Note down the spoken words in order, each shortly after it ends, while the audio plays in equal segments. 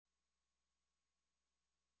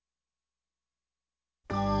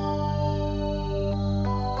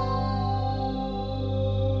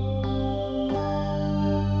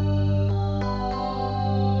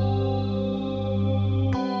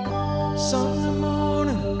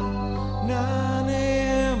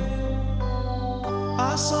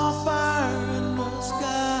I saw fire in the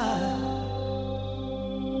sky.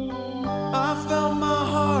 I felt my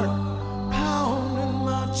heart pound in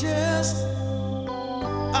my chest.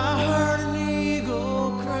 I heard an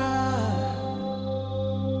eagle cry.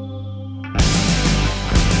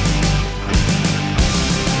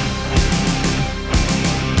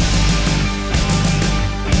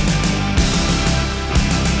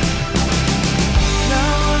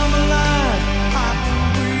 Now I'm alive, I can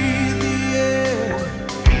breathe the air,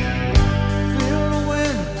 feel the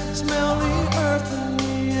wind, smell the earth in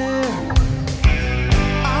the air.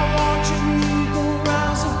 I watch an eagle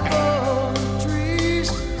rise above the trees,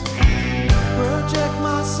 project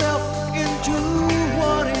myself into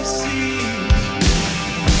what he sees.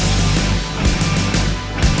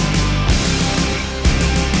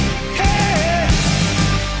 Hey,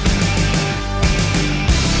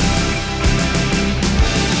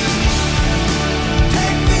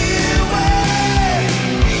 take me away.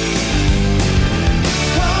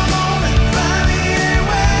 Come on and fly me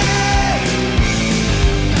away.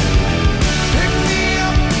 Pick me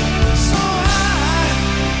up so high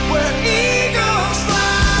where eagles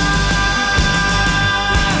fly.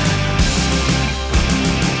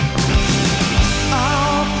 I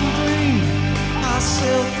often dream I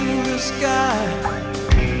sail through the sky.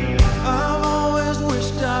 I've always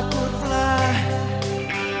wished I could fly.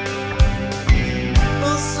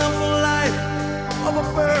 A simple life of a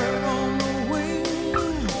bird on the wing.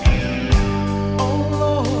 Oh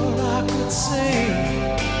Lord, I could sing.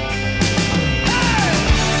 Hey!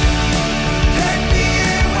 Take me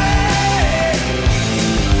away.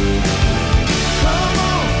 Come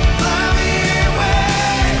on, fly me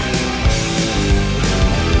away.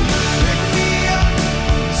 Pick me up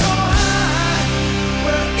so high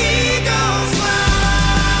where eagles fly.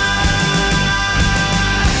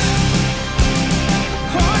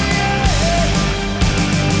 Oh yeah.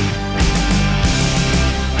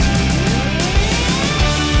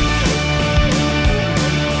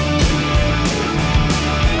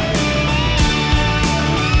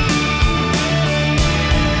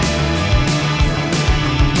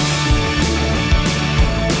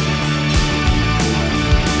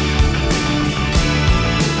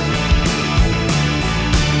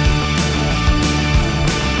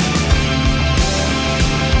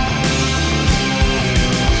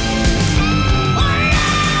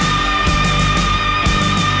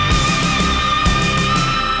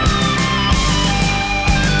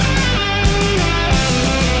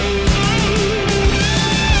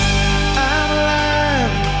 I'm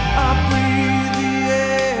alive, I breathe the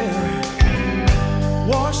air,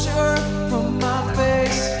 wash the earth from my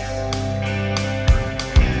face.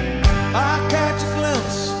 I catch a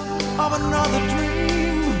glimpse of another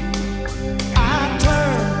dream. I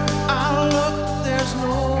turn, I look, there's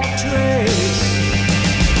no trace.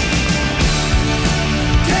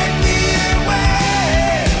 Take me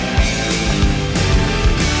away.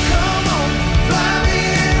 Come on, fly me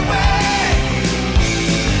away.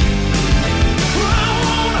 I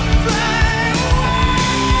wanna fly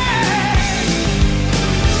away.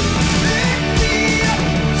 Pick me up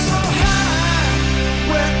so high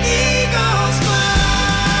where eagles fly.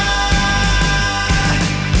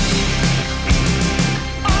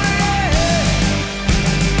 Oh yeah,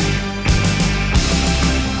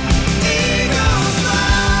 eagles fly.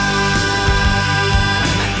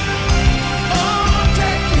 Oh,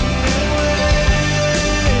 take me away.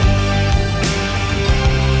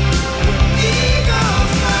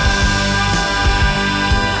 Eagles fly.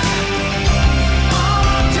 Oh,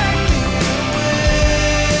 take me away.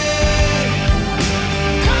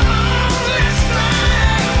 Come on, let's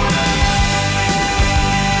fly away.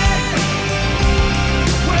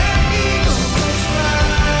 Where eagles fly.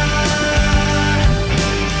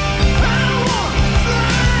 I wanna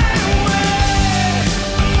fly away.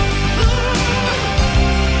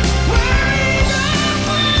 Where eagles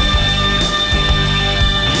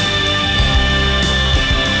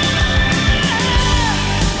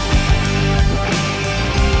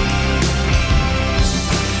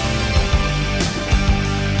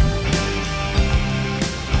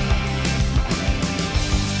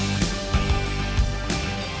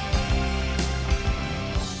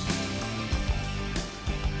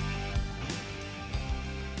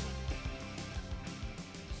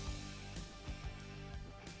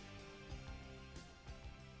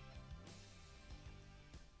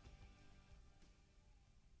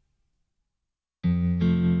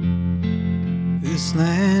This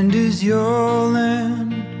land is your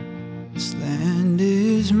land, this land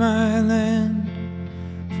is my land.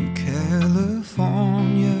 From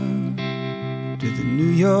California to the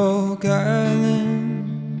New York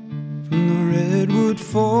Island, from the redwood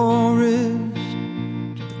forest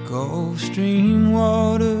to the Gulf Stream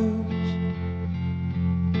waters.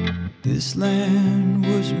 This land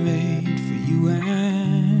was made for you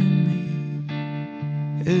and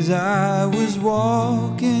me. As I was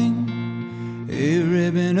walking a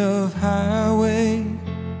ribbon of highway,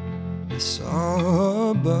 I saw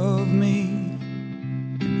above me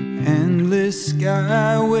an endless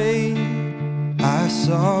skyway. I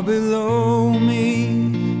saw below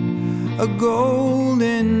me a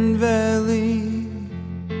golden valley.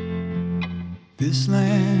 This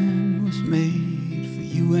land was made for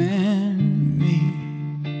you and me.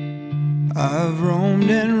 I've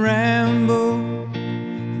roamed and rambled,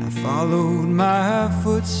 and I followed my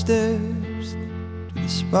footsteps to the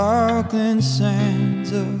sparkling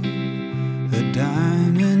sands of the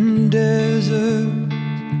diamond desert.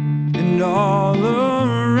 And all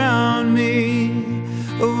around me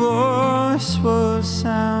a voice was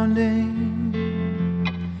sounding.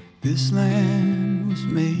 This land was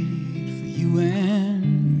made for you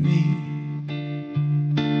and me.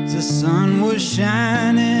 The sun was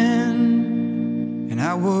shining and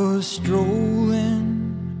I was strolling,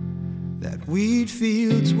 that wheat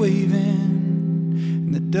field's waving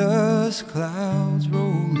and the dust clouds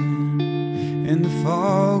rolling, and the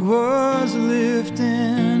fog was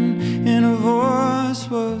lifting and a voice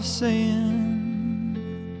was saying,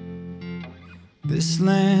 this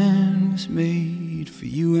land was made for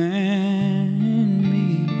you and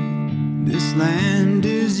me. This land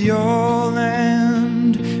is your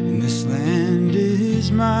land, and this land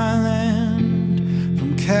is my land.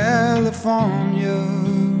 From California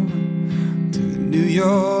to the New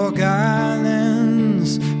York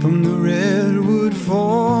Islands, from the redwood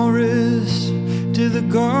forest to the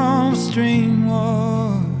Gulf Stream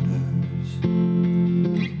waters.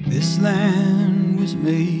 This land was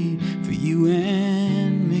made for you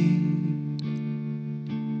and me.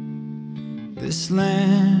 This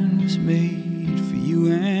land was made for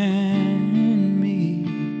you and me.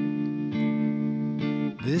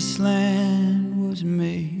 This land was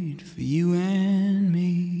made for you and me.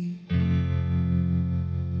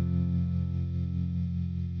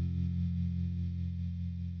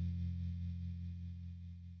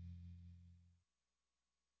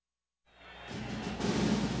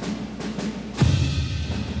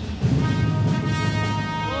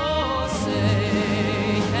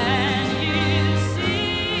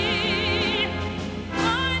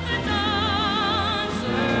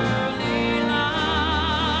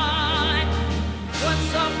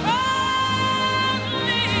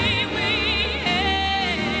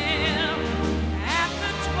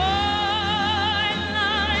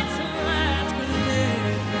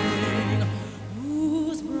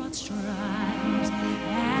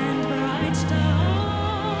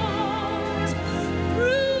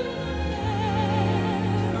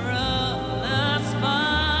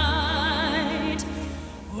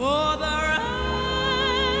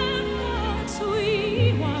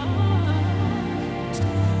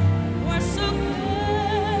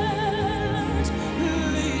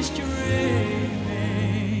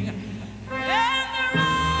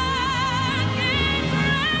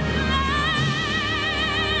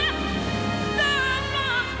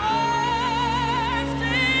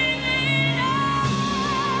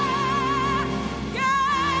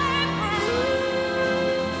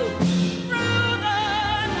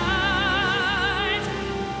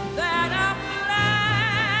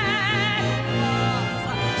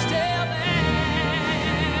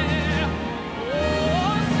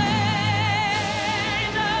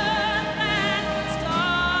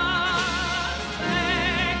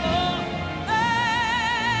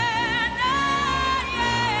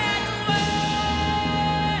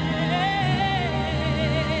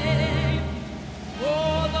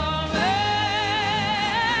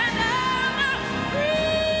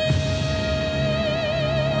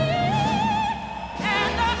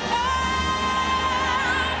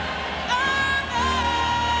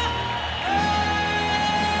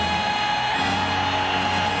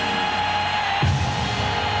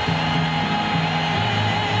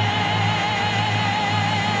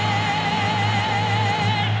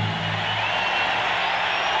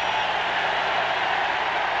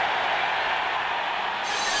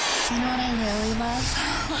 You know what I really love?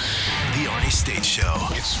 The Arnie State Show.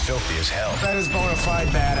 It's filthy as hell. That is bona fide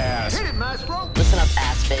badass. Hit it, Maestro. Listen up,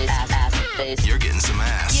 ass face, ass face. You're getting some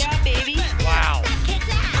ass. Yeah, baby. Wow.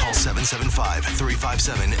 Call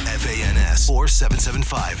 775-357-FANS or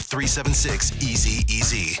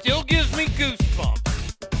 775-376-EASY-EASY. Still gives me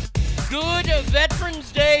goosebumps. Good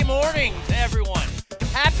Veterans Day morning to everyone.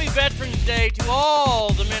 Happy Veterans Day to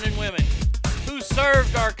all the men and women who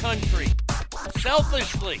served our country.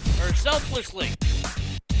 selflessly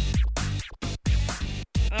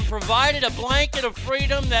and provided a blanket of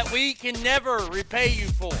freedom that we can never repay you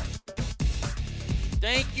for.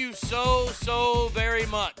 Thank you so very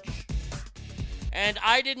much. And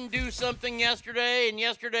I didn't do something yesterday, and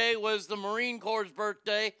yesterday was the Marine Corps'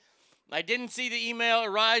 birthday. I didn't see the email.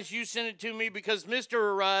 Arise, you sent it to me because Mr.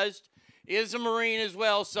 Arise is a Marine as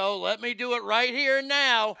well, so let me do it right here and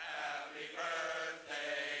now. Happy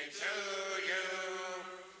birthday to you.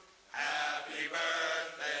 Happy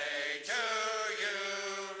birthday to you.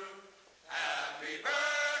 Happy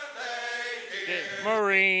birthday, dear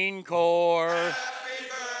Marine Corps. Happy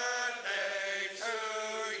birthday to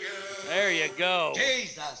you. There you go.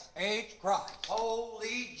 Jesus H. Christ.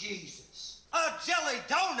 Holy Jesus. A jelly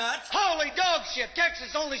donut? Holy dog shit!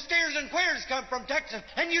 Texas, only steers and queers come from Texas,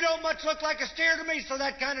 and you don't much look like a steer to me, so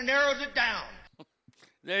that kind of narrows it down.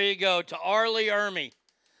 There you go, to Arlie Ermy,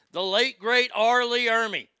 the late, great Arlie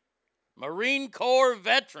Ermy, Marine Corps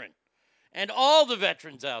veteran, and all the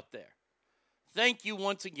veterans out there. Thank you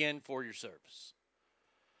once again for your service.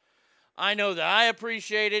 I know that I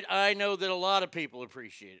appreciate it. I know that a lot of people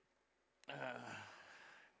appreciate it.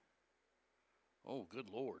 Oh, good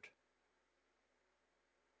Lord.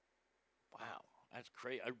 Wow, that's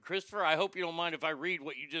crazy. Christopher, I hope you don't mind if I read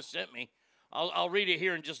what you just sent me. I'll read it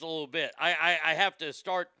here in just a little bit. I have to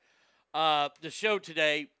start the show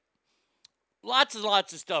today. Lots and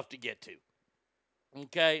lots of stuff to get to.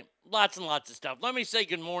 Okay? Lots and lots of stuff. Let me say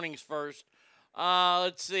good mornings first.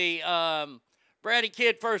 Let's see. Bratty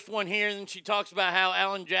Kid, first one here. And then she talks about how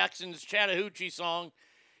Alan Jackson's Chattahoochee song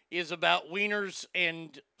is about wieners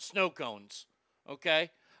and snow cones. Okay?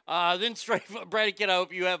 Then straight from Bratty Kid, I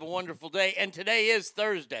hope you have a wonderful day. And today is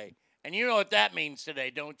Thursday. And you know what that means today,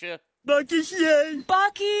 don't you? Bucky's yay!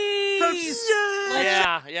 Bucky's!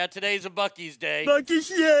 Yeah, today's a Bucky's day. Bucky's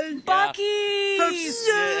yay! Bucky's!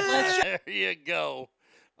 There you go.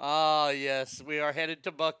 Ah, yes, we are headed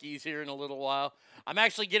to Bucky's here in a little while. I'm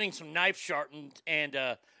actually getting some knife sharpened, and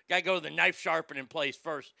got to go to the knife sharpening place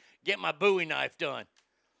first. Get my Bowie knife done.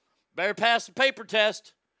 Better pass the paper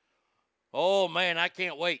test. Oh, man, I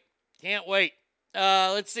can't wait. Can't wait.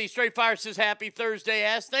 Let's see. Straight Fire says, happy Thursday,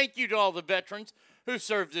 ass. Thank you to all the veterans who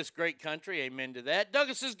served this great country. Amen to that.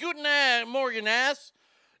 Douglas says, guten morgen, ass.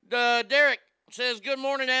 Derek says, good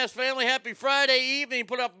morning, ass family. Happy Friday evening. He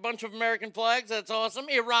put up a bunch of American flags. That's awesome.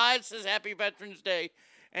 Arise says, happy Veterans Day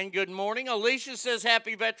and good morning. Alicia says,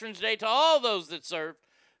 happy Veterans Day to all those that served.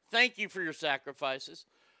 Thank you for your sacrifices.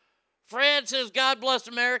 Fred says, God bless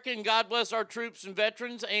America and God bless our troops and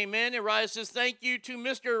veterans. Amen. Arise says, thank you to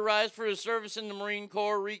Mr. Arise for his service in the Marine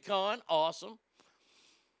Corps Recon. Awesome.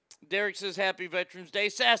 Derek says, happy Veterans Day.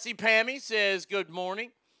 Sassy Pammy says, good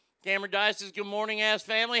morning. Cameron Dye says, good morning, ass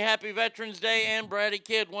family. Happy Veterans Day. And Bratty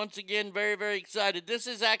Kid, once again, very, very excited. This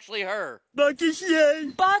is actually her. Bucky's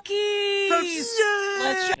yay! Bucky's!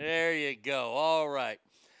 There you go. All right.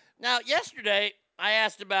 Now, yesterday, I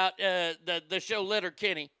asked about the show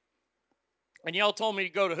Letterkenny. And y'all told me to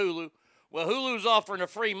go to Hulu. Well, Hulu's offering a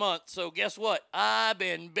free month, so guess what? I've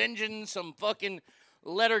been binging some fucking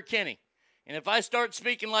Letterkenny. And if I start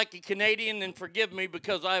speaking like a Canadian, then forgive me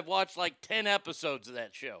because I've watched like 10 episodes of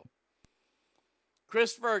that show.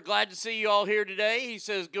 Christopher, glad to see you all here today. He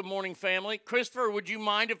says, good morning, family. Christopher, would you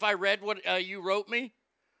mind if I read what you wrote me?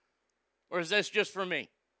 Or is this just for me?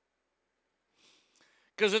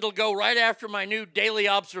 Because it'll go right after my new daily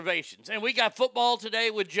observations. And we got football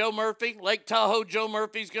today with Joe Murphy. Lake Tahoe Joe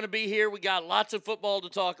Murphy's going to be here. We got lots of football to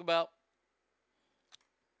talk about.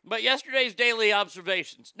 But yesterday's daily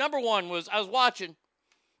observations. Number one was I was watching,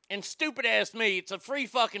 and stupid ass me, it's a free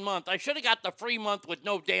fucking month. I should have got the free month with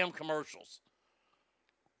no damn commercials.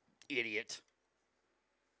 Idiot.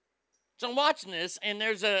 So I'm watching this, and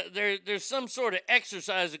there's some sort of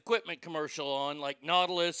exercise equipment commercial on, like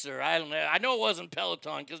Nautilus, or I don't know. I know it wasn't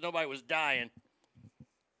Peloton because nobody was dying.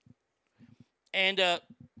 And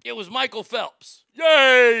it was Michael Phelps.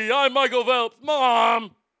 Yay, I'm Michael Phelps.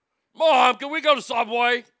 Mom, can we go to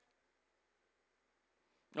Subway?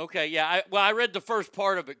 Okay, yeah. I read the first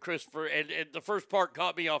part of it, Christopher, and the first part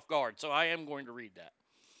caught me off guard, so I am going to read that.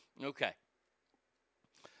 Okay.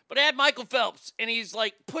 But I had Michael Phelps, and he's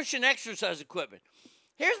like pushing exercise equipment.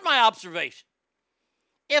 Here's my observation.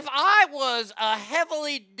 If I was a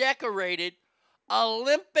heavily decorated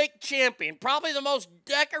Olympic champion, probably the most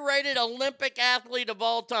decorated Olympic athlete of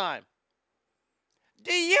all time,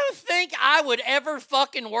 do you think I would ever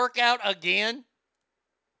fucking work out again?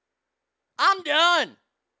 I'm done.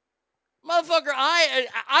 Motherfucker,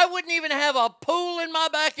 I wouldn't even have a pool in my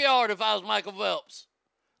backyard if I was Michael Phelps.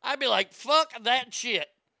 I'd be like, fuck that shit.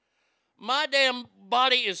 My damn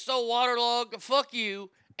body is so waterlogged. Fuck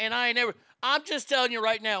you. And I ain't never. I'm just telling you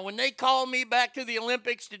right now, when they call me back to the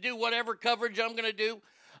Olympics to do whatever coverage I'm going to do,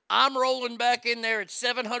 I'm rolling back in there at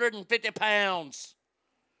 750 pounds.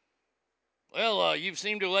 Well, you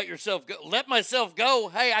seem to let yourself go. Let myself go?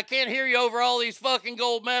 Hey, I can't hear you over all these fucking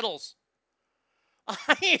gold medals.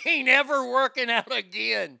 I ain't ever working out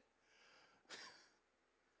again.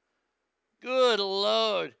 Good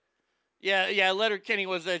Lord. Yeah, Letterkenny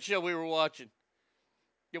was that show we were watching.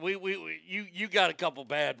 Yeah, you got a couple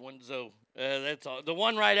bad ones, though. That's all. The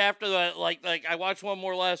one right after that, like I watched one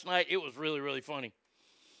more last night. It was really, really funny.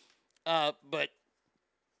 But,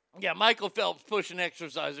 yeah, Michael Phelps pushing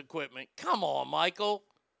exercise equipment. Come on, Michael.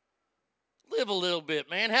 Live a little bit,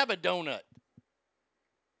 man. Have a donut.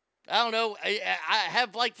 I don't know. I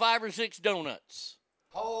have like 5 or 6 donuts.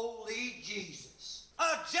 Holy Jesus.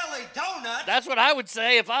 A jelly donut? That's what I would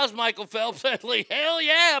say if I was Michael Phelps. I'd like, hell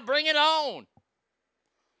yeah, bring it on.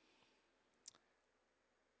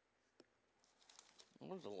 What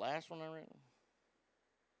was the last one I read?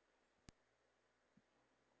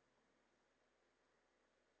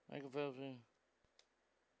 Michael Phelps.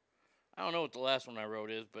 I don't know what the last one I wrote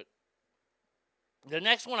is, but the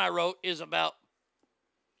next one I wrote is about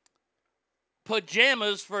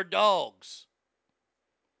pajamas for dogs.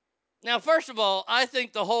 Now, first of all, I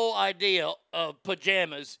think the whole idea of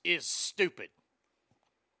pajamas is stupid.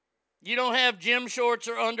 You don't have gym shorts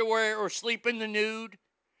or underwear or sleep in the nude.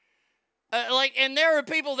 And there are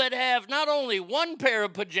people that have not only one pair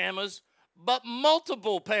of pajamas, but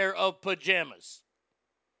multiple pair of pajamas.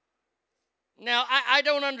 Now, I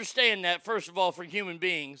don't understand that, first of all, for human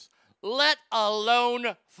beings, let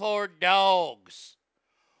alone for dogs.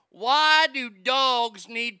 Why do dogs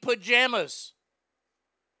need pajamas?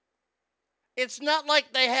 It's not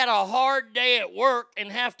like they had a hard day at work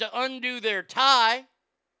and have to undo their tie.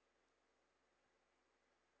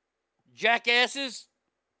 Jackasses.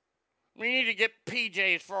 We need to get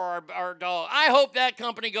PJs for our dog. I hope that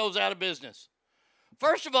company goes out of business.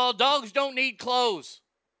 First of all, dogs don't need clothes.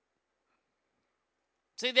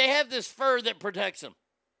 See, they have this fur that protects them.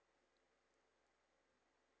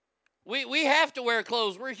 We have to wear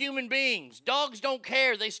clothes. We're human beings. Dogs don't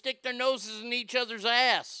care. They stick their noses in each other's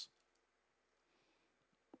ass.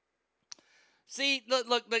 See,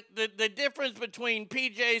 look, the difference between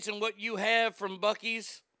PJs and what you have from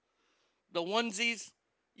Buc-ee's, the onesies,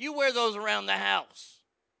 you wear those around the house.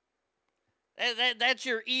 That's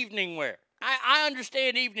your evening wear. I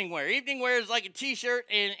understand evening wear. Evening wear is like a t-shirt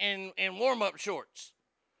and warm-up shorts.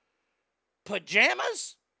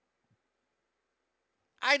 Pajamas?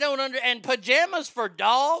 I don't and pajamas for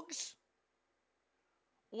dogs?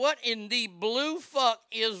 What in the blue fuck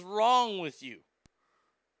is wrong with you?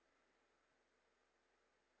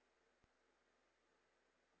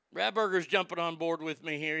 Radburger's jumping on board with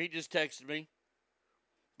me here. He just texted me.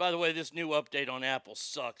 By the way, this new update on Apple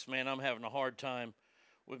sucks, man. I'm having a hard time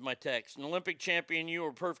with my text. An Olympic champion, you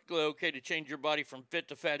are perfectly okay to change your body from fit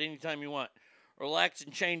to fat anytime you want. Relax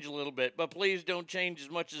and change a little bit, but please don't change as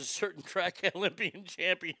much as a certain track Olympian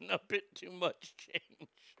champion. A bit too much change.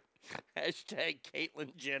 Hashtag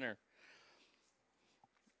Caitlyn Jenner.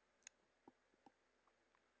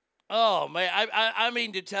 Oh, man, I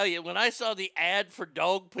mean to tell you, when I saw the ad for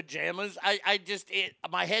dog pajamas,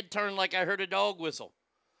 my head turned like I heard a dog whistle.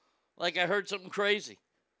 Like I heard something crazy.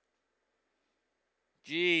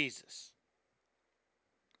 Jesus.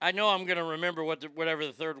 I know I'm going to remember whatever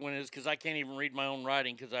the third one is because I can't even read my own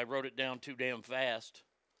writing because I wrote it down too damn fast.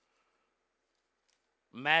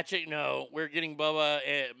 Matching? No, we're getting Bubba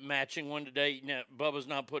matching one today. No, Bubba's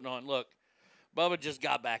not putting on. Look, Bubba just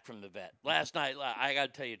got back from the vet. Last night, I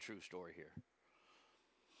got to tell you a true story here.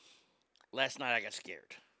 Last night I got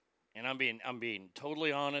scared. And I'm being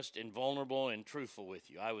totally honest and vulnerable and truthful with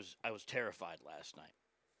you. I was terrified last night.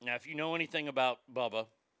 Now, if you know anything about Bubba,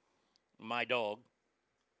 my dog,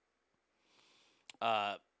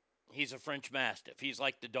 he's a French Mastiff. He's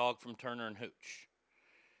like the dog from Turner and Hooch.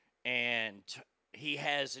 And he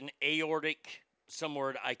has an aortic, some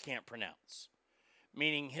word I can't pronounce,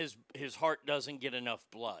 meaning his heart doesn't get enough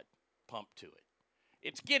blood pumped to it.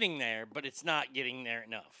 It's getting there, but it's not getting there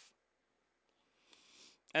enough.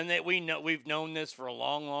 And that we've known this for a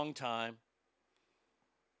long, long time.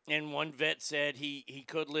 And one vet said he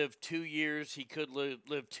could live 2 years, he could live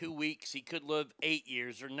 2 weeks, he could live 8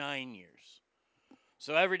 years or 9 years.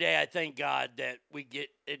 So every day I thank God that we get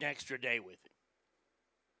an extra day with him.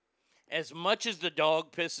 As much as the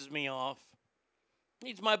dog pisses me off,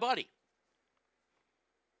 he's my buddy.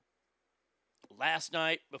 Last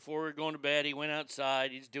night, before we were going to bed, he went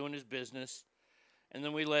outside, he's doing his business. And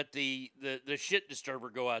then we let the shit disturber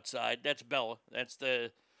go outside. That's Bella. That's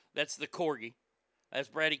the corgi. That's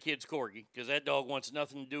Bratty Kid's corgi, because that dog wants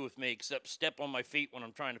nothing to do with me except step on my feet when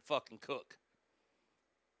I'm trying to fucking cook.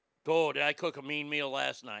 Oh, did I cook a mean meal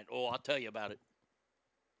last night? Oh, I'll tell you about it.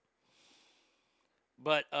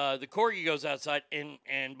 But the corgi goes outside,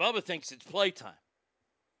 and Bubba thinks it's playtime.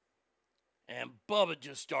 And Bubba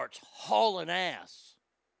just starts hauling ass.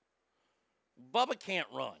 Bubba can't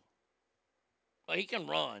run. Well, he can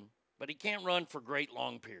run, but he can't run for great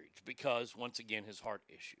long periods because, once again, his heart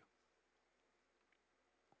issue.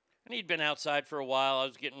 And he'd been outside for a while. I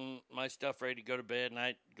was getting my stuff ready to go to bed, and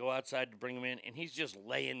I'd go outside to bring him in, and he's just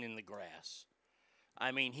laying in the grass.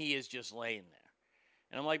 I mean, he is just laying there.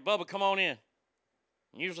 And I'm like, Bubba, come on in.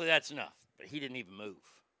 And usually that's enough, but he didn't even move.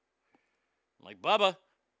 I'm like, Bubba,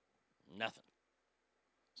 nothing.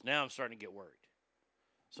 So now I'm starting to get worried.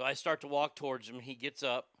 So I start to walk towards him. He gets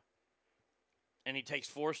up, and he takes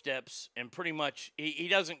 4 steps, and pretty much he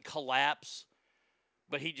doesn't collapse,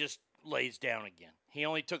 but he just lays down again. He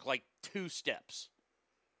only took like 2 steps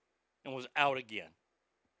and was out again.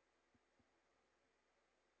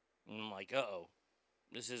 And I'm like, uh-oh,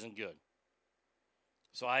 this isn't good.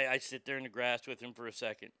 So I sit there in the grass with him for a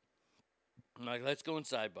second. I'm like, let's go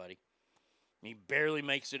inside, buddy. And he barely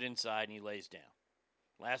makes it inside, and he lays down.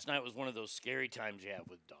 Last night was one of those scary times you have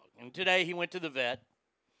with a dog. And today he went to the vet.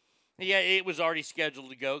 Yeah, it was already scheduled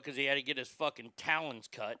to go because he had to get his fucking talons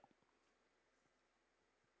cut.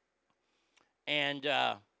 And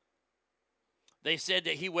they said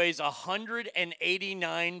that he weighs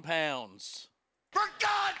 189 pounds. For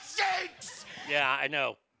God's sakes! Yeah, I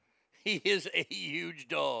know. He is a huge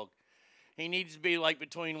dog. He needs to be like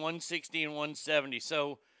between 160 and 170.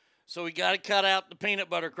 So we got to cut out the peanut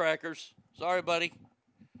butter crackers. Sorry, buddy.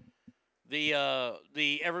 The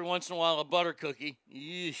every once in a while a butter cookie.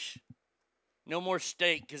 Yeesh. No more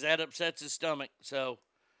steak because that upsets his stomach. So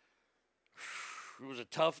it was a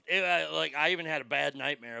tough. I even had a bad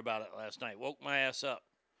nightmare about it last night. Woke my ass up.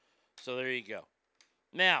 So there you go.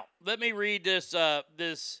 Now let me read this.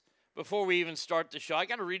 This before we even start the show. I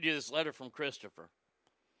got to read you this letter from Christopher.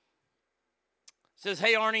 It says,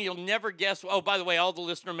 "Hey Arnie, you'll never guess." Oh, by the way, all the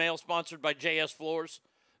listener mail sponsored by JS Floors.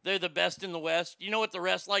 They're the best in the West. You know what the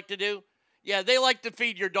rest like to do? Yeah, they like to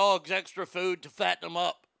feed your dogs extra food to fatten them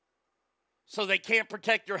up. So they can't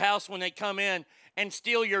protect your house when they come in and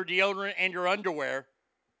steal your deodorant and your underwear.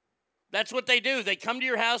 That's what they do. They come to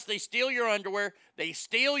your house, they steal your underwear, they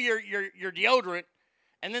steal your deodorant,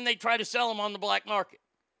 and then they try to sell them on the black market.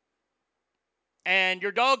 And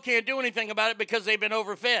your dog can't do anything about it because they've been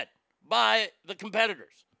overfed by the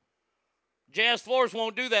competitors. JS Floors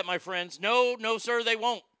won't do that, my friends. No, sir, they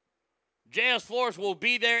won't. JS Floors will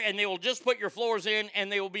be there, and they will just put your floors in, and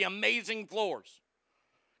they will be amazing floors.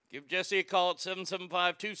 Give Jesse a call at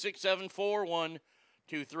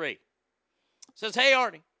 775-267-4123. Says, "Hey,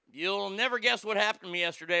 Arnie, you'll never guess what happened to me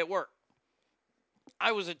yesterday at work.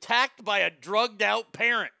 I was attacked by a drugged-out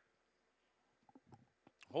parent."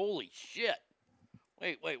 Holy shit.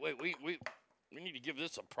 Wait. We need to give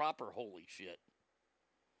this a proper holy shit.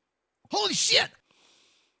 Holy shit!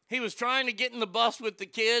 He was trying to get in the bus with the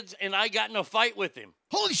kids, and I got in a fight with him.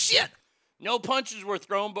 Holy shit! No punches were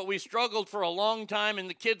thrown, but we struggled for a long time, and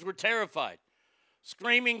the kids were terrified.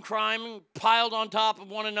 Screaming, crying, piled on top of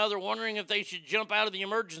one another, wondering if they should jump out of the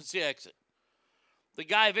emergency exit. The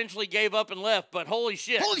guy eventually gave up and left, but holy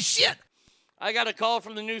shit. Holy shit! I got a call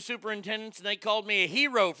from the new superintendents, and they called me a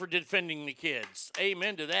hero for defending the kids.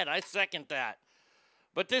 Amen to that. I second that.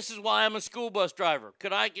 But this is why I'm a school bus driver.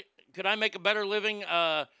 Could I make a better living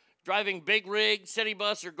driving big rig, city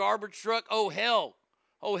bus, or garbage truck? Oh, hell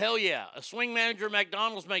yeah. A swing manager at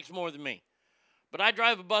McDonald's makes more than me. But I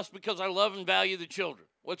drive a bus because I love and value the children.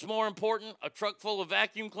 What's more important, a truck full of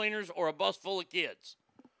vacuum cleaners or a bus full of kids?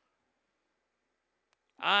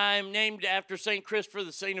 I'm named after St. Christopher,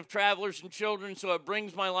 the saint of travelers and children, so it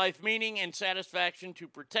brings my life meaning and satisfaction to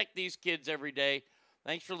protect these kids every day.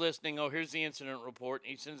 Thanks for listening. Oh, here's the incident report.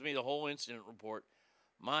 He sends me the whole incident report.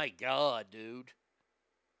 My God, dude.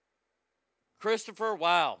 Christopher,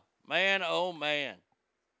 wow. Man, oh, man.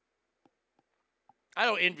 I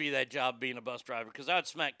don't envy that job being a bus driver because I'd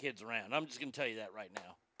smack kids around. I'm just going to tell you that right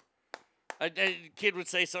now. A kid would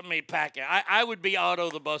say something, he'd pack it. I would be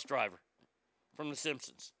Otto the bus driver from The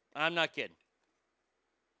Simpsons. I'm not kidding.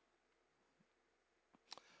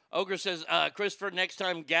 Ogre says, Christopher, next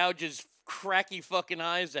time gouge his cracky fucking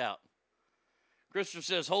eyes out. Christopher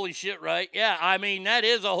says, holy shit, right? Yeah, I mean, that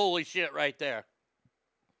is a holy shit right there.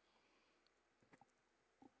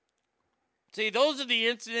 See, those are the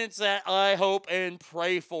incidents that I hope and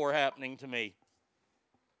pray for happening to me.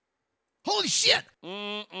 Holy shit!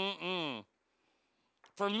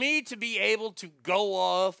 For me to be able to go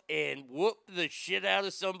off and whoop the shit out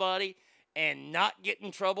of somebody and not get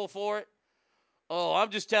in trouble for it, oh,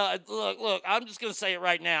 I'm just telling, look, I'm just going to say it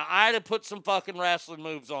right now. I'd have put some fucking wrestling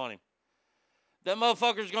moves on him. That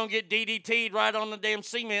motherfucker's going to get DDT'd right on the damn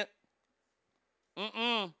cement.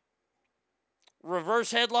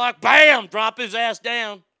 Reverse headlock, bam, drop his ass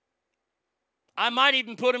down. I might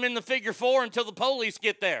even put him in the figure four until the police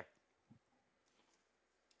get there.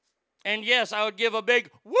 And yes, I would give a big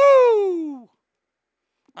woo.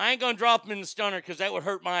 I ain't going to drop him in the stunner because that would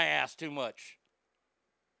hurt my ass too much.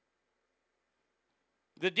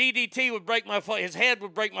 The DDT would break my fall. His head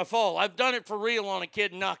would break my fall. I've done it for real on a kid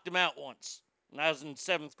and knocked him out once when I was in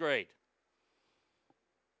 7th grade.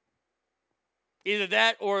 Either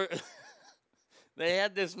that or they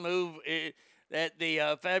had this move that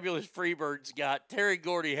the Fabulous Freebirds got. Terry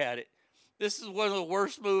Gordy had it. This is one of the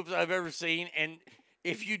worst moves I've ever seen, and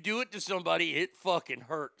if you do it to somebody, it fucking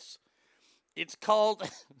hurts. It's called,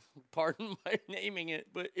 pardon my naming it,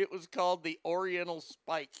 but it was called the Oriental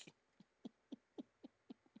Spike.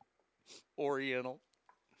 Oriental.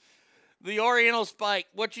 The Oriental Spike.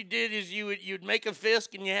 What you did is you'd make a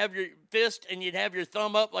fist and you have your fist and you'd have your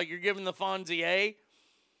thumb up like you're giving the Fonzie A,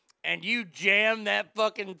 and you jam that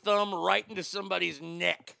fucking thumb right into somebody's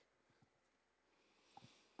neck.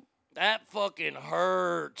 That fucking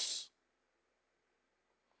hurts.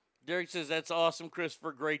 Derek says, that's awesome,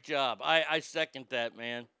 Christopher. Great job. I second that,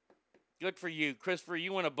 man. Good for you. Christopher,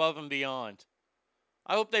 you went above and beyond.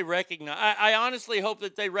 I hope they recognize. I honestly hope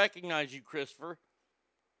that they recognize you, Christopher.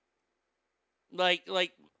 Like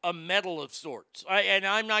a medal of sorts. And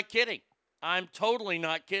I'm not kidding. I'm totally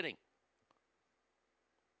not kidding.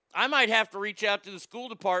 I might have to reach out to the school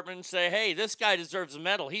department and say, hey, this guy deserves a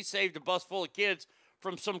medal. He saved a bus full of kids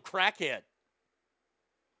from some crackhead.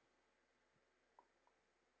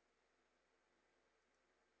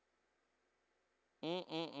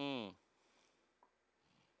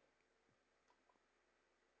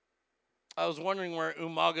 I was wondering where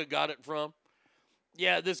Umaga got it from.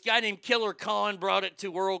 Yeah, this guy named Killer Khan brought it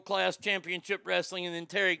to World Class Championship Wrestling, and then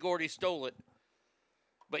Terry Gordy stole it.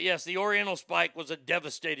 But yes, the Oriental Spike was a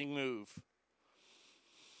devastating move.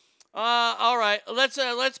 All right,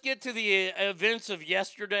 let's get to the events of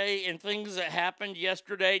yesterday and things that happened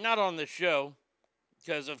yesterday. Not on the show,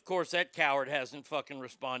 because of course that coward hasn't fucking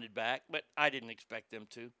responded back, but I didn't expect them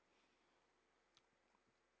to.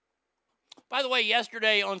 By the way,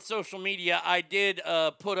 yesterday on social media, I did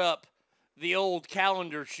put up the old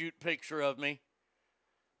calendar shoot picture of me,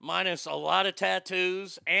 minus a lot of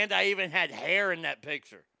tattoos, and I even had hair in that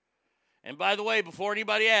picture. And by the way, before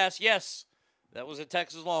anybody asks, yes, that was a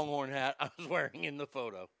Texas Longhorn hat I was wearing in the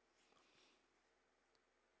photo.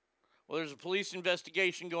 Well, there's a police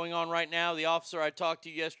investigation going on right now. The officer I talked to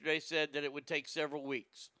yesterday said that it would take several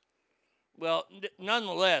weeks. Well,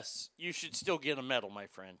 nonetheless, you should still get a medal, my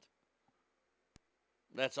friend.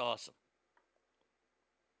 That's awesome.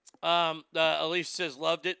 Elise says,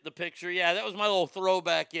 loved it, the picture. Yeah, that was my little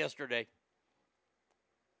throwback yesterday.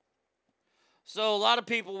 So a lot of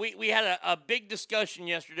people, we had a big discussion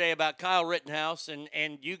yesterday about Kyle Rittenhouse,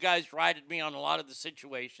 and you guys righted me on a lot of the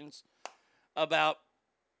situations about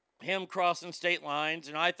him crossing state lines,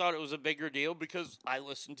 and I thought it was a bigger deal because I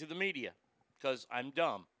listened to the media, because I'm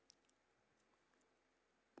dumb.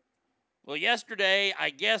 Well, yesterday,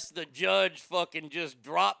 I guess the judge fucking just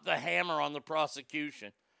dropped the hammer on the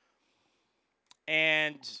prosecution.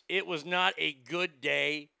 And it was not a good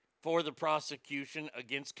day for the prosecution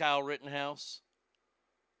against Kyle Rittenhouse.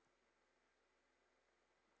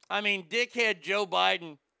 I mean, dickhead Joe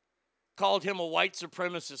Biden called him a white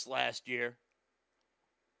supremacist last year.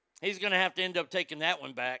 He's going to have to end up taking that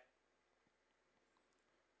one back.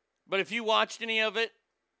 But if you watched any of it,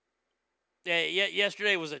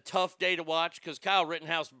 yesterday was a tough day to watch because Kyle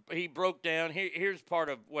Rittenhouse, he broke down. Here's part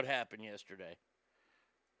of what happened yesterday.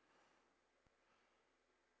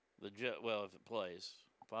 Well, if it plays.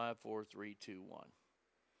 5, 4, 3, 2, 1.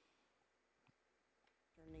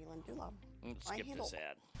 Let's skip this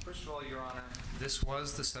ad. First of all, Your Honor, this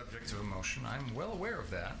was the subject of a motion. I'm well aware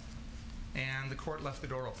of that. And the court left the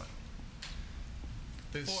door open.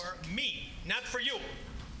 For me, not for you.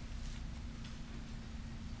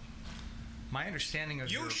 My understanding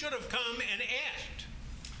of you should have come and asked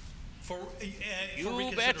for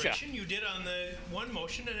reconsideration. Betcha. You did on the one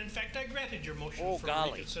motion, and in fact, I granted your motion for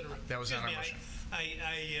reconsideration. That was not a motion.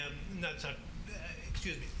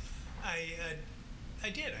 Excuse me. I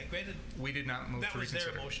did. I granted. We did not move to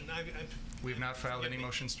reconsider. That was their motion. We have not filed any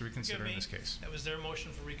motions to reconsider in this case. That was their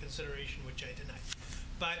motion for reconsideration, which I denied.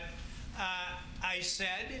 But I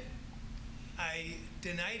said I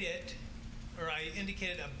denied it, or I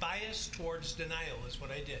indicated a bias towards denial is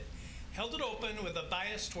what I did. Held it open with a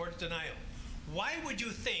bias towards denial. Why would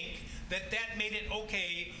you think that that made it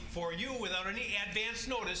okay for you, without any advance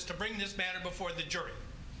notice, to bring this matter before the jury?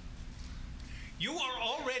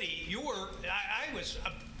 I was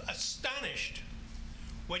astonished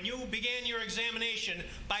when you began your examination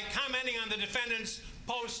by commenting on the defendant's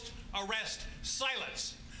post-arrest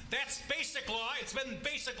silence. That's basic law. It's been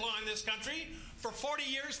basic law in this country for 40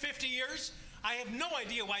 years, 50 years. I have no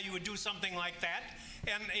idea why you would do something like that.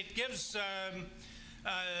 And it gives,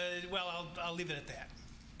 I'll leave it at that.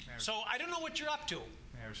 So I don't know what you're up to.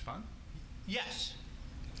 May I respond? Yes.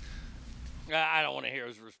 I don't want to hear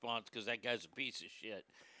his response because that guy's a piece of shit.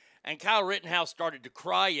 And Kyle Rittenhouse started to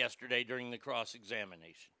cry yesterday during the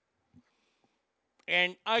cross-examination.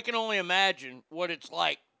 And I can only imagine what it's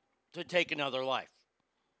like to take another life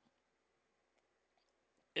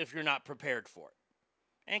if you're not prepared for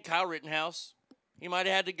it. And Kyle Rittenhouse, he might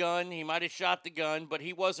have had the gun, he might have shot the gun, but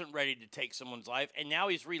he wasn't ready to take someone's life, and now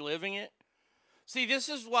he's reliving it. See, this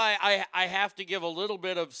is why I have to give a little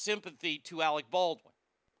bit of sympathy to Alec Baldwin.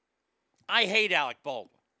 I hate Alec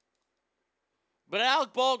Baldwin. But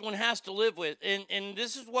Alec Baldwin has to live with, and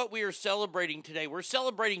this is what we are celebrating today. We're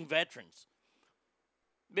celebrating veterans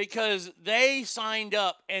because they signed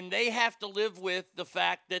up and they have to live with the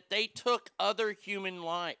fact that they took other human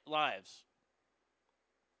lives.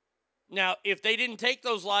 Now, if they didn't take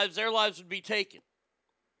those lives, their lives would be taken.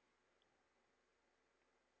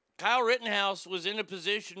 Kyle Rittenhouse was in a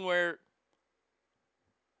position where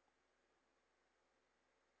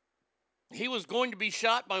he was going to be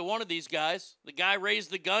shot by one of these guys. The guy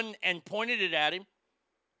raised the gun and pointed it at him.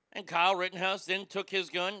 And Kyle Rittenhouse then took his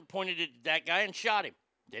gun, pointed it at that guy, and shot him.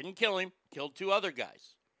 Didn't kill him. Killed two other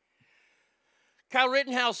guys. Kyle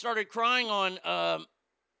Rittenhouse started crying on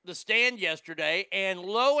the stand yesterday. And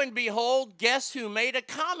lo and behold, guess who made a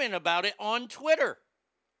comment about it on Twitter?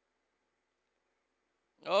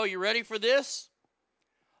 Oh, you ready for this?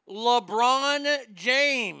 LeBron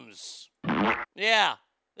James. Yeah.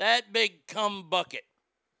 That big cum bucket.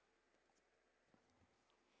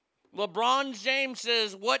 LeBron James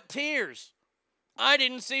says, "What tears? I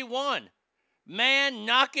didn't see one. Man,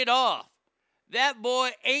 knock it off. That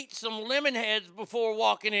boy ate some lemon heads before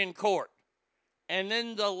walking in court." And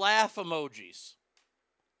then the laugh emojis.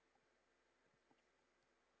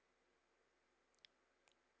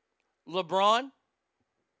 LeBron?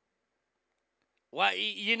 Why?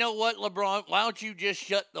 You know what, LeBron? Why don't you just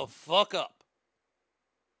shut the fuck up?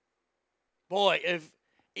 Boy,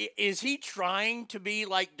 is he trying to be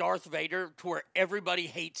like Darth Vader to where everybody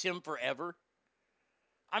hates him forever?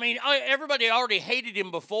 I mean, everybody already hated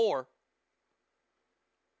him before.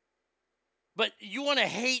 But you want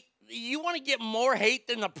to get more hate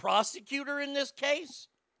than the prosecutor in this case?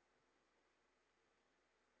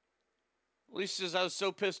 Lisa says, I was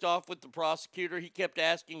so pissed off with the prosecutor, he kept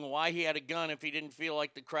asking why he had a gun if he didn't feel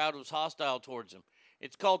like the crowd was hostile towards him.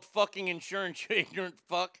 It's called fucking insurance, you ignorant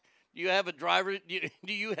fuck. Do you have a driver?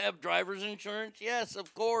 Do you have driver's insurance? Yes,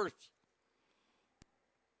 of course.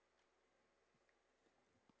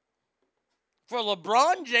 For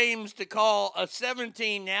LeBron James to call a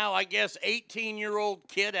 17, now I guess 18-year-old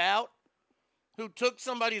kid out who took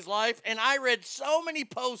somebody's life, and I read so many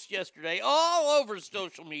posts yesterday all over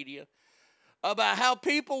social media about how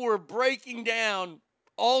people were breaking down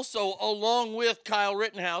also along with Kyle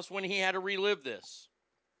Rittenhouse when he had to relive this.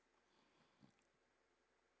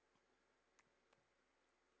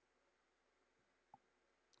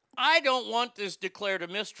 I don't want this declared a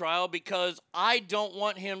mistrial because I don't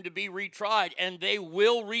want him to be retried, and they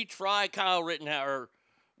will retry Kyle Rittenhouse, or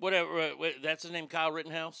whatever, that's his name, Kyle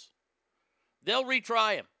Rittenhouse? They'll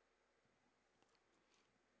retry him.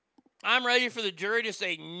 I'm ready for the jury to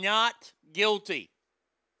say not guilty.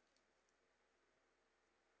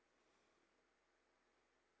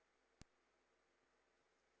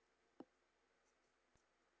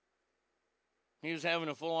 He was having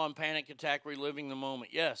a full-on panic attack, reliving the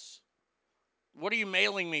moment. Yes. What are you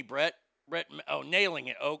mailing me, Brett? Nailing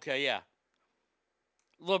it. Okay, yeah.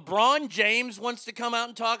 LeBron James wants to come out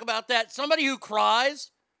and talk about that. Somebody who cries.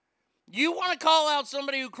 You want to call out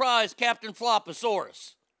somebody who cries, Captain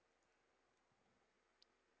Floposaurus.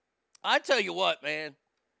 I tell you what, man.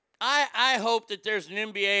 I hope that there's an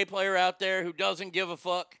NBA player out there who doesn't give a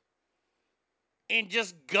fuck and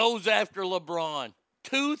just goes after LeBron.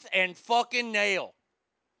 Tooth and fucking nail.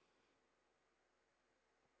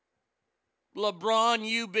 LeBron,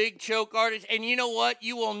 you big choke artist. And you know what?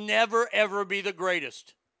 You will never, ever be the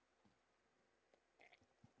greatest.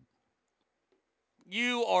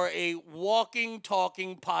 You are a walking,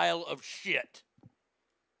 talking pile of shit.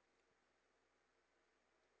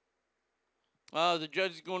 The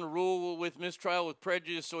judge is going to rule with mistrial with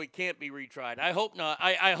prejudice, so he can't be retried. I hope not.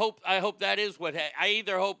 I hope that is what. I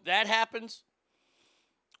either hope that happens,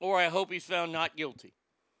 or I hope he's found not guilty.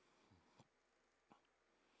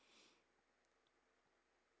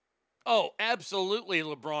 Oh, absolutely,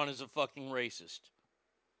 LeBron is a fucking racist.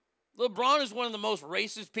 LeBron is one of the most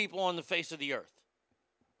racist people on the face of the earth.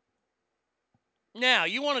 Now,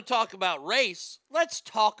 you want to talk about race? Let's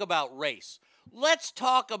talk about race. Let's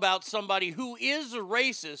talk about somebody who is a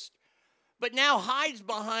racist, but now hides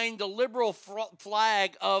behind the liberal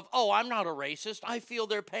flag of, oh, I'm not a racist. I feel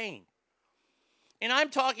their pain. And I'm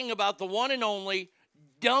talking about the one and only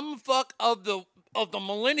dumb fuck of the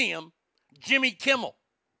millennium, Jimmy Kimmel.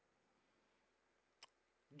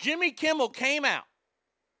 Jimmy Kimmel came out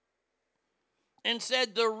and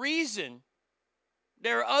said there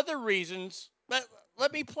are other reasons, but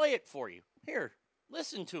let me play it for you. Here,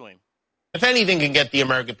 listen to him. If anything can get the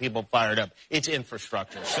American people fired up, it's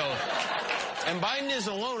infrastructure. So, and Biden is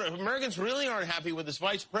alone. If Americans really aren't happy with his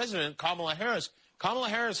vice president, Kamala Harris. Kamala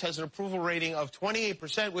Harris has an approval rating of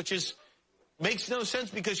 28%, which makes no sense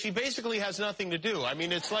because she basically has nothing to do. I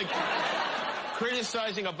mean, it's like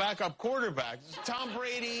criticizing a backup quarterback. Tom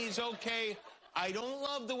Brady's okay. I don't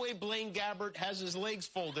love the way Blaine Gabbert has his legs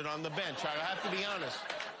folded on the bench. I have to be honest.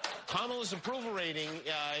 Kamala's approval rating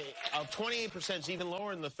of 28% is even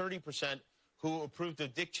lower than the 30% who approved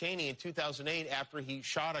of Dick Cheney in 2008 after he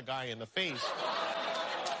shot a guy in the face.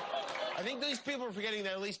 I think these people are forgetting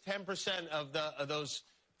that at least 10% of those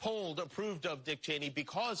polled approved of Dick Cheney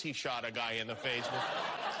because he shot a guy in the face.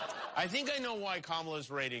 I think I know why Kamala's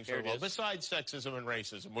ratings are low, besides sexism and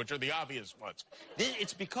racism, which are the obvious ones.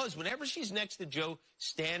 It's because whenever she's next to Joe,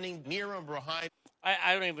 standing near him behind...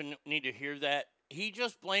 I don't even need to hear that. He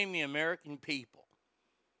just blamed the American people.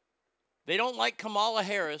 They don't like Kamala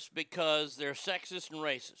Harris because they're sexist and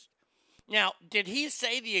racist. Now, did he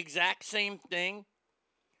say the exact same thing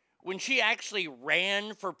when she actually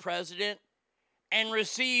ran for president and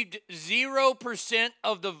received 0%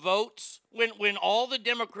 of the votes when all the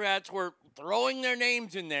Democrats were throwing their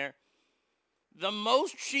names in there? The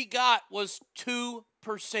most she got was 2%.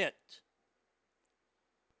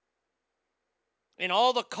 In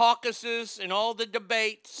all the caucuses and all the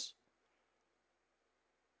debates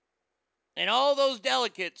and all those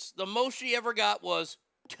delegates, the most she ever got was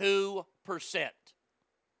 2%.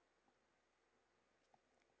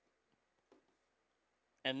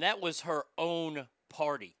 And that was her own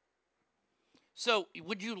party. So,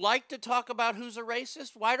 would you like to talk about who's a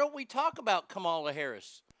racist? Why don't we talk about Kamala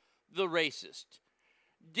Harris, the racist?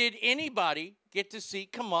 Did anybody get to see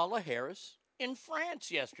Kamala Harris in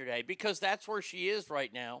France yesterday? Because that's where she is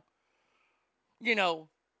right now. You know,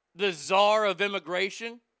 the czar of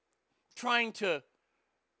immigration, trying to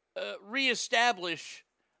reestablish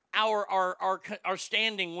our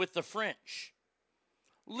standing with the French.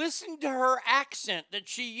 Listen to her accent that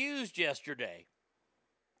she used yesterday.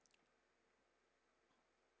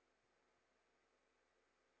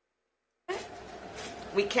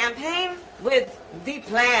 We campaign with the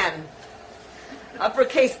plan.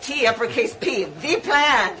 Uppercase T, uppercase P, the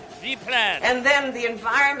plan. The plan. And then the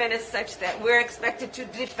environment is such that we're expected to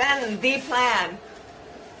defend the plan.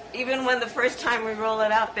 Even when the first time we roll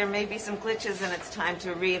it out, there may be some glitches and it's time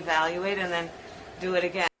to reevaluate and then do it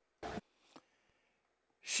again.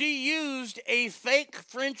 She used a fake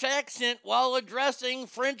French accent while addressing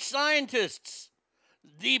French scientists.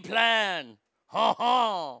 The plan. Ha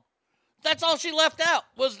ha. That's all she left out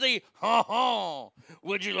was the ha ha.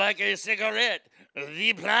 Would you like a cigarette?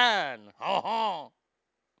 The plan. Ha ha.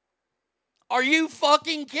 Are you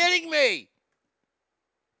fucking kidding me?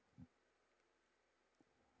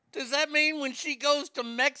 Does that mean when she goes to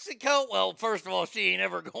Mexico? Well, first of all, she ain't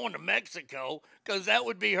ever going to Mexico because that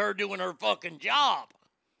would be her doing her fucking job.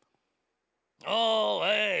 Oh,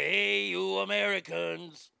 hey, you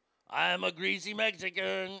Americans. I'm a greasy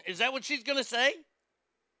Mexican. Is that what she's going to say?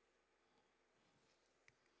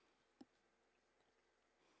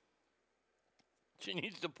 She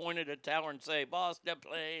needs to point at a tower and say, boss, the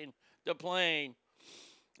plane, the plane.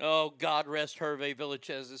 Oh, God rest Hervé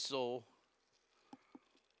Villechez's soul.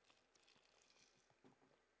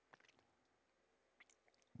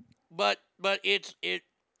 But it's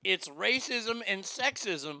racism and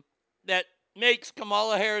sexism that makes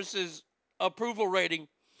Kamala Harris's approval rating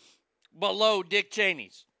below Dick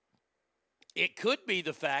Cheney's. It could be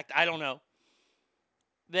the fact, I don't know,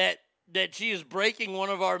 that she is breaking one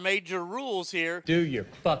of our major rules here. Do your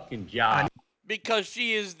fucking job. Because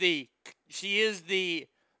she is the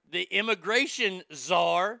the immigration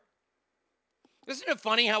czar. Isn't it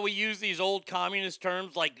funny how we use these old communist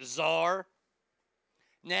terms like czar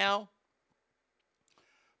now?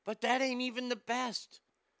 But that ain't even the best.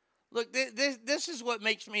 Look, this is what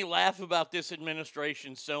makes me laugh about this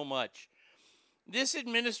administration so much. This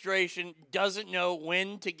administration doesn't know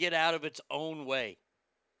when to get out of its own way.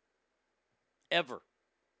 Ever.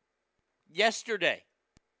 Yesterday,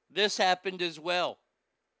 this happened as well.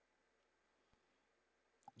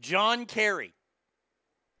 John Kerry,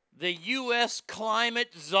 the U.S.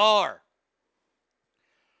 climate czar,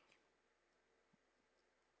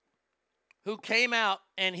 who came out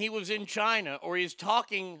and he was in China, or he's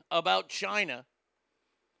talking about China,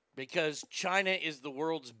 because China is the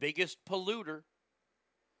world's biggest polluter.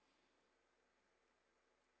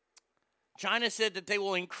 China said that they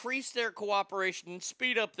will increase their cooperation and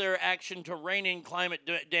speed up their action to rein in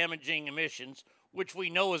climate-damaging emissions, which we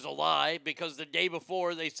know is a lie, because the day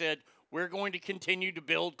before they said, we're going to continue to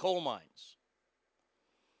build coal mines.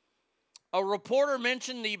 A reporter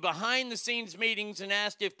mentioned the behind-the-scenes meetings and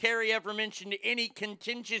asked if Kerry ever mentioned any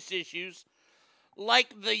contentious issues,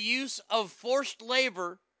 like the use of forced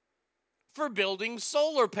labor for building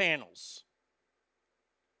solar panels.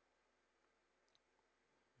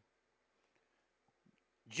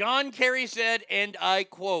 John Kerry said, and I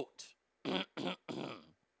quote,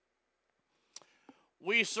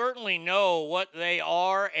 "We certainly know what they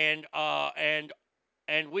are, and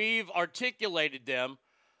we've articulated them,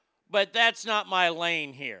 but that's not my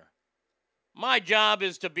lane here. My job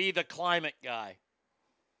is to be the climate guy."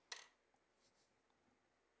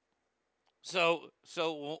 So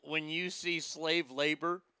when you see slave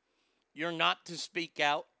labor, you're not to speak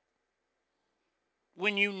out.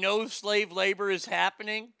 When you know slave labor is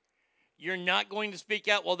happening, you're not going to speak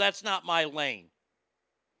out. Well, that's not my lane.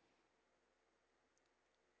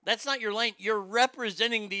 That's not your lane. You're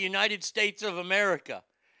representing the United States of America.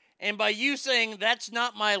 And by you saying that's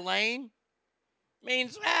not my lane,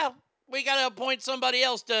 means, well, we got to appoint somebody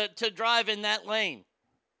else to drive in that lane.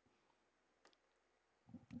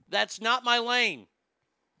 That's not my lane.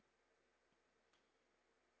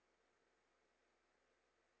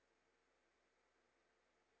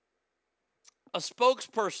 A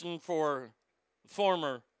spokesperson for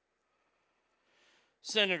former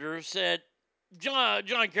senator said,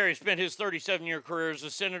 John Kerry spent his 37-year career as a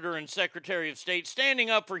senator and secretary of state standing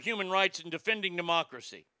up for human rights and defending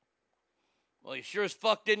democracy. Well, he sure as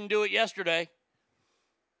fuck didn't do it yesterday.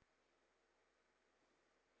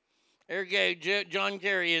 John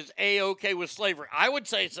Kerry is A-OK with slavery. I would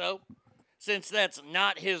say so, since that's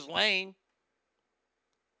not his lane.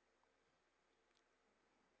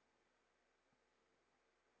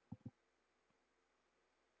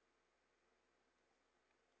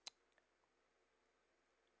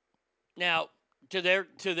 Now, to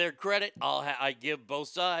their credit, I give both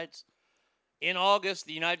sides. In August,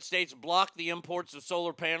 the United States blocked the imports of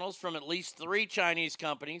solar panels from at least 3 Chinese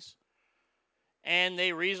companies, and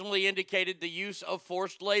they reasonably indicated the use of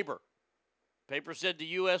forced labor. The paper said the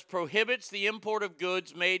U.S. prohibits the import of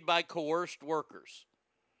goods made by coerced workers.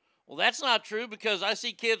 Well, that's not true, because I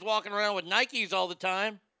see kids walking around with Nikes all the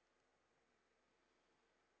time.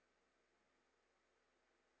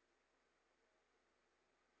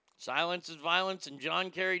 Silence is violence, and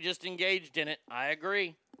John Kerry just engaged in it. I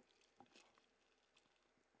agree.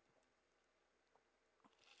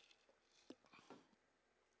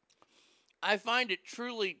 I find it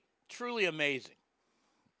truly, truly amazing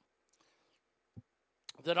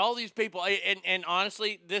that all these people, and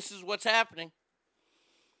honestly, this is what's happening.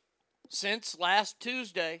 Since last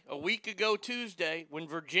Tuesday, a week ago Tuesday, when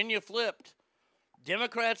Virginia flipped,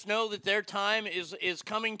 Democrats know that their time is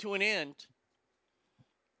coming to an end.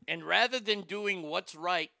 And rather than doing what's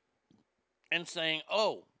right and saying,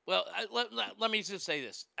 oh, well, let me just say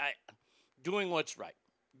this. Doing what's right.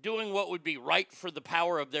 Doing what would be right for the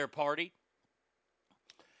power of their party.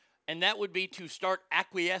 And that would be to start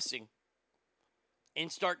acquiescing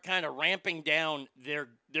and start kind of ramping down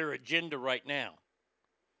their agenda right now.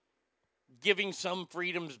 Giving some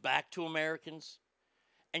freedoms back to Americans.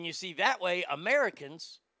 And you see, that way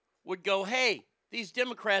Americans would go, hey, these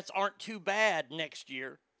Democrats aren't too bad next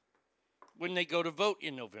year when they go to vote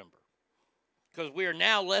in November. Because we are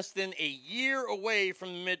now less than a year away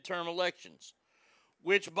from the midterm elections.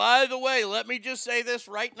 Which, by the way, let me just say this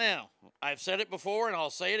right now. I've said it before and I'll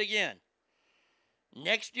say it again.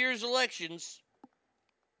 Next year's elections,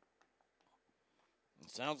 it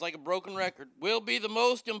sounds like a broken record, will be the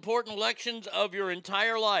most important elections of your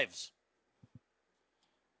entire lives.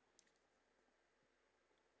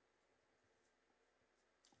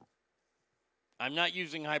 I'm not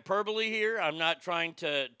using hyperbole here. I'm not trying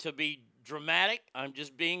to be dramatic. I'm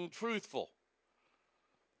just being truthful.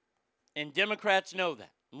 And Democrats know that.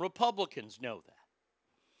 Republicans know that.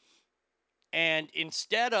 And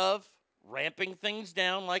instead of ramping things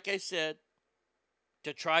down, like I said,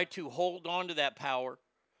 to try to hold on to that power,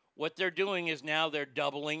 what they're doing is now they're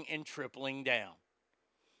doubling and tripling down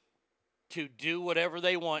to do whatever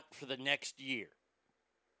they want for the next year.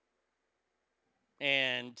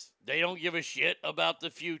 And they don't give a shit about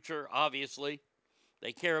the future, obviously.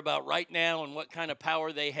 They care about right now and what kind of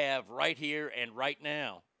power they have right here and right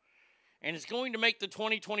now. And it's going to make the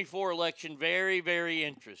 2024 election very, very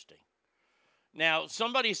interesting. Now,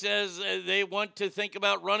 somebody says they want to think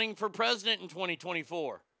about running for president in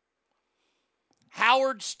 2024.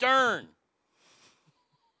 Howard Stern.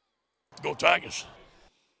 Go Tigers.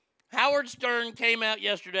 Howard Stern came out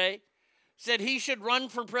yesterday, said he should run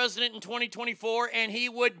for president in 2024 and he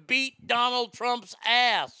would beat Donald Trump's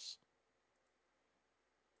ass.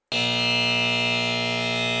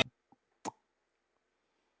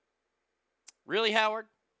 Really, Howard?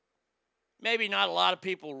 Maybe not a lot of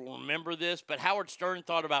people will remember this, but Howard Stern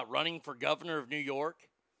thought about running for governor of New York.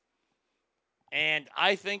 And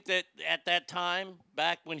I think that at that time,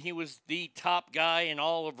 back when he was the top guy in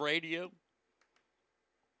all of radio,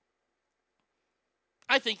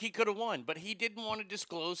 I think he could have won, but he didn't want to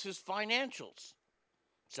disclose his financials.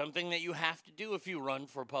 Something that you have to do if you run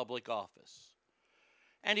for public office.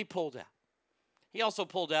 And he pulled out. He also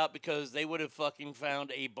pulled out because they would have fucking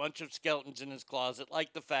found a bunch of skeletons in his closet,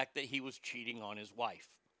 like the fact that he was cheating on his wife.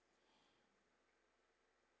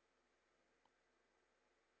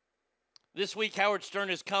 This week, Howard Stern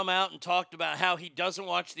has come out and talked about how he doesn't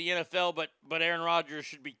watch the NFL, but Aaron Rodgers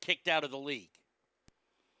should be kicked out of the league.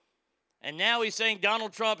 And now he's saying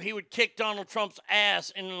Donald Trump, he would kick Donald Trump's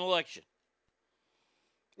ass in an election.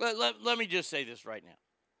 Let me just say this right now.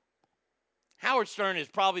 Howard Stern is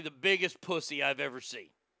probably the biggest pussy I've ever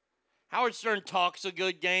seen. Howard Stern talks a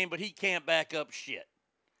good game, but he can't back up shit.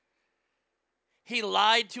 He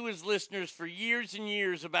lied to his listeners for years and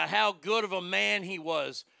years about how good of a man he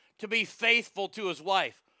was to be faithful to his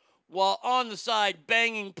wife, while on the side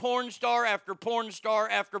banging porn star after porn star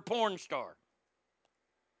after porn star.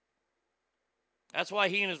 That's why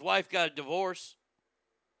he and his wife got a divorce.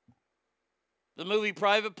 The movie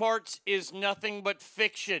Private Parts is nothing but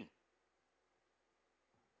fiction.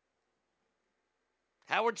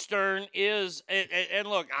 Howard Stern is, and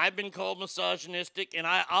look, I've been called misogynistic, and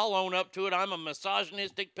I'll own up to it. I'm a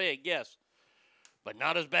misogynistic pig, yes. But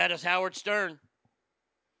not as bad as Howard Stern.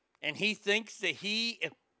 And he thinks that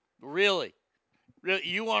really,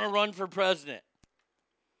 you want to run for president.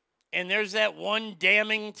 And there's that one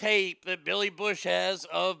damning tape that Billy Bush has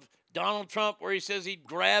of Donald Trump where he says he'd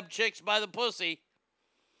grab chicks by the pussy.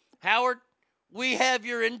 Howard, we have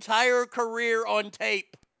your entire career on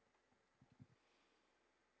tape.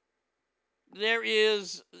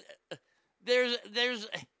 There's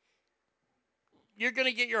you're going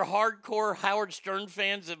to get your hardcore Howard Stern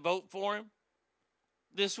fans that vote for him.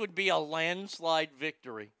 This would be a landslide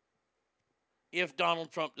victory if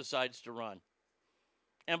Donald Trump decides to run.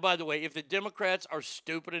 And by the way, if the Democrats are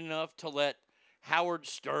stupid enough to let Howard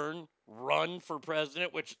Stern run for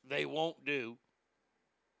president, which they won't do,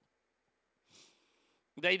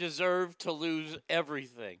 they deserve to lose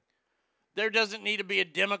everything. There doesn't need to be a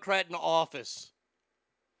Democrat in office.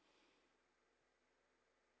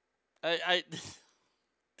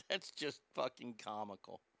 That's just fucking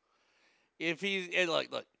comical. If he's,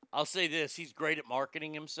 look, I'll say this, he's great at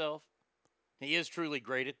marketing himself. He is truly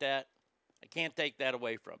great at that. I can't take that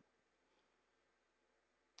away from him.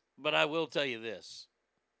 But I will tell you this,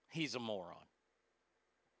 he's a moron.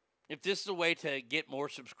 If this is a way to get more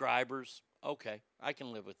subscribers, okay, I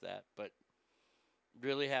can live with that. But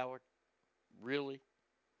really, Howard? Really?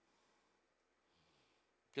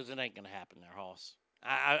 Because it ain't going to happen there, Hoss.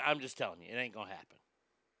 I'm just telling you, it ain't going to happen.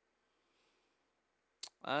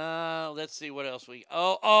 Let's see what else we...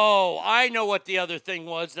 Oh, I know what the other thing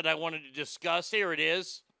was that I wanted to discuss. Here it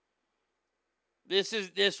is.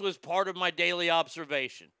 This was part of my daily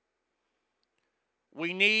observation.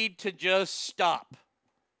 We need to just stop.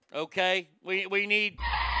 Okay? We need...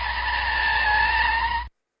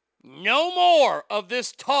 no more of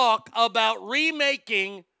this talk about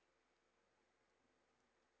remaking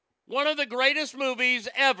one of the greatest movies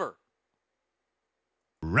ever.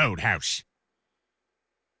 Roadhouse.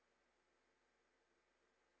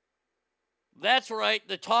 That's right.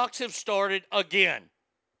 The talks have started again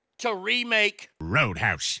to remake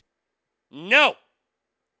Roadhouse. No.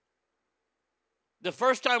 The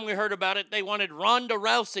first time we heard about it, they wanted Ronda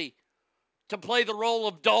Rousey to play the role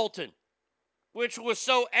of Dalton. which was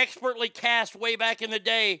so expertly cast way back in the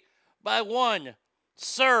day by one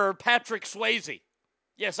Sir Patrick Swayze.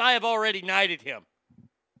 Yes, I have already knighted him.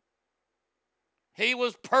 He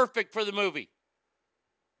was perfect for the movie.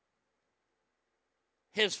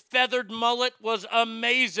 His feathered mullet was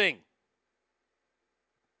amazing.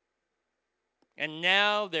 And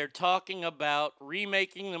now they're talking about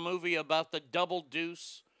remaking the movie about the Double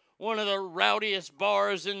Deuce, one of the rowdiest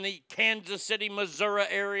bars in the Kansas City, Missouri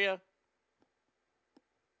area.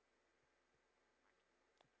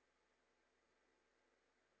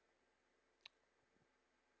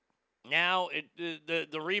 Now,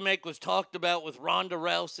 the remake was talked about with Ronda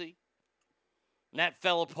Rousey. And that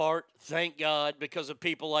fell apart, thank God, because of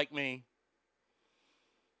people like me.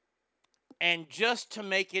 And just to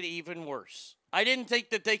make it even worse, I didn't think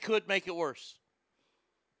that they could make it worse.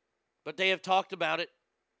 But they have talked about it.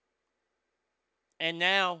 And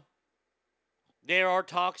now, there are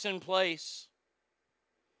talks in place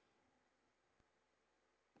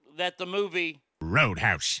that the movie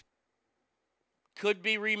Roadhouse could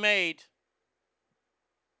be remade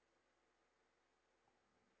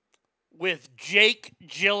with Jake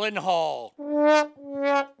Gyllenhaal.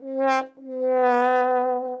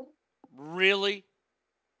 Really?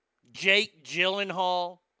 Jake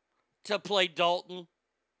Gyllenhaal to play Dalton?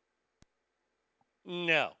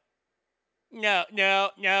 No. No.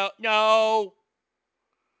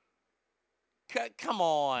 Come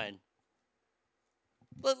on.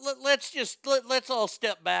 Let's all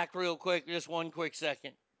step back real quick, just one quick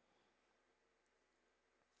second.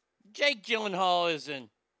 Jake Gyllenhaal is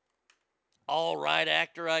an all right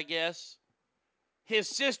actor, I guess. His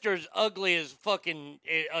sister's ugly as fucking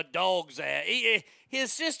a dog's ass.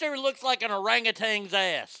 His sister looks like an orangutan's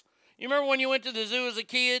ass. You remember when you went to the zoo as a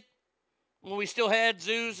kid? When we still had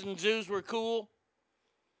zoos and zoos were cool?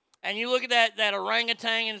 And you look at that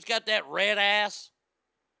orangutan and it's got that red ass?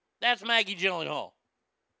 That's Maggie Gyllenhaal.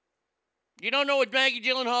 You don't know what Maggie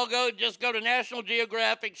Gyllenhaal goes? Just go to National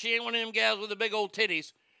Geographic. She ain't one of them gals with the big old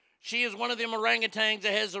titties. She is one of them orangutans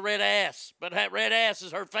that has the red ass. But that red ass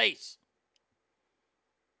is her face.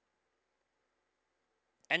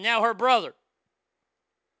 And now her brother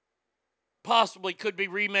possibly could be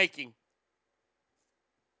remaking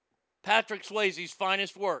Patrick Swayze's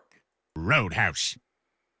finest work. Roadhouse.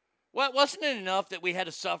 Well, wasn't it enough that we had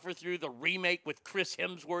to suffer through the remake with Chris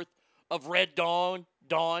Hemsworth of Red Dawn?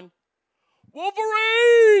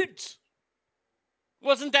 Wolverines!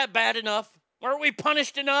 Wasn't that bad enough? Weren't we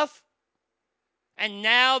punished enough? And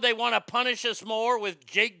now they want to punish us more with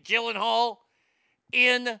Jake Gyllenhaal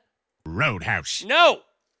in Roadhouse. No!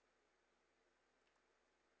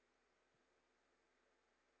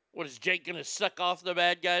 What, is Jake going to suck off the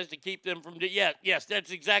bad guys to keep them from... Yes,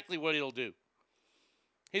 that's exactly what he'll do.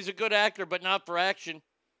 He's a good actor, but not for action.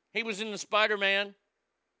 He was in the Spider-Man,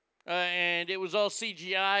 and it was all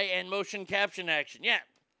CGI and motion caption action. Yeah.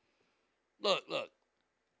 Look.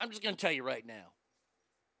 I'm just going to tell you right now.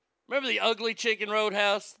 Remember the ugly chick in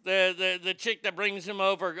Roadhouse? The chick that brings him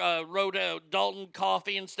over, Dalton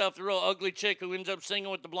coffee and stuff? The real ugly chick who ends up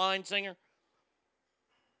singing with the blind singer?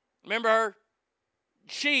 Remember her?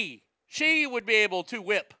 She would be able to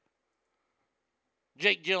whip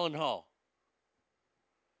Jake Gyllenhaal.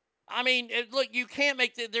 I mean, look, you can't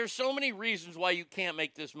make there's so many reasons why you can't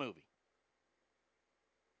make this movie.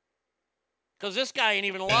 Because this guy ain't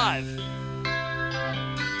even alive.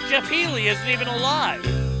 Jeff Healey isn't even alive.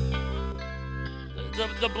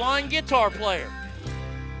 The blind guitar player.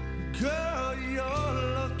 Girl,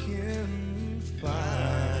 you're looking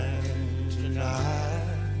fine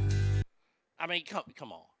tonight. I mean,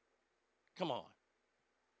 come on. Come on.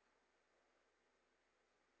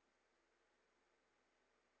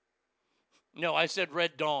 No, I said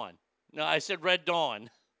Red Dawn. No, I said Red Dawn.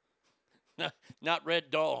 No, not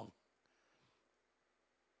Red Dawn.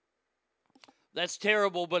 That's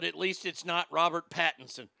terrible, but at least it's not Robert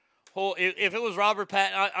Pattinson. If it was Robert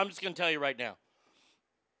Pattinson, I'm just going to tell you right now.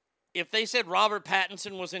 If they said Robert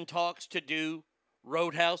Pattinson was in talks to do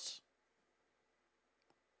Roadhouse,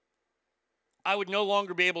 I would no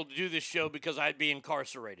longer be able to do this show because I'd be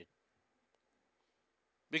incarcerated.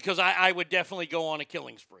 Because I would definitely go on a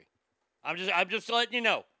killing spree. I'm just letting you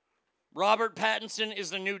know. Robert Pattinson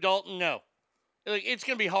is the new Dalton? No. It's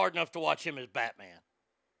going to be hard enough to watch him as Batman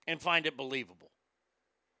and find it believable.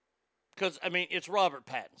 Because, I mean, it's Robert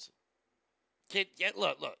Pattinson.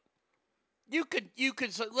 Look.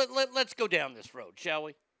 Let's go down this road, shall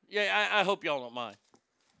we? Yeah, I hope y'all don't mind.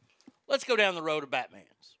 Let's go down the road of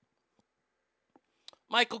Batmans.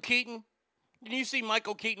 Michael Keaton. Can you see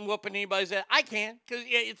Michael Keaton whooping anybody's ass? I can. Because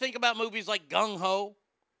you think about movies like Gung Ho.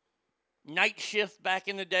 Night Shift back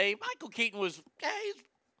in the day. Michael Keaton was,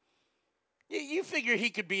 you figure he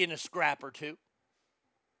could be in a scrap or two.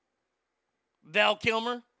 Val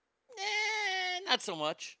Kilmer, not so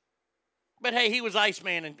much. But hey, he was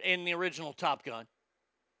Iceman in the original Top Gun.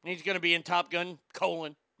 And he's going to be in Top Gun,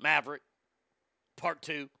 Maverick, Part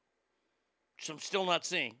 2, which I'm still not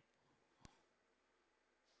seeing.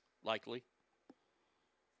 Likely.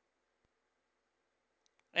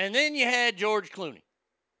 And then you had George Clooney.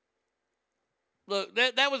 Look,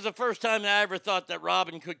 that was the first time that I ever thought that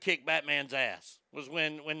Robin could kick Batman's ass, was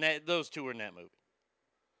when those two were in that movie.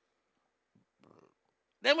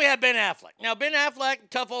 Then we had Ben Affleck. Now, Ben Affleck,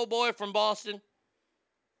 tough old boy from Boston.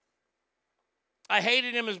 I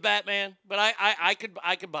hated him as Batman, but I could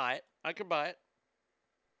buy it. I could buy it.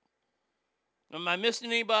 Am I missing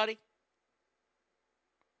anybody?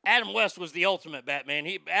 Adam West was the ultimate Batman.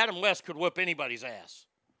 Adam West could whip anybody's ass.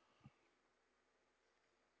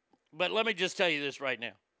 But let me just tell you this right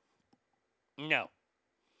now. No.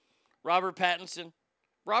 Robert Pattinson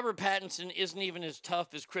isn't even as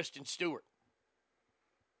tough as Kristen Stewart.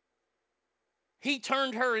 He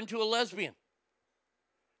turned her into a lesbian.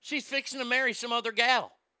 She's fixing to marry some other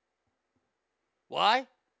gal. Why?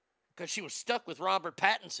 Because she was stuck with Robert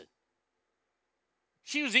Pattinson.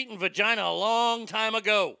 She was eating vagina a long time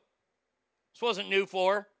ago. This wasn't new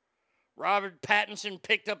for her. Robert Pattinson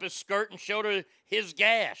picked up his skirt and showed her his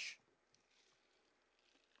gash.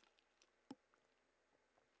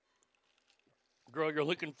 Girl, you're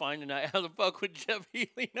looking fine tonight. How the fuck would Jeff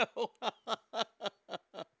Healy know?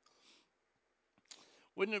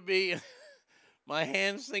 Wouldn't it be, my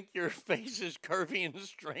hands think your face is curvy and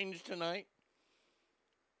strange tonight?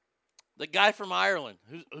 The guy from Ireland.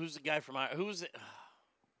 Who's the guy from Ireland? Who's it?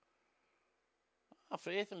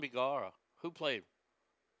 Faith and Begara. Who played?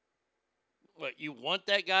 What, you want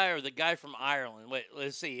that guy or the guy from Ireland? Wait,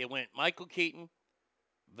 let's see. It went Michael Keaton,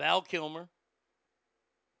 Val Kilmer,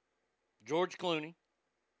 George Clooney.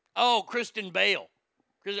 Oh, Kristen Bale.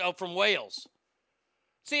 From Wales.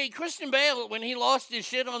 See, Kristen Bale, when he lost his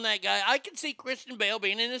shit on that guy, I could see Kristen Bale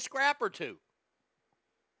being in a scrap or two.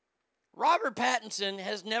 Robert Pattinson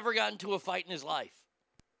has never gotten to a fight in his life.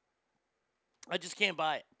 I just can't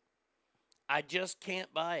buy it. I just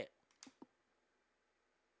can't buy it.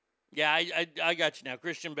 Yeah, I got you now.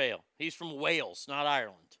 Christian Bale. He's from Wales, not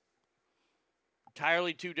Ireland.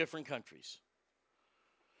 Entirely two different countries.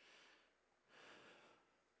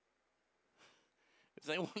 If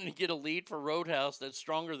they want to get a lead for Roadhouse that's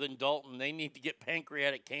stronger than Dalton, they need to get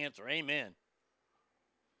pancreatic cancer. Amen.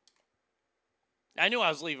 I knew I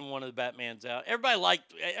was leaving one of the Batmans out. Everybody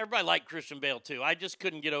liked Christian Bale too. I just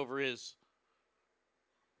couldn't get over his.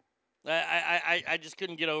 I just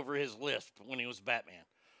couldn't get over his lisp when he was Batman.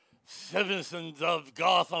 Citizens of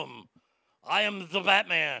Gotham, I am the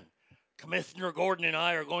Batman. Commissioner Gordon and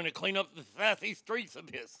I are going to clean up the sassy streets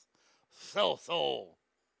of this cell.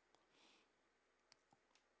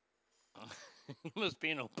 He must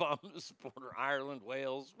be an Obama supporter. Ireland,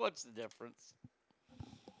 Wales. What's the difference?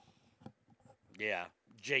 Yeah,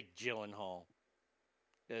 Jake Gyllenhaal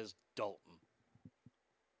as Dalton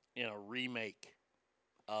in a remake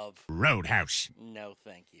of Roadhouse. No,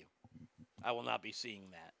 thank you. I will not be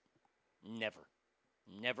seeing that. Never.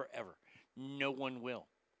 Never, ever. No one will.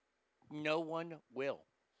 No one will.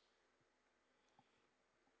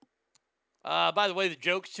 By the way, the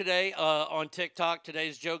jokes today on TikTok,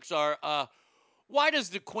 today's jokes are, why does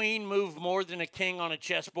the queen move more than a king on a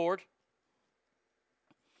chessboard?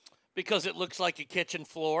 Because it looks like a kitchen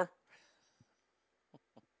floor.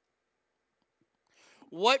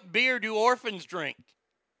 What beer do orphans drink?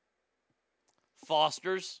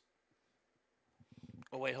 Foster's.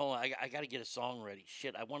 Oh, wait, hold on. I got to get a song ready.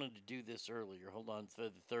 Shit, I wanted to do this earlier. Hold on for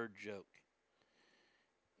the third joke.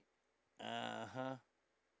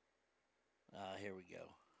 Here we go.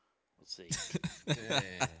 Let's see.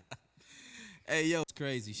 Yeah. Hey, yo, it's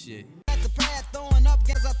crazy shit. At the pad throwing up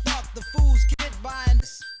gas, I thought the fools kid buying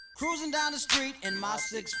this. Cruising down the street in my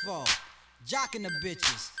 6'4", jocking the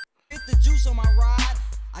bitches. Hit the juice on my ride.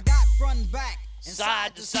 I got front and back and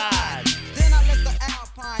side to side. Then I let the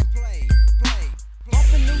Alpine play.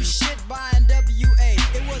 Bumping new shit by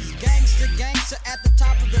NWA. It was gangster at the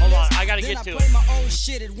top of the Hold list. on, I gotta then get to I it. played my old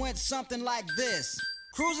shit. It went something like this.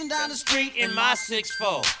 Cruising down the street in my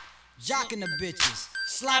 6'4", jocking the bitches,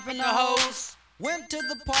 slapping the hoes. Went to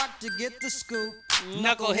the park to get the scoop.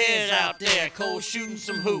 Knuckleheads out there, cold shooting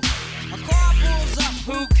some hoop. A car pulls up.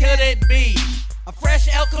 Who could it be? A fresh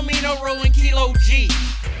El Camino rolling Kilo G.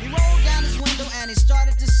 He rolled down his window and he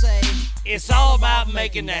started to say, it's all about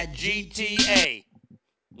making that GTA.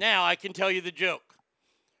 Now I can tell you the joke.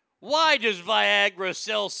 Why does Viagra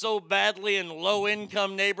sell so badly in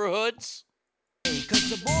low-income neighborhoods? Because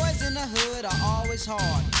the boys in the hood are always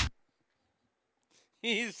hard.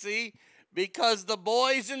 You see? Because the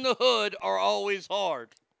boys in the hood are always hard.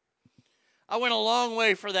 I went a long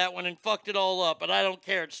way for that one and fucked it all up, but I don't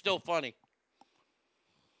care. It's still funny.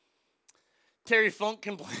 Terry Funk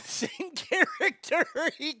can play the same character.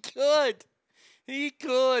 He could. He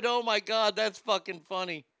could. Oh, my God. That's fucking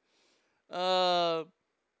funny.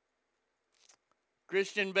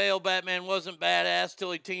 Christian Bale Batman wasn't badass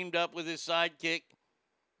till he teamed up with his sidekick,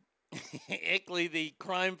 Ickley the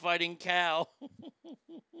crime-fighting cow.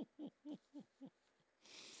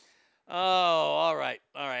 Oh, all right.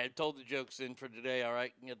 All right. I told the jokes in for today. All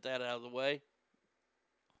right. Can get that out of the way.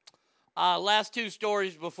 Last two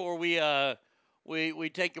stories before we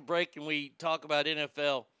take a break and we talk about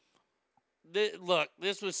NFL. Look,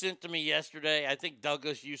 this was sent to me yesterday. I think,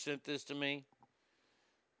 Douglas, you sent this to me.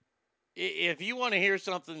 If you want to hear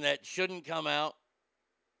something that shouldn't come out.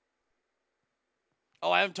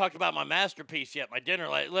 Oh, I haven't talked about my masterpiece yet, my dinner.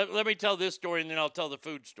 Let me tell this story, and then I'll tell the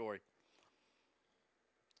food story.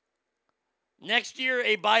 Next year,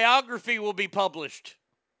 a biography will be published.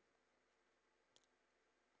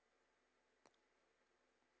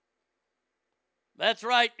 That's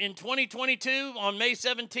right. In 2022, on May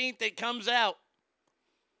 17th, it comes out.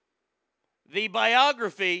 The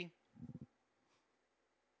biography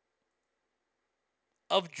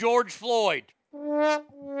of George Floyd.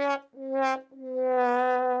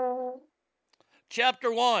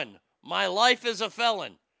 Chapter 1, My Life as a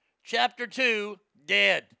Felon. Chapter 2,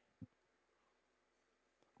 Dead.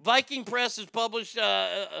 Viking Press has published,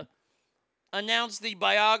 announced the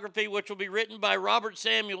biography, which will be written by Robert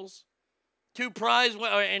Samuels, two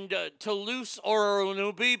prize-winning, Toulouse or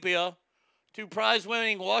Nubibia, two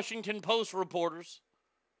prize-winning Washington Post reporters.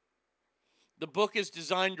 The book is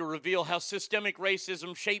designed to reveal how systemic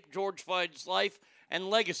racism shaped George Floyd's life and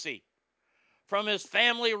legacy. From his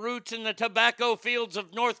family roots in the tobacco fields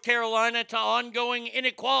of North Carolina to ongoing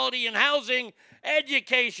inequality in housing,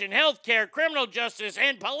 education, healthcare, criminal justice,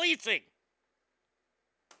 and policing.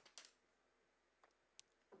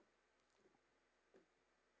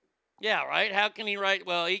 Yeah, right? How can he write?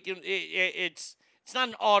 Well, he can. It's not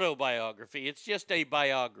an autobiography. It's just a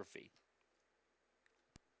biography.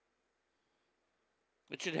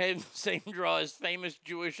 It should have the same draw as famous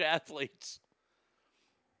Jewish athletes.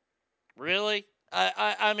 Really?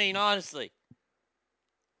 I mean, honestly.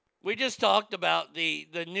 We just talked about the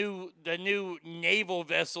new naval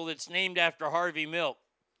vessel that's named after Harvey Milk.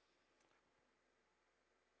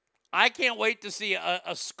 I can't wait to see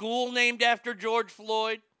a school named after George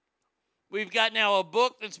Floyd. We've got now a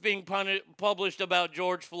book that's being published about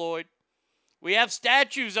George Floyd. We have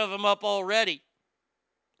statues of him up already.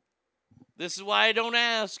 This is why I don't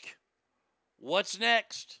ask, what's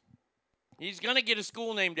next? He's going to get a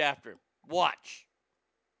school named after him. Watch.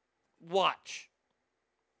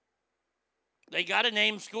 They got to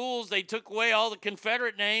name schools. They took away all the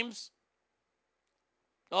Confederate names.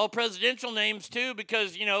 All presidential names, too,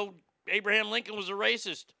 because, Abraham Lincoln was a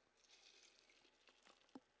racist.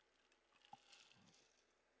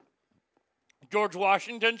 George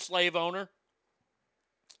Washington, slave owner.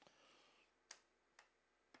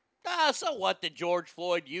 So what that George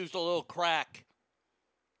Floyd used a little crack?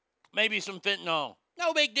 Maybe some fentanyl.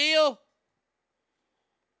 No big deal.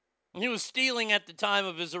 He was stealing at the time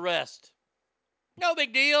of his arrest. No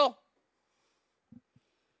big deal.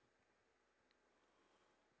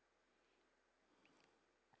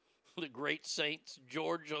 The great Saint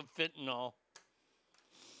George of fentanyl. All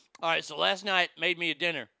right, so last night made me a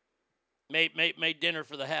dinner. Made dinner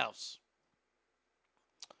for the house.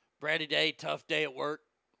 Bratty day, tough day at work.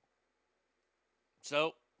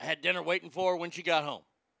 So I had dinner waiting for her when she got home.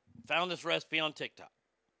 Found this recipe on TikTok.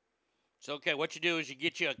 So, okay, what you do is you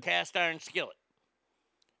get you a cast iron skillet.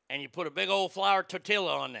 And you put a big old flour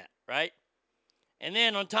tortilla on that, right? And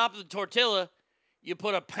then on top of the tortilla, you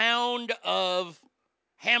put a pound of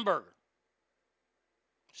hamburger.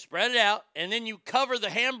 Spread it out, and then you cover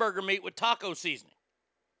the hamburger meat with taco seasoning.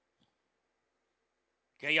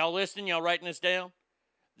 Okay, y'all listening? Y'all writing this down?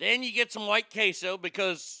 Then you get some white queso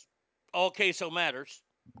because all queso matters.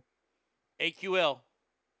 AQL.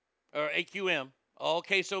 Or AQM. All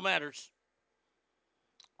queso matters.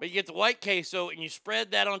 But you get the white queso and you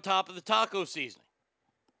spread that on top of the taco seasoning.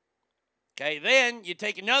 Okay, then you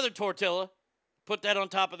take another tortilla, put that on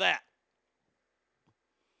top of that.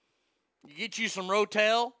 You get you some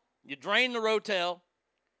Rotel. You drain the Rotel.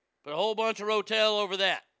 Put a whole bunch of Rotel over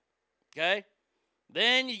that. Okay?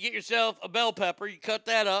 Then you get yourself a bell pepper. You cut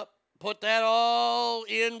that up. Put that all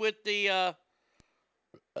in with the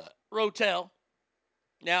Rotel.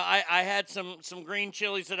 Now, I had some green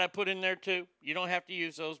chilies that I put in there too. You don't have to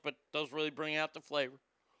use those, but those really bring out the flavor.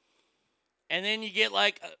 And then you get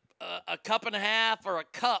like a cup and a half or a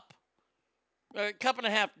cup and a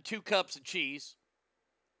half to 2 cups of cheese.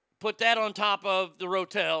 Put that on top of the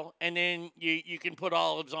Rotel, and then you can put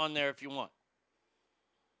olives on there if you want.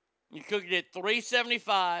 You cook it at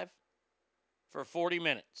 375 for 40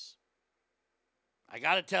 minutes. I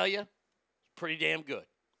got to tell you, it's pretty damn good.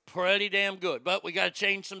 Pretty damn good. But we got to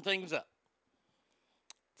change some things up.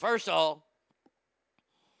 First of all,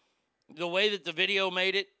 the way that the video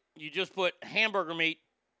made it, you just put hamburger meat,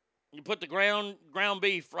 you put the ground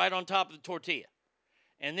beef right on top of the tortilla,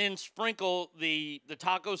 and then sprinkle the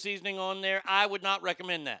taco seasoning on there. I would not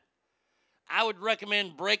recommend that. I would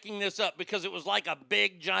recommend breaking this up because it was like a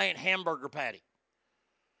big, giant hamburger patty.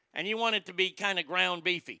 And you want it to be kind of ground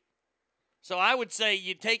beefy. So I would say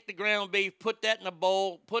you take the ground beef, put that in a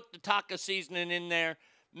bowl, put the taco seasoning in there,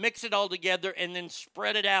 mix it all together, and then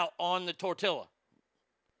spread it out on the tortilla.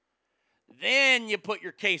 Then you put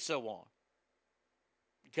your queso on.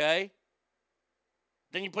 Okay?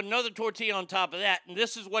 Then you put another tortilla on top of that, and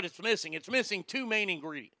this is what it's missing. It's missing 2 main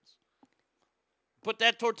ingredients. Put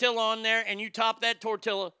that tortilla on there, and you top that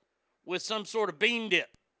tortilla with some sort of bean dip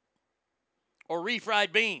or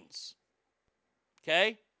refried beans.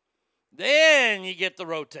 Okay? Then you get the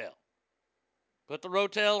Rotel. Put the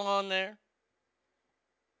Rotel on there.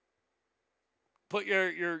 Put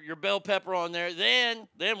your bell pepper on there. Then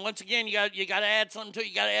once again, you got to add something to it.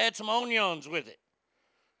 You got to add some onions with it.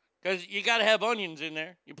 Because you got to have onions in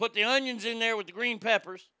there. You put the onions in there with the green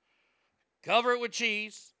peppers. Cover it with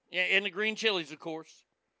cheese. And the green chilies, of course.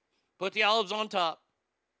 Put the olives on top.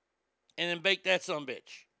 And then bake that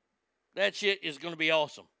sumbitch. That shit is going to be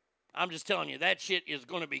awesome. I'm just telling you, that shit is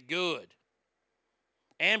going to be good.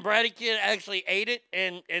 And Bratty Kid actually ate it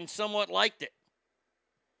and somewhat liked it.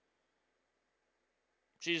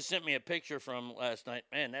 She just sent me a picture from last night.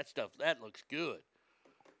 Man, that looks good.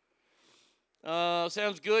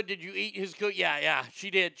 Sounds good. Did you eat his cook? Yeah, she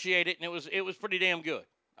did. She ate it, and it was pretty damn good.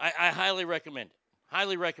 I highly recommend it.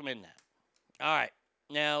 Highly recommend that. All right.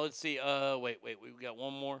 Now, let's see. Wait. We've got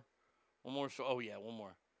one more. One more. Oh, yeah, one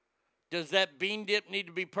more. Does that bean dip need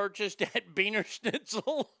to be purchased at Beaner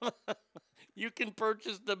Schnitzel? You can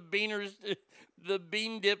purchase the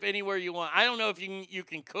bean dip anywhere you want. I don't know if you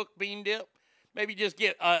can cook bean dip. Maybe just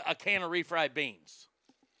get a can of refried beans.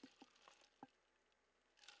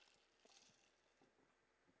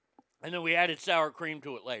 And then we added sour cream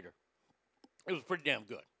to it later. It was pretty damn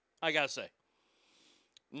good, I gotta say.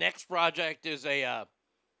 Next project is a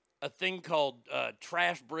thing called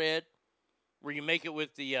trash bread, where you make it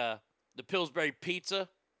with the Pillsbury pizza,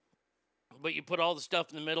 but you put all the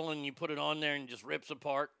stuff in the middle and you put it on there and it just rips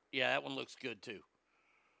apart. Yeah, that one looks good too.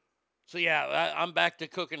 So yeah, I'm back to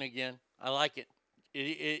cooking again. I like it.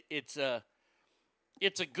 It's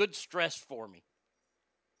a good stress for me.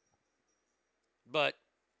 But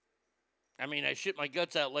I mean, I shit my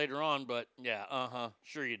guts out later on, but yeah,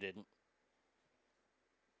 sure you didn't.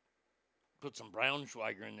 Put some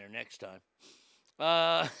Braunschweiger in there next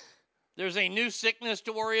time. There's a new sickness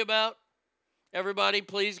to worry about. Everybody,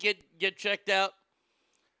 please get checked out.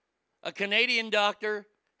 A Canadian doctor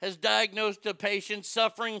has diagnosed a patient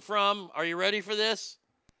suffering from, are you ready for this?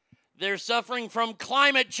 They're suffering from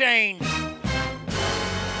climate change.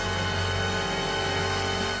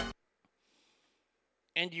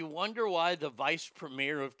 And you wonder why the Vice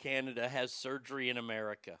Premier of Canada has surgery in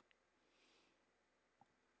America.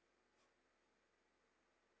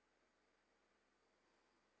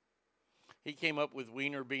 He came up with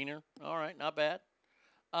Wiener Beaner. All right, not bad.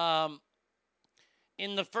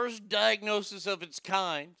 In the first diagnosis of its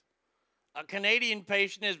kind, a Canadian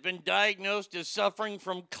patient has been diagnosed as suffering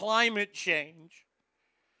from climate change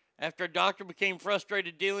after a doctor became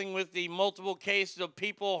frustrated dealing with the multiple cases of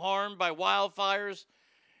people harmed by wildfires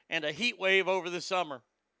and a heat wave over the summer.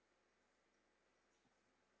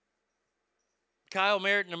 Kyle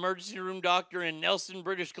Merritt, an emergency room doctor in Nelson,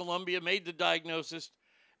 British Columbia, made the diagnosis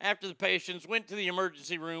after the patients went to the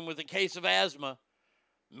emergency room with a case of asthma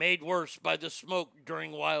made worse by the smoke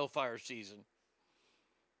during wildfire season.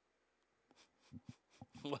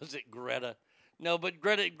 Was it Greta? No, but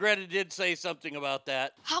Greta did say something about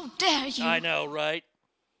that. How dare you? I know, right?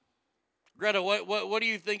 Greta, what do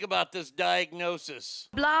you think about this diagnosis?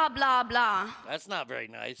 Blah, blah, blah. That's not very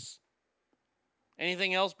nice.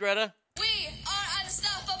 Anything else, Greta? We are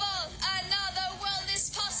unstoppable, and now the world is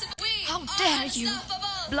possible. How dare you?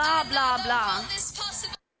 Blah, blah, blah.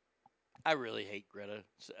 I really hate Greta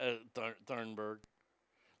Thunberg.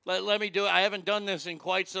 Let me do it. I haven't done this in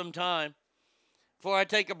quite some time. before I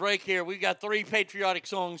take a break here, we've got 3 patriotic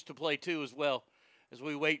songs to play too as well as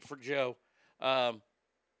we wait for Joe. I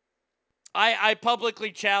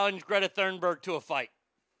publicly challenge Greta Thunberg to a fight.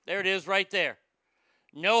 There it is right there.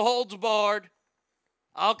 No holds barred.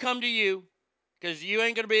 I'll come to you because you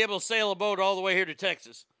ain't going to be able to sail a boat all the way here to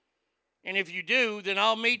Texas. And if you do, then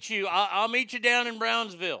I'll meet you. I'll meet you down in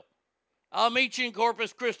Brownsville. I'll meet you in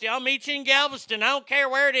Corpus Christi. I'll meet you in Galveston. I don't care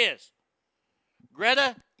where it is.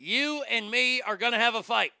 Greta, you and me are going to have a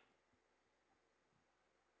fight.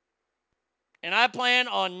 And I plan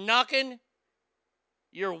on knocking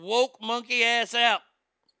your woke monkey ass out.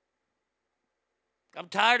 I'm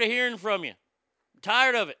tired of hearing from you. I'm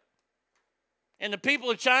tired of it. And the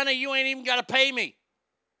people of China, you ain't even got to pay me.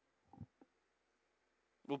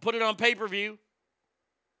 We'll put it on pay-per-view.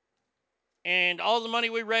 And all the money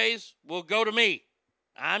we raise will go to me.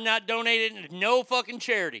 I'm not donating to no fucking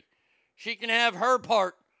charity. She can have her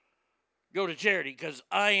part go to charity because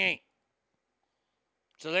I ain't.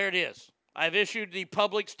 So there it is. I've issued the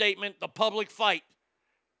public statement, the public fight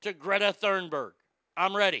to Greta Thunberg.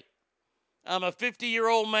 I'm ready. I'm a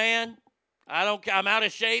 50-year-old man. I'm out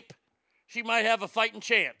of shape. She might have a fighting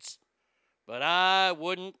chance, but I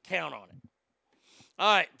wouldn't count on it.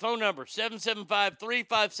 All right, phone number,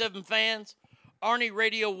 775-357-FANS.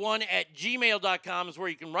 ArnieRadio1@gmail.com is where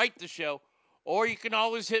you can write the show, or you can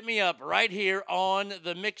always hit me up right here on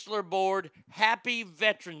the Mixler board. Happy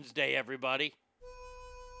Veterans Day, everybody.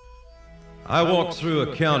 I walked through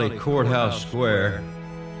a county courthouse square.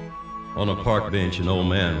 On a park bench, an old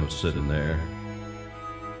man was sitting there.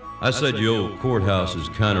 I said, "Your old courthouse is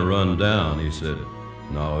kind of run down." He said,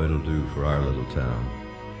 "No, it'll do for our little town."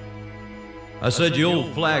 I said, "Your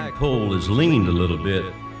old flagpole is leaned a little bit,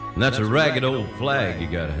 and that's a ragged old flag you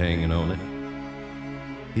got hanging on it."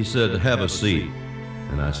 He said, "Have a seat."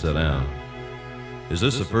 And I sat down. "Is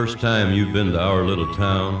this the first time you've been to our little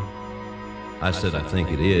town?" I said, "I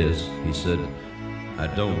think it is." He said, "I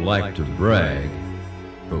don't like to brag,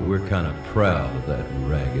 but we're kind of proud of that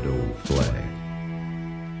ragged old flag.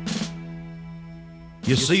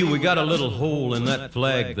 You see, we got a little hole in that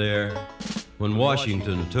flag there when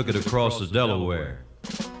Washington took it across the Delaware.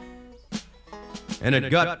 And it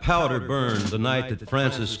got powder burned the night that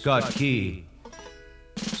Francis Scott Key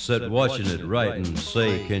sat watching it write and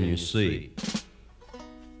say, 'Can you see?'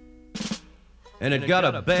 And it got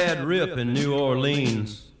a bad rip in New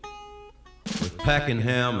Orleans with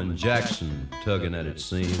Pakenham and Jackson tugging at its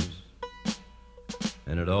seams.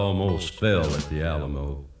 And it almost fell at the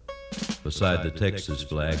Alamo beside the Texas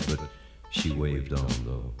flag, but she waved on,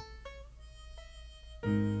 though.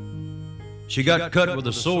 She got cut with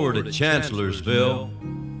a sword at Chancellorsville,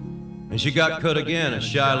 and she got cut again at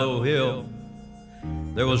Shiloh Hill.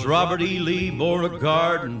 There was Robert E. Lee,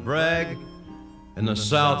 Beauregard, and Bragg, and the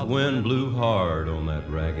south wind blew hard on that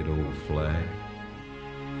ragged old flag.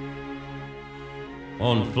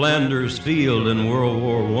 On Flanders Field in World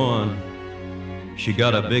War I, she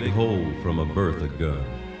got a big hole from a Bertha gun.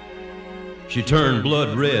 She turned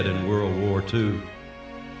blood red in World War II.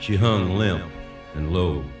 She hung limp and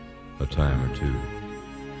low a time or two.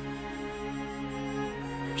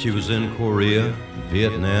 She was in Korea,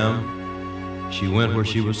 Vietnam. She went where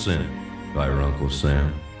she was sent by her Uncle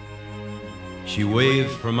Sam. She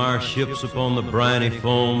waved from our ships upon the briny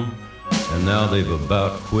foam, and now they've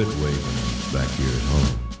about quit waving back here at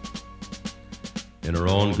home. In her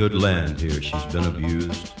own good land here, she's been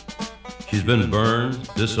abused. She's been burned,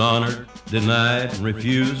 dishonored, denied, and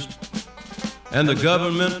refused. And the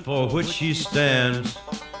government for which she stands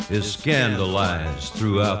is scandalized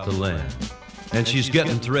throughout the land. And she's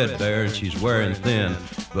getting threadbare and she's wearing thin,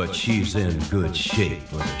 but she's in good shape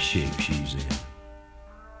for the shape she's in.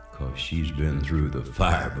 'Cause she's been through the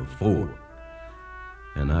fire before.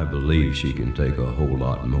 And I believe she can take a whole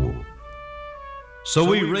lot more. So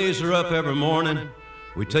we raise her up every morning.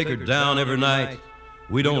 We take her down every night.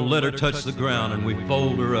 We don't let her touch the ground, and we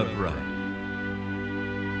fold her up right.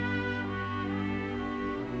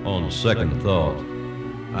 On second thought,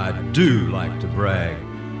 I do like to brag,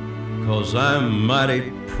 'cause I'm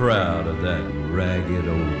mighty proud of that ragged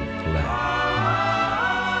old flag.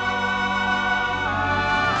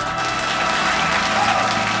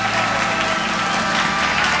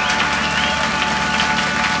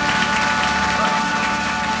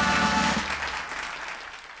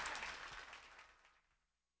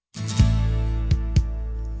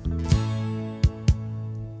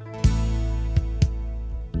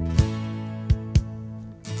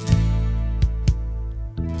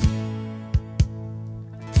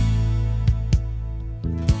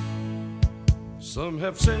 Some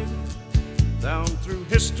have said down through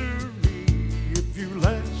history, if you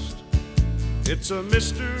last It's a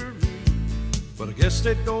mystery, but I guess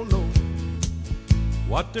they don't know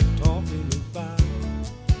what they're talking about.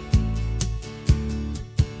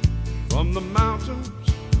 From the mountains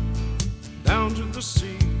down to the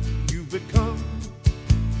sea, you've become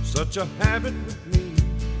such a habit with me.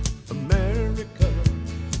 America,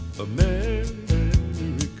 America.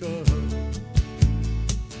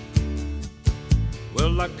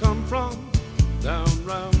 Well, I come from down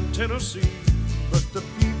round Tennessee, but the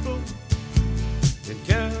people in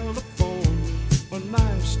California are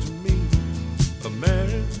nice to me.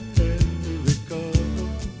 America.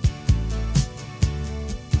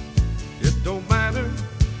 It don't matter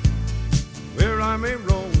where I may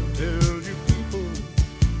roam, tell you people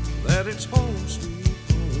that it's home, sweet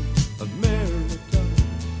home. America,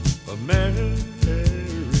 America.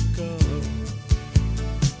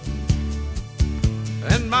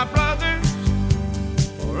 And my brothers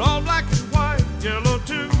are all black and white, yellow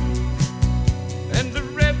too. And the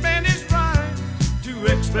red man is right to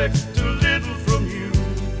expect a little from you.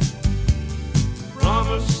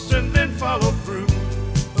 Promise and then follow through.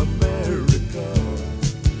 America.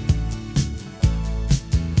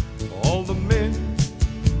 All the men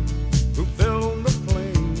who fell on the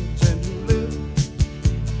plains and who lived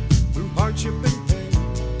through hardship and pain.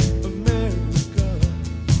 America,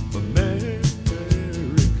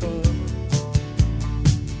 America.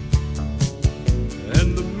 And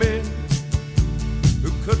the men who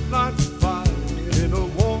could not fight in a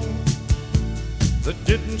war that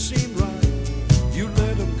didn't seem right, you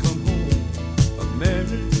let them come home.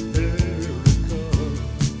 America.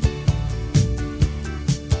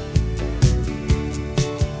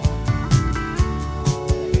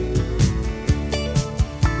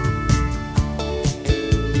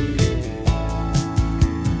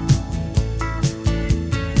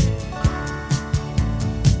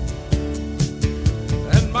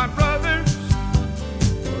 And my brothers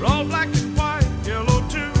are all black and white, yellow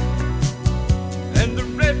too. And the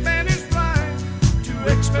red man is right to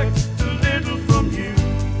expect a little from you.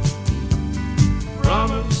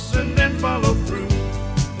 Promise and then follow through.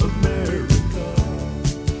 America.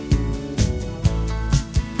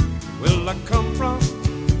 Well, I come from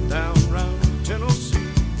down round Tennessee,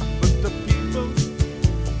 but the people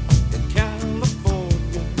in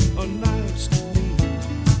California are nice to me.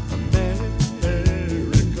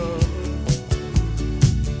 America.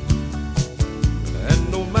 And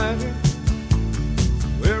no matter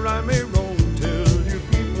where I may roam, tell you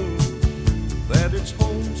people that it's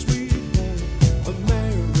home, sweet home.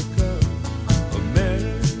 America,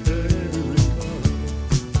 America.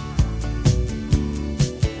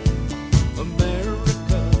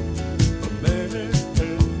 America, America.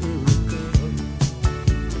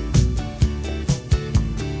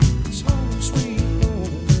 It's home, sweet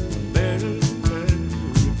home. America.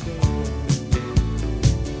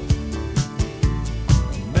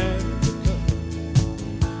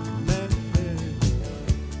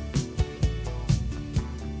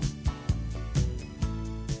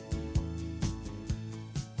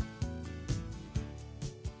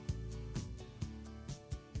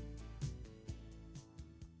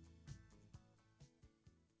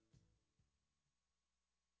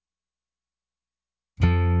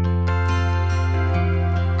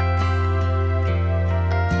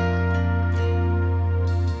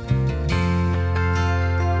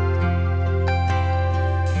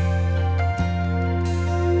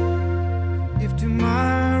 If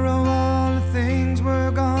tomorrow all the things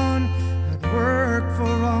were gone, I'd work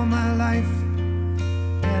for all my life,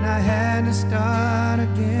 and I had to start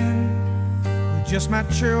again with just my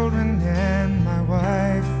children and my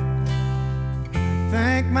wife.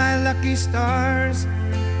 Thank my lucky stars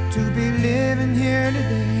to be living here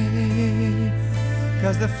today,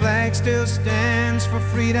 'cause the flag still stands for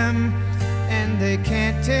freedom, and they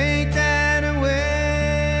can't take that away.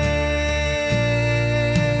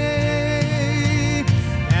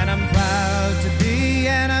 And I'm proud to be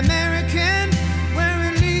an American, where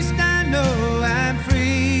at least I know I'm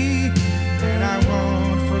free. And I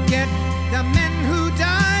won't forget the men who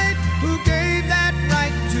died, who gave that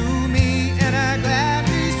right to me. And I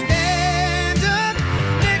gladly stand up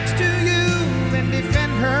next to you and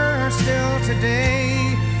defend her still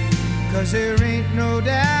today, 'cause there ain't no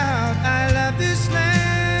doubt I love this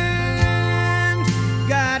land.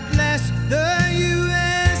 God bless the USA.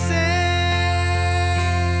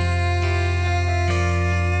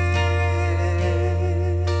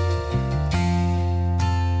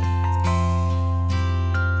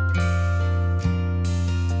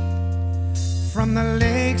 From the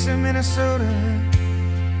lakes of Minnesota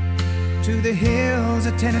to the hills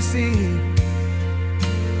of Tennessee,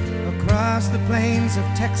 across the plains of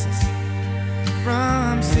Texas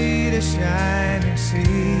from sea to shining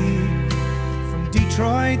sea, from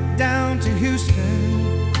Detroit down to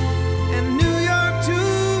Houston and New York to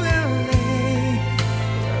LA.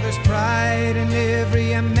 Well, there's pride in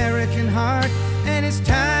every American heart, and it's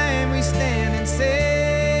time we stand and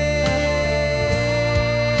say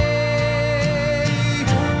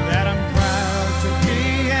that I'm proud to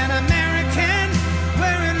be an American,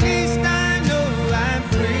 where at least I know I'm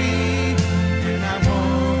free. And I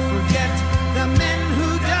won't forget the men who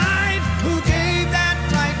died, who gave that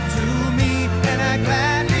right to me. And I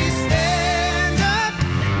gladly stand up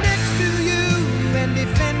next to you and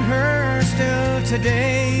defend her still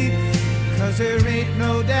today. 'Cause there ain't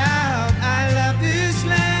no doubt I love this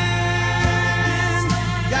land.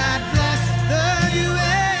 God bless the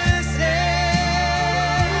USA.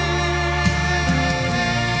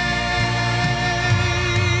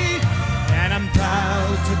 And I'm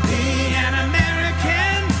proud to be an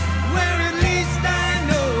American, where at least I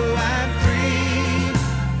know I'm free.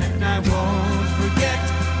 And I won't forget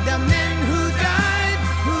the men who died,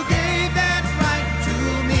 who gave that right to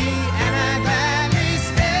me. And I gladly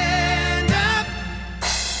stand up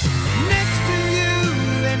next to you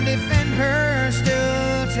and defend her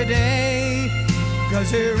still today. 'Cause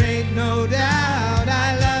there ain't no doubt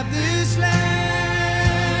I love this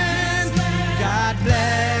land. God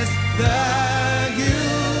bless the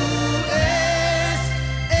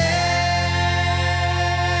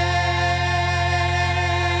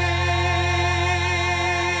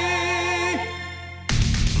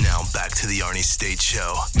Now back to the Arnie State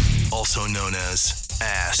Show, also known as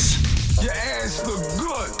Ass. Your ass look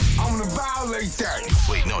good. I'm gonna violate that.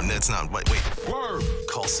 Wait, no, that's not. Wait. Word.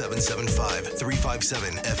 Call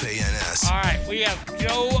 775-357-FANS. All right, we have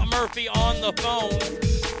Joe Murphy on the phone.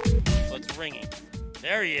 Let's ring him.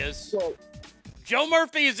 There he is. Joe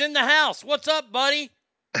Murphy is in the house. What's up, buddy?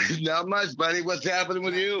 Not much, buddy. What's happening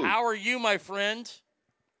with you? How are you, my friend?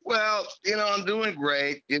 Well, I'm doing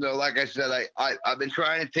great. Like I said, I've been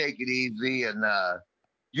trying to take it easy, and I've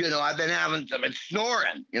been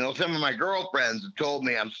snoring. Some of my girlfriends have told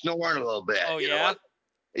me I'm snoring a little bit. Oh, you know yeah? what?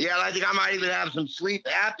 Yeah, I think I might even have some sleep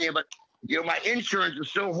apnea, but my insurance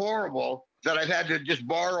is so horrible that I've had to just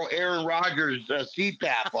borrow Aaron Rodgers'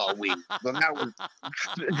 CPAP all week. So that was.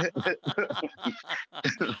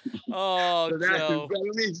 Oh, so that's Joe.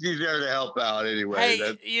 at least he's there to help out anyway.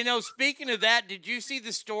 Hey, speaking of that, did you see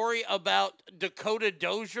the story about Dakota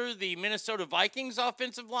Dozier, the Minnesota Vikings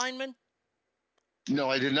offensive lineman? No,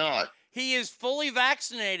 I did not. He is fully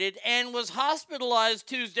vaccinated and was hospitalized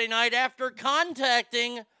Tuesday night after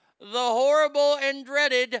contacting the horrible and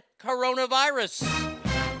dreaded coronavirus.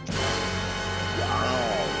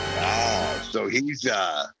 Wow. So he's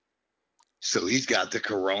got the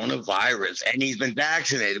coronavirus and he's been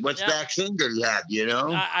vaccinated. What vaccine did he have,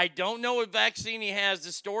 I don't know what vaccine he has.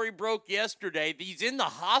 The story broke yesterday. He's in the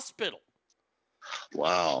hospital.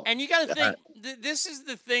 Wow. And you got to think, this is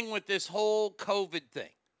the thing with this whole COVID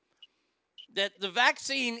thing. That the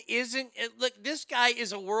vaccine isn't, look, this guy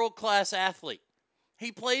is a world-class athlete.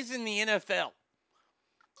 He plays in the NFL.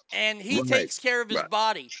 And he takes care of his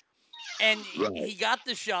body. And he got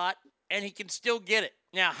the shot, and he can still get it.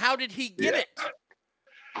 Now, how did he get it?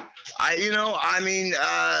 I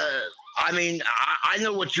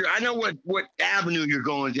know what avenue you're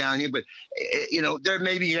going down here, but there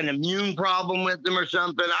may be an immune problem with them or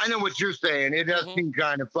something. I know what you're saying. It does seem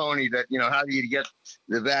kind of phony that how do you get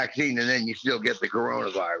the vaccine and then you still get the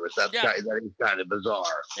coronavirus? That is kind of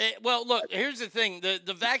bizarre. Well, look, here's the thing: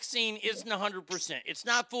 the vaccine isn't 100%. It's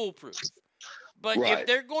not foolproof. But if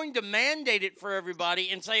they're going to mandate it for everybody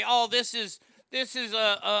and say, "Oh, this is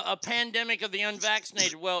a pandemic of the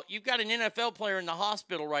unvaccinated," well, you've got an NFL player in the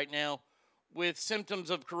hospital right now with symptoms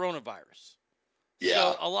of coronavirus. Yeah.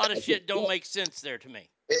 So a lot of shit don't make sense there to me.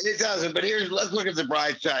 It doesn't, but let's look at the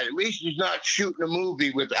bright side. At least he's not shooting a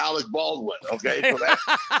movie with Alec Baldwin, okay? So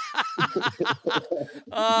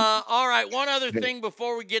all right, one other thing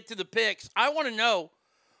before we get to the picks. I want to know,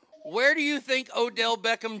 where do you think Odell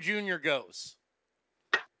Beckham Jr. goes?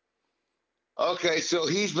 Okay, so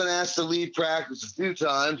he's been asked to leave practice a few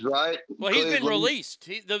times, right? Well, he's been released.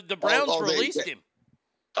 The Browns released him.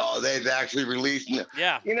 Oh, they've actually released him.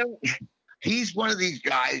 Yeah. He's one of these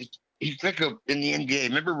guys. He's like in the NBA.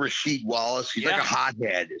 Remember Rasheed Wallace? He's like a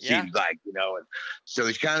hothead, it seems like, and so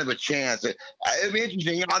he's kind of a chance. It'd be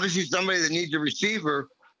interesting. Obviously, somebody that needs a receiver,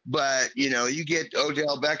 but, you get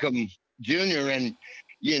Odell Beckham Jr. and,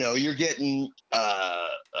 you're getting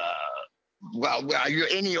you're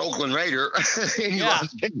any Oakland Raider.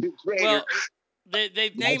 Las Vegas Raider. Well,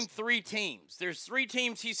 they've named 3 teams. There's 3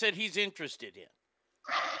 teams he said he's interested in.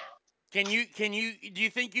 Do you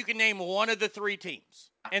think you can name one of the three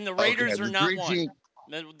teams? And the Raiders are not one.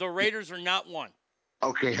 The Raiders are not one.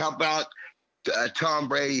 Okay, how about Tom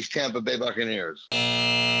Brady's Tampa Bay Buccaneers?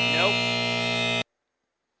 Nope.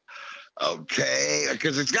 Okay,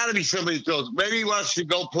 because it's got to be somebody who goes, maybe he wants to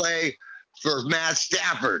go play for Matt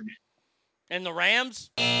Stafford. And the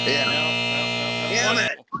Rams? Yeah. No. Damn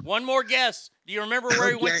it. One more guess. Do you remember where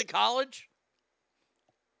he went to college?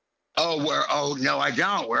 Oh, no, I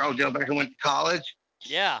don't. Where Odell Beckham went to college?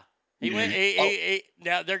 Yeah. He went.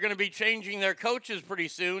 Now they're going to be changing their coaches pretty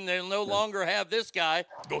soon. They'll no longer have this guy.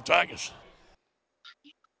 Go Tigers.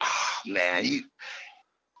 Oh, man,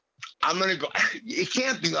 I'm gonna go. It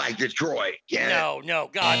can't be like Detroit. No,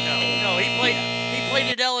 God, no. No, he played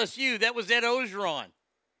at LSU. That was Ed Ogeron.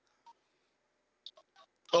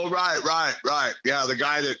 Oh, right. Yeah, the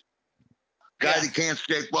guy that can't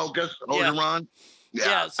stay focused, Ogeron.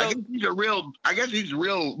 Yeah. So, I guess he's a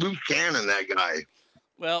real loose cannon, that guy.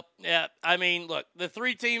 Well, yeah. I mean, look, the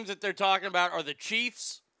three teams that they're talking about are the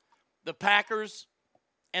Chiefs, the Packers,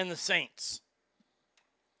 and the Saints.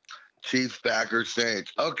 Chiefs, Packers,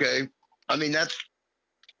 Saints. Okay. I mean, that's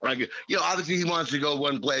like, obviously he wants to go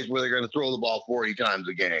one place where they're going to throw the ball 40 times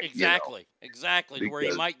a game. Exactly. To where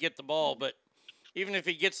he might get the ball, but even if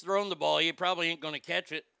he gets thrown the ball, he probably ain't going to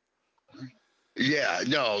catch it. I've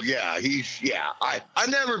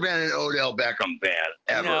never been an Odell Beckham fan,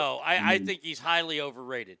 ever. No, I think he's highly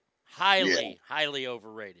overrated. Highly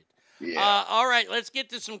overrated. Yeah. All right, let's get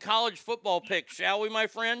to some college football picks, shall we, my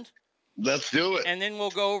friend? Let's do it. And then we'll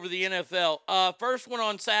go over the NFL. First one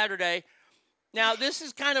on Saturday. Now, this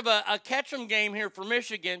is kind of a catch-em game here for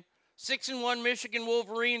Michigan. 6-1 Michigan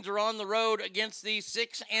Wolverines are on the road against the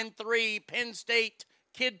 6-3 Penn State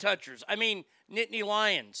Kid Touchers. I mean, Nittany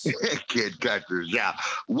Lions. Kid Touchers, yeah.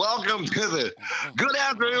 Welcome to the good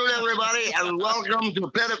afternoon, everybody, and welcome to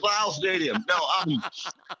Pedophile Stadium.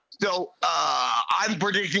 So I'm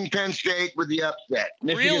predicting Penn State with the upset.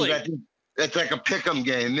 Really? I think it's like a pick'em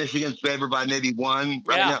game. Michigan's favored by maybe one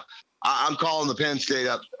right now. I'm calling the Penn State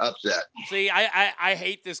upset. See, I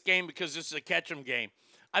hate this game because this is a catch-em game.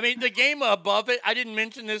 I mean, the game above it, I didn't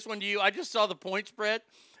mention this one to you. I just saw the point spread.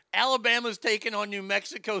 Alabama's taking on New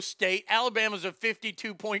Mexico State. Alabama's a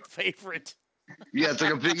 52-point favorite. Yeah, it's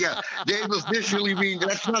like they've officially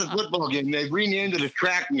that's not a football game. They've renamed it a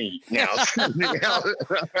track meet now.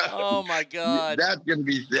 Oh my God. That's gonna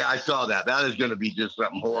be. I saw that. That is gonna be just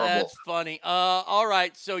something horrible. That's funny. All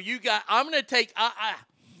right. So I'm gonna take.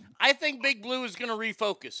 I think Big Blue is gonna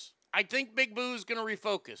refocus.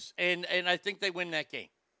 And I think they win that game.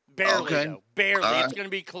 Barely, though. Barely. Right. It's gonna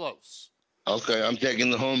be close. Okay, I'm taking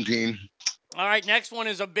the home team. All right, next one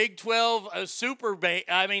is a Big 12 Super Bowl.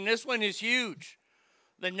 I mean, this one is huge.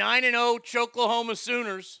 The 9-0 Choklahoma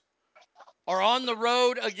Sooners are on the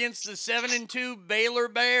road against the 7-2 Baylor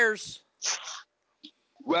Bears.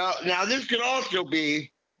 Well, now this could also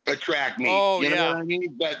be a track meet. Oh, you know what I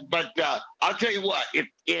mean? But I'll tell you what.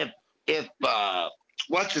 If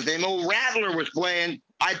what's his name? Old Rattler was playing,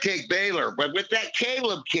 I'd take Baylor. But with that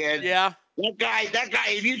Caleb kid, that guy,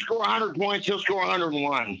 if you score 100 points, he'll score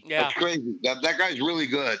 101. Yeah. That's crazy. That guy's really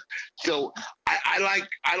good. So I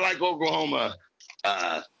like Oklahoma.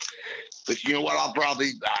 But you know what? I'll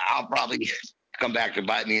probably come back to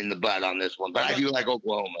bite me in the butt on this one. But I do like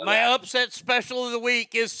Oklahoma. My upset special of the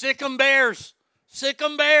week is Sick'em Bears.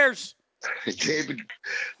 Sick'em Bears. David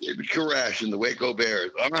Koresh and the Waco Bears.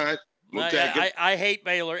 All right. We'll take it. I hate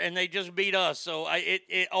Baylor, and they just beat us. So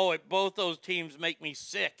both those teams make me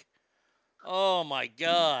sick. Oh my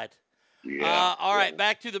God! Yeah. All right,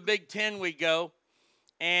 back to the Big Ten we go,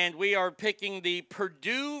 and we are picking the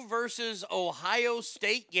Purdue versus Ohio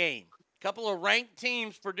State game. Couple of ranked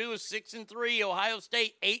teams. Purdue is 6-3. Ohio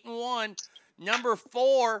State 8-1. Number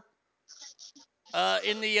 4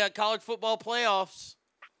 in the college football playoffs.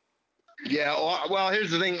 Yeah. Well, here's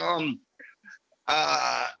the thing.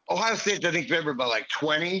 Ohio State's, I think, favored by like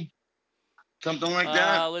 20, something like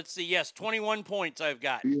that. Let's see. Yes, 21 points I've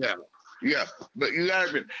got. Yeah. But you got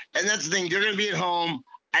to, and that's the thing. They're going to be at home.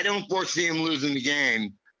 I don't foresee them losing the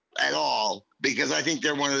game at all because I think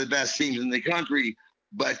they're one of the best teams in the country.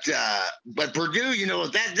 But Purdue, they're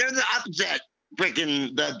the upset.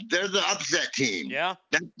 They're the upset team. Yeah.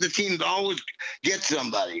 The team always gets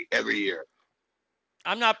somebody every year.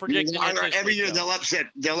 I'm not predicting it every year. Though.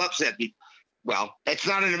 They'll upset people. Well, it's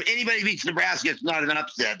not anybody beats Nebraska. It's not an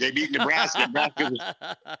upset. They beat Nebraska. Nebraska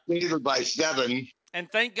was favored by 7. And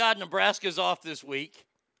thank God Nebraska's off this week.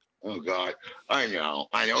 Oh God, I know.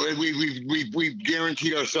 We've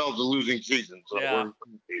guaranteed ourselves a losing season. So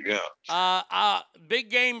big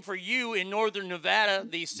game for you in Northern Nevada.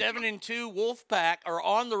 The 7-2 Wolfpack are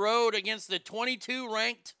on the road against the 22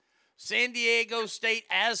 ranked San Diego State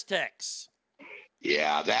Aztecs.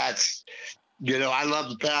 Yeah, that's. I love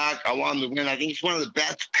the Pack. I want them to win. I think it's one of the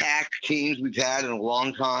best Pack teams we've had in a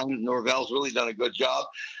long time. Norvell's really done a good job.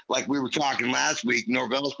 Like we were talking last week,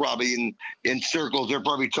 Norvell's probably in circles. They're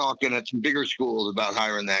probably talking at some bigger schools about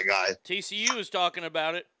hiring that guy. TCU is talking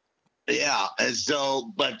about it. Yeah, and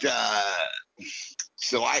so, but, dang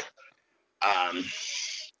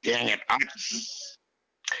it.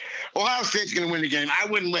 Ohio State's going to win the game. I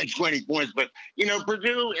wouldn't win 20 points, but,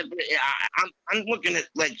 Purdue, I'm looking at,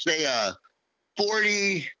 like, say,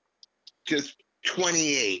 40 to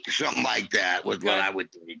 28, something like that was what I would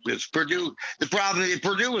think. Because Purdue, the problem is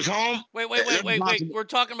Purdue was home. Wait. We're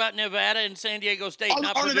talking about Nevada and San Diego State,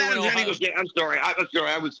 not Purdue Nevada and and San Ohio. Diego State. I'm sorry.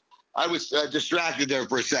 I was distracted there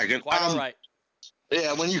for a second. Quite all right.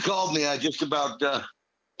 Yeah, when you called me, I just about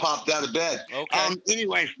popped out of bed. Okay.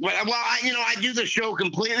 Anyway, I do the show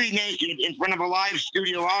completely naked in front of a live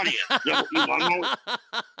studio audience. So,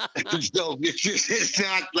 so it's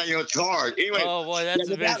not like it's hard. Anyway. Oh boy, that's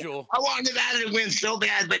a visual. I want Nevada to win so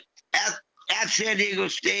bad, but at San Diego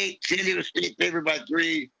State favored by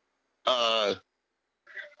 3.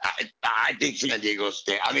 I think San Diego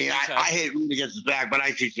State. I mean, okay. I hate rooting against the Pack, but I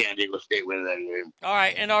see San Diego State winning that game. All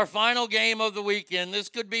right, and our final game of the weekend. This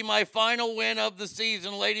could be my final win of the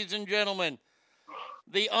season, ladies and gentlemen.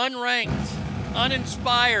 The unranked,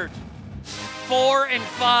 uninspired,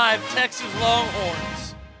 4-5 Texas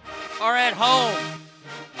Longhorns are at home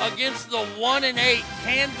against the 1-8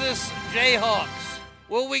 Kansas Jayhawks.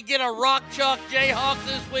 Will we get a rock chalk Jayhawk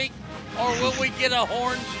this week, or will we get a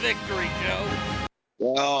Horns victory, Joe?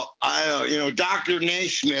 Well, I don't. Dr.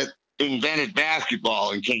 Naismith invented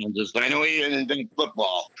basketball in Kansas, but I know he didn't invent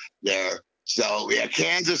football there. So yeah,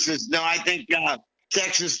 Kansas is no. I think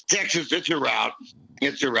Texas. It's a rout.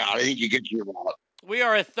 It's a rout. I think you get your route. We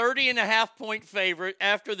are a 30.5-point favorite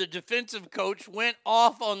after the defensive coach went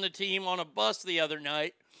off on the team on a bus the other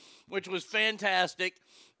night, which was fantastic.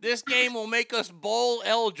 This game will make us bowl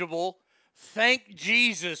eligible. Thank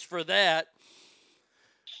Jesus for that.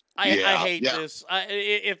 I hate this.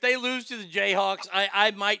 If they lose to the Jayhawks,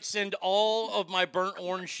 I might send all of my burnt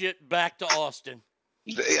orange shit back to Austin.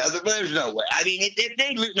 Yeah, there's no way. I mean, if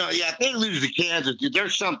they lose to Kansas, dude,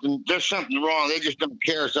 there's something wrong. They just don't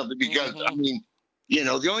care or something because I mean,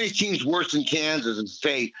 the only teams worse than Kansas is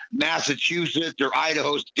say Massachusetts or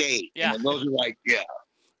Idaho State. Yeah, those are like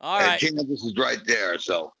All right. And Kansas is right there.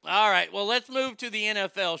 So. All right. Well, let's move to the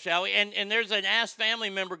NFL, shall we? And there's an Ask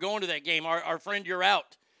family member going to that game. Our friend You're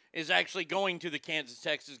Out is actually going to the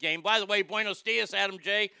Kansas-Texas game. By the way, buenos dias, Adam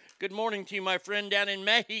J. Good morning to you, my friend, down in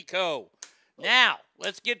Mexico. Now,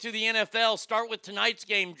 let's get to the NFL. Start with tonight's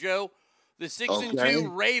game, Joe. The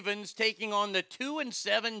 6-2 Ravens taking on the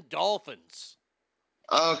 2-7 Dolphins.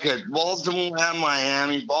 Okay, Baltimore and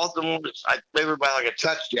Miami. Baltimore is favored by like a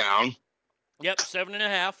touchdown. Yep,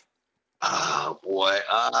 7.5. Oh, boy.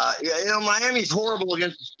 Miami's horrible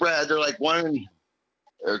against the spread. They're like 2-7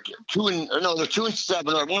 or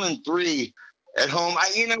 1-3 at home.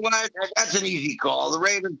 You know what? That's an easy call. The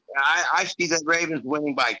Ravens, I see the Ravens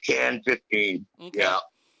winning by 10, 15. Okay.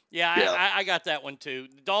 Yeah. I got that one too.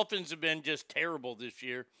 The Dolphins have been just terrible this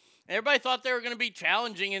year. Everybody thought they were going to be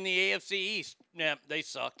challenging in the AFC East. Yeah, they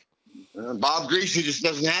suck. Bob Greasy just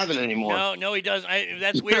doesn't have it anymore. No, he doesn't.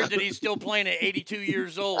 That's weird that he's still playing at 82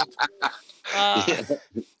 years old.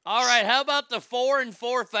 All right, how about the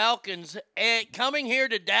 4-4 Falcons coming here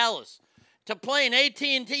to Dallas to play in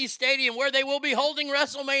AT&T Stadium where they will be holding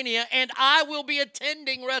WrestleMania, and I will be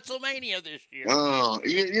attending WrestleMania this year. Oh,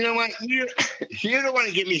 you know what? You don't want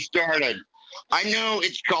to get me started. I know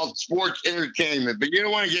it's called sports entertainment, but you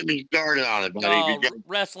don't want to get me started on it, buddy. Oh,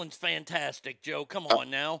 wrestling's fantastic, Joe. Come on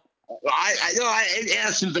now. I know it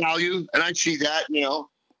has some value, and I see that,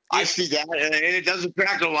 I see that, and it does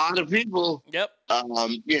attract a lot of people. Yep.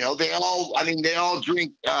 They all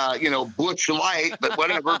drink, Busch Light, but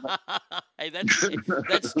whatever. Hey,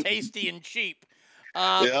 that's tasty and cheap.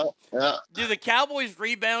 Yeah. Do the Cowboys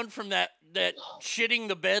rebound from that shitting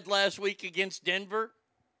the bed last week against Denver?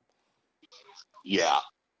 Yeah.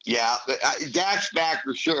 Dak's back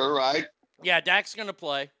for sure, right? Yeah, Dak's going to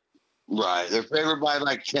play. Right. They're favored by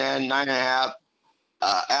like 10, 9.5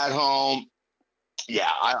 at home. Yeah,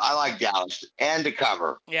 I like Dallas and to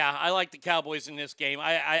cover. Yeah, I like the Cowboys in this game.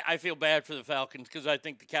 I feel bad for the Falcons because I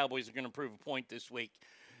think the Cowboys are going to prove a point this week.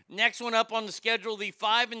 Next one up on the schedule, the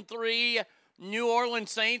 5-3 New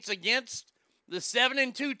Orleans Saints against the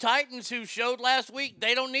 7-2 Titans who showed last week,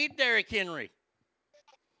 they don't need Derrick Henry.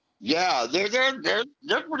 Yeah, they're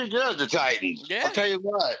pretty good, the Titans. Yeah. I'll tell you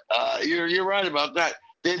what, you're right about that.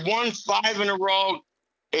 They've won 5 in a row.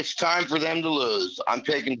 It's time for them to lose. I'm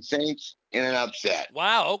taking the Saints in an upset.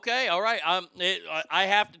 Wow. Okay. All right. I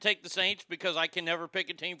have to take the Saints because I can never pick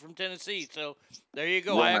a team from Tennessee. So there you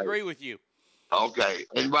go. Right. I agree with you. Okay.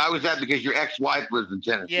 And why was that? Because your ex-wife lives in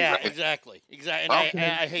Tennessee. Yeah. Right? Exactly. And Okay.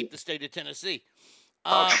 I hate the state of Tennessee.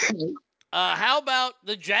 Okay. How about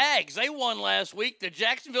the Jags? They won last week. The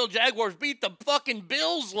Jacksonville Jaguars beat the fucking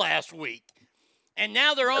Bills last week, and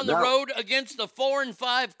now they're on the road against the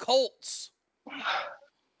 4-5 Colts.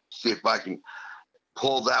 See if I can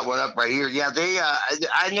pull that one up right here. Yeah, they.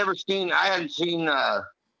 I hadn't seen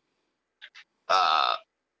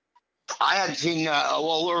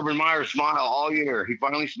Urban Meyer smile all year. He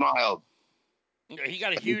finally smiled. He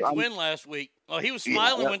got a huge win last week. Oh, he was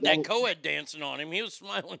smiling with that co-ed dancing on him. He was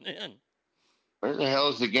smiling in. Where the hell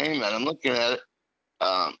is the game at? I'm looking at it.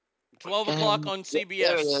 12 o'clock on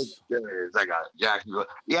CBS. There it is. I got it. Jacksonville.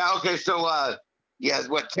 Yeah, okay, so,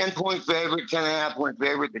 10-point favorite, 10.5-point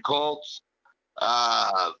favorite, the Colts.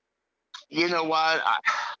 You know what?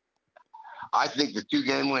 I think the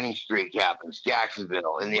 2-game winning streak happens.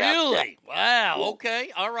 Jacksonville in the Really? Wow.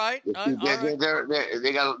 Okay. All right. They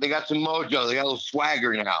got some mojo. They got a little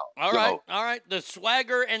swagger now. All right. The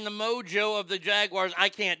swagger and the mojo of the Jaguars. I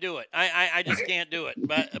can't do it. I just can't do it.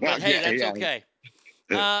 But hey, that's okay.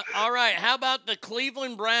 All right. How about the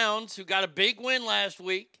Cleveland Browns, who got a big win last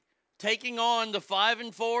week, taking on the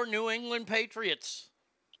 5-4 New England Patriots?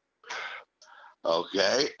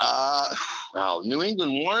 Okay. New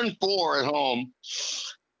England 1-4 at home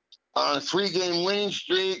on a 3-game winning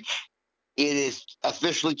streak. It is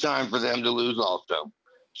officially time for them to lose also.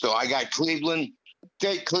 So I got Cleveland.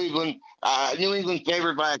 Take Cleveland. New England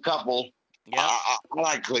favored by a couple. Yeah. I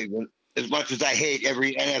like Cleveland as much as I hate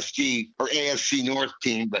every NFC or AFC North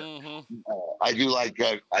team, but I do like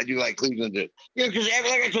Cleveland. Because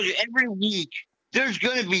like I told you, every week there's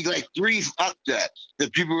going to be like 3 upsets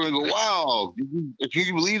that people are going to go, wow, can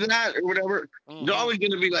you believe that or whatever? There's always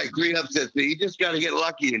going to be like 3 upsets, but you just got to get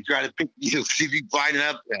lucky and try to pick, see if you can find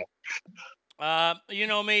an upset. You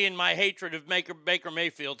know me and my hatred of Baker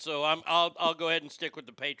Mayfield, so I'll go ahead and stick with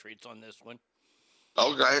the Patriots on this one.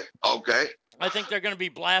 Okay. I think they're going to be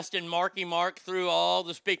blasting Marky Mark through all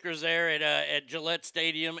the speakers there at Gillette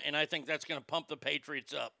Stadium, and I think that's going to pump the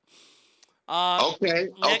Patriots up. Okay.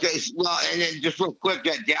 Well, and then just real quick,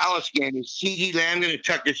 that Dallas game, is CeeDee Lamb going to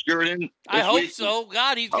tuck his skirt in? I hope so.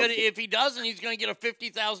 God, he's going to. If he doesn't, he's going to get a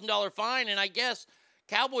 $50,000 fine. And I guess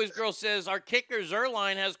Cowboys girl says our kicker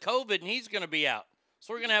Zerline has COVID and he's going to be out.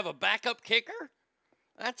 So we're going to have a backup kicker.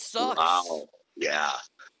 That sucks. Wow. Yeah.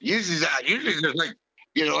 Usually there's like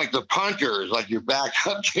the punters, like your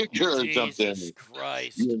backup kicker or something. Jesus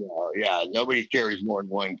Christ. Yeah. Nobody carries more than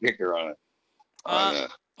one kicker on it.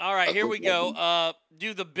 All right, here we go.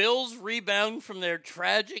 Do the Bills rebound from their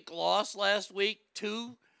tragic loss last week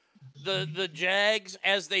to the Jags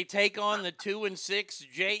as they take on the 2-6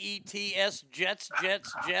 Jets?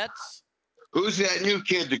 Who's that new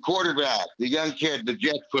kid, the quarterback, the young kid the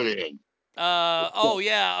Jets put in? I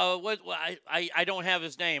don't have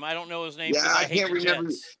his name. I don't know his name. Yeah, I can't remember.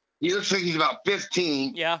 Jets. He looks like he's about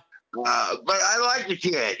 15. Yeah. But I like the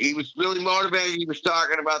kid. He was really motivated. He was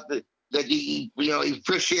talking about that he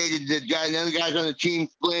appreciated the guy. None of the guys on the team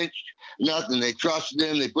flinched. Nothing. They trusted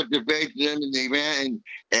him. They put their faith in him, and they ran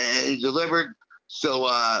and he delivered. So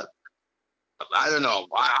I don't know.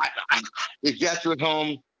 The Jets were at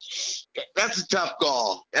home. That's a tough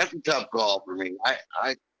call. That's a tough call for me.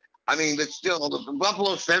 I mean, but still, the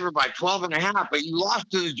Buffalo's favored by 12.5, but you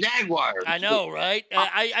lost to the Jaguars. I know, right?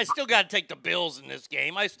 I still got to take the Bills in this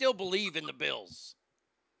game. I still believe in the Bills.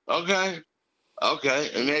 Okay.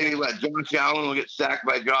 And maybe Josh Allen will get sacked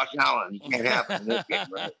by Josh Allen. It can't happen in this game,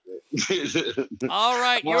 right? All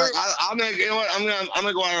right. I'm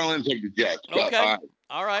gonna go out and take the Jets. Okay.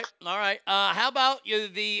 All right. How about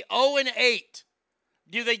the 0-8?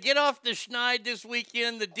 Do they get off the schneid this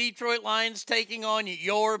weekend? The Detroit Lions taking on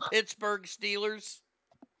your Pittsburgh Steelers?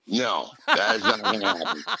 No, that is not going to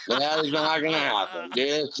happen. That is not going to happen.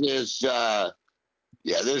 This is a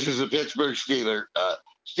Pittsburgh Steeler.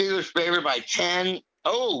 Steelers favored by 10.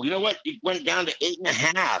 Oh, you know what? It went down to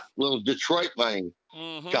 8.5. Little Detroit money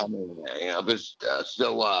coming. I want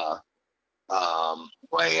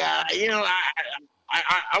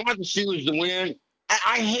the Steelers to win.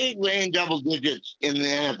 I hate laying double digits in the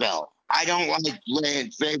NFL. I don't like laying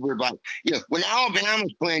favored by, when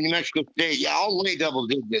Alabama's playing New Mexico State, I'll lay double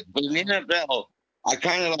digits. But in the NFL, I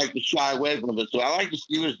kind of like to shy away from it. So I like the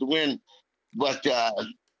Steelers to win. but I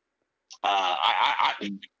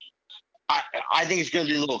think it's going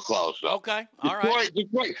to be a little close. So. Okay, all right.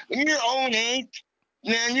 Detroit, when you're 0-8,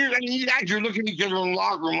 man, you guys are looking at each other in the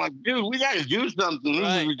locker room like, dude, we got to do something.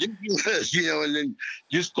 This is ridiculous, and then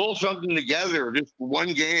just pull something together just for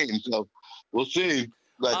one game. So we'll see.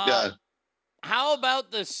 But how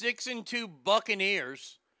about the 6-2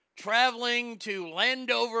 Buccaneers traveling to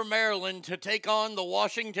Landover, Maryland to take on the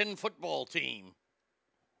Washington football team?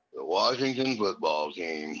 The Washington football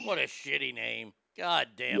team. What a shitty name. God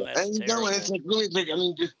damn, that's and terrible. It's like really big. I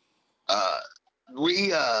mean, just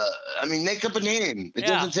make up a name. It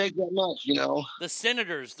doesn't take that much, The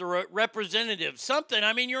senators, the representatives, something.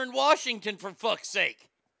 I mean, you're in Washington, for fuck's sake.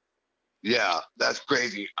 Yeah, that's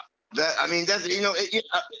crazy.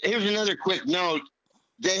 Here's another quick note.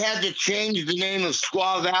 They had to change the name of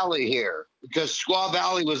Squaw Valley here because Squaw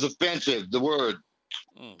Valley was offensive, the word.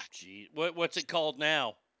 Oh, gee. What's it called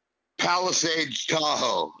now? Palisades,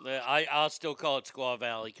 Tahoe. I'll still call it Squaw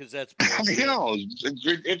Valley because that's bullshit. I know.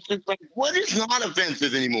 It's just like, what is not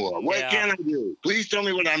offensive anymore? What can I do? Please tell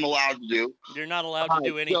me what I'm allowed to do. You're not allowed to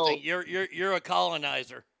do anything. So, you're a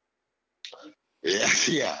colonizer.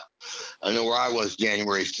 Yeah. I know where I was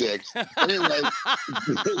January 6th. Anyway.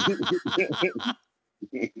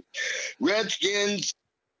 Redskins,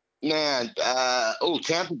 man.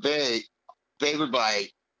 Tampa Bay favored by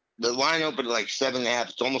the line opened at like 7.5.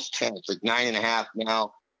 It's almost 10. It's like 9.5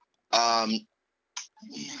 now.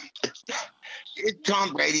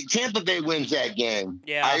 Tom Brady. Tampa Bay wins that game.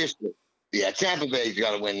 Yeah. Tampa Bay's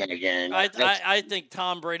got to win that game. I think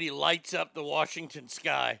Tom Brady lights up the Washington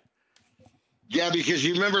sky. Yeah, because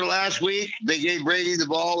you remember last week they gave Brady the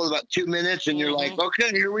ball with about 2 minutes, and you're like, okay,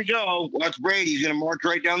 here we go. Watch Brady. He's going to march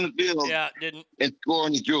right down the field. Yeah, didn't. And score,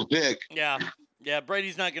 and he threw a pick. Yeah,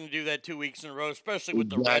 Brady's not going to do that 2 weeks in a row, especially with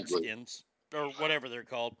the Redskins, or whatever they're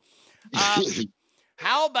called.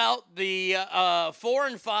 How about the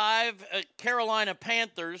 4-5 Carolina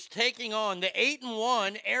Panthers taking on the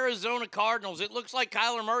 8-1 Arizona Cardinals? It looks like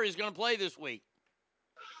Kyler Murray is going to play this week.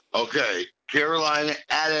 Okay, Carolina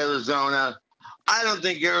at Arizona. I don't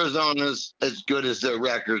think Arizona's as good as their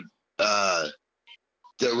record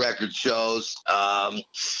shows.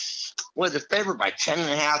 Was it favored by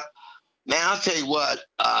 10.5? Man, I'll tell you what.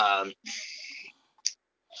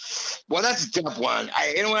 Well, that's a tough one.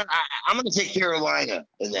 You know what? I'm going to take Carolina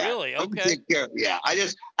in that. Really? Okay. Yeah. I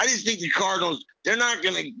just think the Cardinals. They're not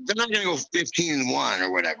going to go 15-1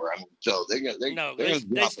 or whatever. I mean, so they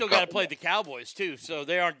still got to play the Cowboys too. So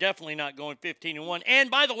they are definitely not going 15-1. And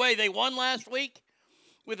by the way, they won last week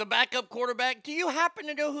with a backup quarterback. Do you happen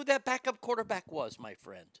to know who that backup quarterback was, my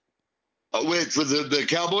friend? Wait, for the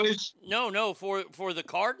Cowboys? No, for the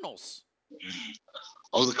Cardinals.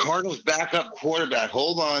 Oh, the Cardinals backup quarterback.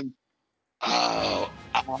 Hold on. I'm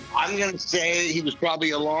going to say he was probably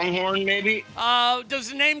a Longhorn, maybe. Does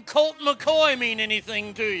the name Colt McCoy mean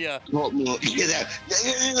anything to you? Not even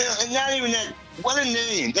that. What a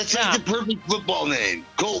name. That's like the perfect football name.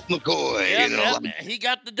 Colt McCoy. He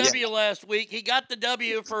got the W last week. He got the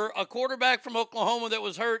W for a quarterback from Oklahoma that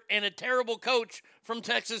was hurt and a terrible coach from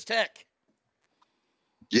Texas Tech.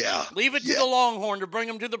 Yeah. Leave it to the Longhorn to bring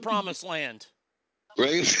him to the promised land.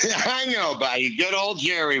 I know, buddy. Good old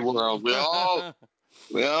Jerry world. We all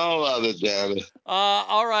love it, damn it.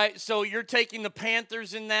 All right. So you're taking the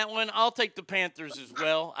Panthers in that one. I'll take the Panthers as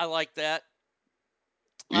well. I like that.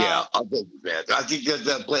 Yeah, I'll take the Panthers. I think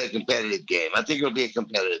they'll play a competitive game. I think it'll be a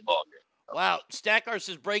competitive ball game. Wow. Stackar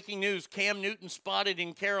says breaking news: Cam Newton spotted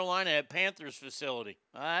in Carolina at Panthers facility.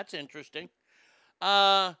 That's interesting.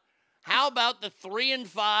 How about the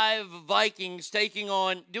 3-5 Vikings taking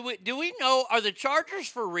on? Do we know? Are the Chargers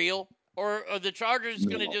for real, or are the Chargers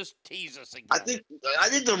going to just tease us again? I think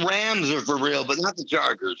the Rams are for real, but not the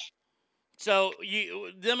Chargers. So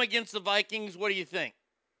them against the Vikings. What do you think?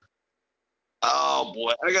 Oh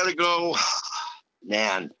boy, I gotta go,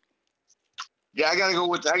 man. Yeah, I gotta go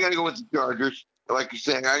with the Chargers. Like you're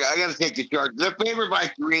saying, I gotta take the Chargers. They're favored by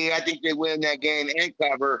 3. I think they win that game and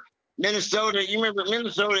cover. Minnesota, you remember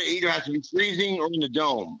Minnesota either has to be freezing or in the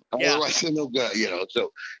dome. Otherwise, they're no good,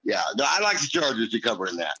 So, I like the Chargers to cover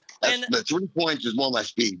in that. The 3 points is more my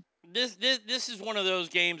speed. This is one of those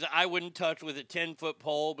games I wouldn't touch with a 10-foot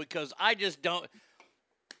pole because I just don't.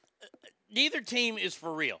 Neither team is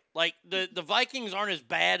for real. Like, the Vikings aren't as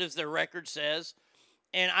bad as their record says,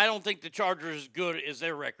 and I don't think the Chargers are as good as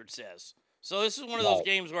their record says. So this is one of those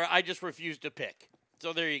games where I just refuse to pick.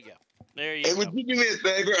 So there you go. Would you do me a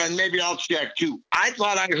favor, and maybe I'll check too? I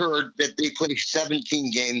thought I heard that they play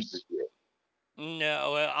 17 games this year.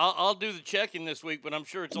 No, I'll do the checking this week, but I'm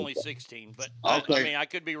sure it's only 16. But okay. I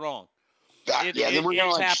could be wrong. Then we're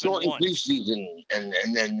gonna like shorten preseason, and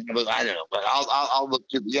then I don't know, but I'll look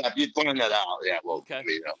to. Yeah, if you find that out, yeah, well, okay.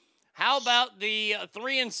 You know. How about the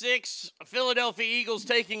 3-6 Philadelphia Eagles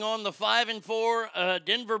taking on the 5-4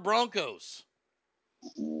 Denver Broncos?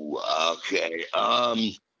 Ooh, okay.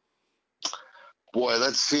 Boy,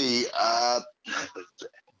 let's see.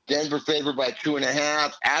 Denver favored by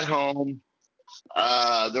 2.5 at home.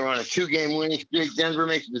 They're on a 2-game winning streak. Denver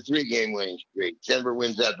makes it a 3-game winning streak. Denver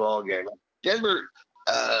wins that ball game. Denver,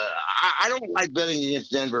 I don't like betting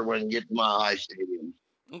against Denver when you get to Mile High Stadium.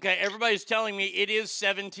 Okay, everybody's telling me it is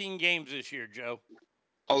 17 games this year, Joe.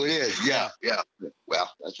 Oh, it is. Yeah. Well,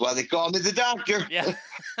 that's why they call me the doctor. Yeah.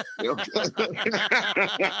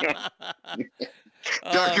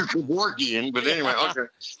 Dr. Kevorkian, but anyway, okay.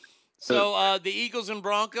 So the Eagles and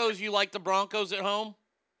Broncos, you like the Broncos at home?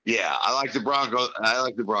 Yeah, I like the Broncos.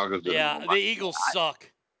 Yeah, the Eagles suck.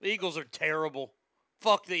 The Eagles are terrible.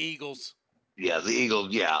 Fuck the Eagles. Yeah, the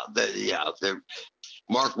Eagles. They're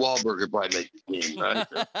Mark Wahlberg could probably make the team, right?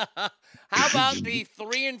 How about the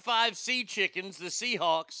 3-5 Sea Chickens, the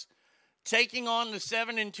Seahawks, taking on the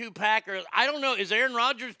 7-2 Packers? I don't know. Is Aaron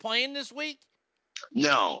Rodgers playing this week?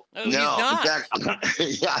 No. He's not. In fact,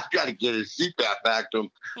 I've got to get his CPAP back to him.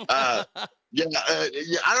 I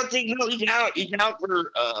don't think. No, he's out. He's out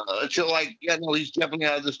for until he's definitely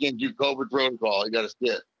out of this game due to COVID protocol. He got to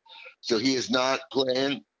sit, so he is not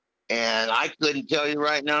playing. And I couldn't tell you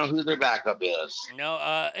right now who their backup is.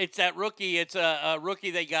 No, it's that rookie. It's a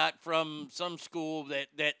rookie they got from some school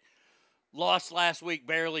that lost last week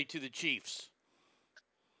barely to the Chiefs.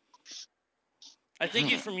 I think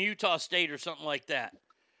he's from Utah State or something like that.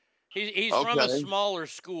 He's from a smaller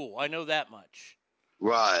school. I know that much.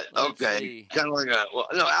 Right. Okay. Kind of like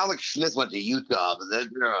Alex Smith went to Utah, but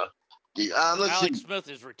Alex Smith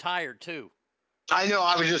is retired too. I know.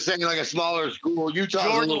 I was just saying like a smaller school. Utah's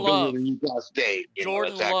a little bigger than Utah State.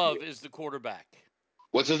 Jordan Love is the quarterback.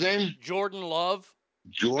 What's his name? Jordan Love.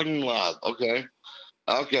 Jordan Love. Okay.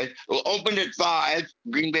 Well, opened at 5.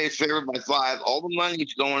 Green Bay's favored by 5. All the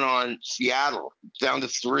money's going on Seattle. It's down to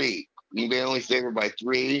 3. Green Bay only favored by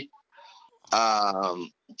 3.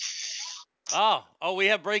 We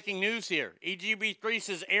have breaking news here. EGB3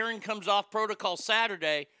 says Aaron comes off protocol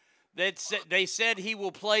Saturday. They said he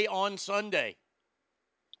will play on Sunday.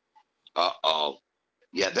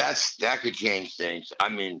 Yeah, that could change things. I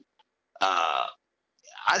mean, I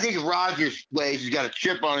think if Rodgers plays, he's got a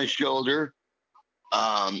chip on his shoulder.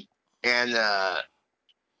 I think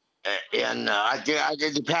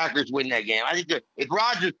the Packers win that game. I think if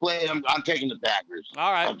Rodgers plays, I'm taking the Packers.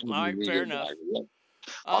 All right, fair enough.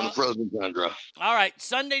 On the frozen tundra. All right,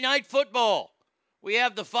 Sunday Night Football. We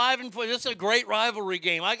have the 5-4. This is a great rivalry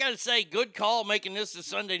game. I got to say, good call making this a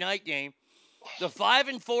Sunday night game. The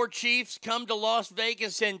 5-4 Chiefs come to Las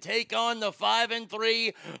Vegas and take on the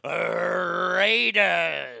 5-3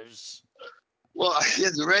 Raiders. Well,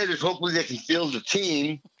 the Raiders, hopefully they can field the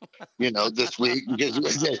team, this week. Because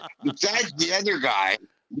besides the other guy,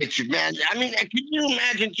 man, I mean, could you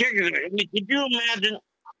imagine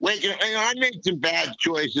I made some bad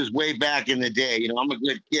choices way back in the day. I'm a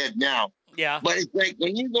good kid now. Yeah. But it's like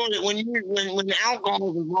when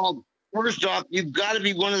alcohol is involved, first off, you've got to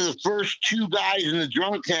be one of the first 2 guys in the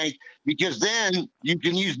drunk tank, because then you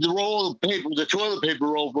can use the toilet paper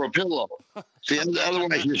roll for a pillow. See,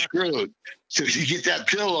 otherwise you're screwed. So if you get that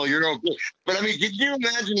pillow, you're okay. But I mean, could you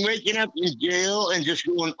imagine waking up in jail and just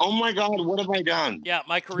going, "Oh my God, what have I done?" Yeah,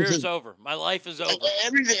 my career's over. My life is over.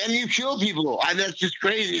 Everything, and you kill people. That's just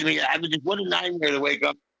crazy to me. I mean, what a nightmare to wake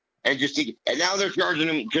up and just think. And now they're charging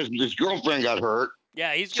him because his girlfriend got hurt.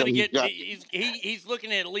 Yeah, he's going to get. He's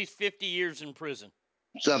looking at least 50 years in prison.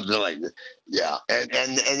 Something like that. Yeah, and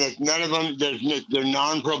it's none of them. They're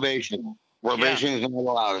non-probation. Probation is not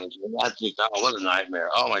allowed. That's just what a nightmare.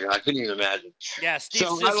 Oh my God, I couldn't even imagine. Yeah, Steve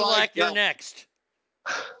Sisolak, you're next.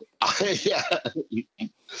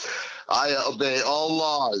 I obey all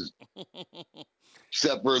laws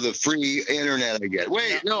except for the free internet I get.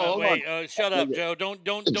 Wait, hold on. Shut up, Joe. Don't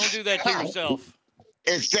do that to yourself.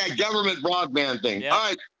 It's that government broadband thing. Yep. All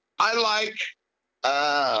right, I like.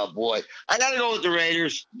 Oh boy, I gotta go with the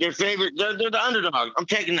Raiders. Their favorite. They're the underdog. I'm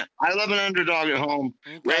taking that. I love an underdog at home.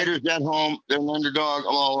 Okay. Raiders at home. They're an underdog.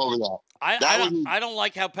 I'm all over that. I don't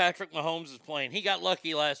like how Patrick Mahomes is playing. He got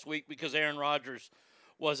lucky last week because Aaron Rodgers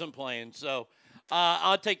wasn't playing. So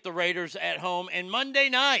I'll take the Raiders at home. And Monday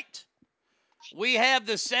night, we have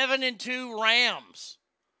the 7-2 Rams.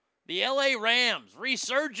 The LA Rams,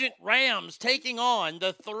 resurgent Rams, taking on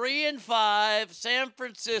the 3-5 San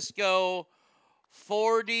Francisco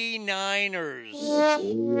 49ers.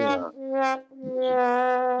 Yeah.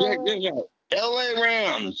 LA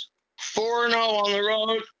Rams 4-0 on the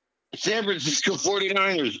road. San Francisco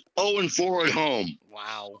 49ers 0-4 at home.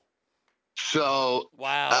 Wow. So,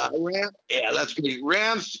 that's good.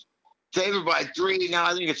 Rams favored by 3. Now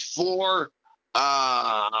I think it's 4.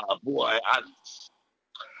 I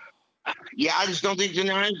just don't think the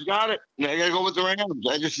Niners got it. I got to go with the Rams.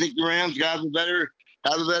 I just think the Rams got the better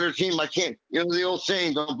team. I can't, the old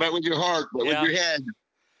saying, don't bet with your heart, but with your head.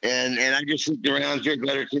 And I just think the Rams are a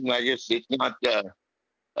better team. It's not.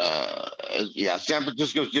 San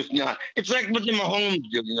Francisco's just not. It's like what the Mahomes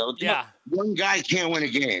do. One guy can't win a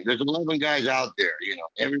game. There's 11 guys out there.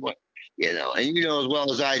 Everyone. And as well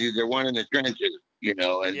as I do, they're one in the trenches.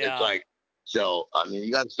 And it's like. So,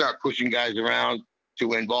 you got to start pushing guys around to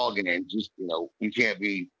win ball games. Just, you can't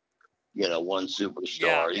be, one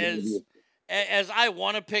superstar. Yeah, as I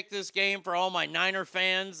want to pick this game for all my Niner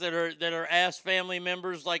fans that are ass family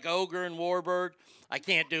members like Ogre and Warbird, I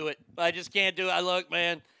can't do it. I just can't do it. Look,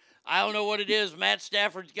 man, I don't know what it is. Matt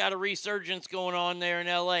Stafford's got a resurgence going on there in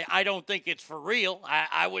L.A. I don't think it's for real.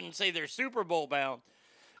 I wouldn't say they're Super Bowl bound,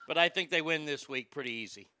 but I think they win this week pretty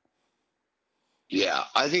easy. Yeah,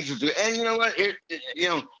 I think so too. And you know what?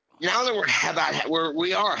 Now that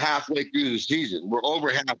we are halfway through the season, we're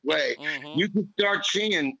over halfway. Mm-hmm. You can start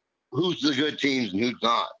seeing who's the good teams and who's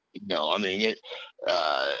not. You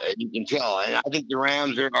can tell. And I think the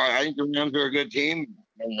Rams are. I think the Rams are a good team.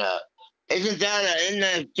 And isn't that in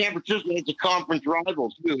San Francisco? It's a conference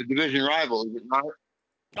rival too, a division rival, is it not?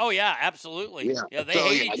 Oh yeah, absolutely. Yeah, they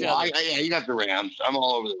hate each other. You got the Rams. I'm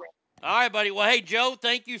all over the Rams. All right, buddy. Well, hey, Joe,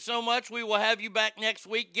 thank you so much. We will have you back next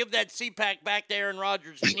week. Give that CPAC back to Aaron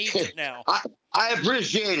Rodgers. He needs it now. I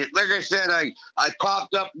appreciate it. Like I said, I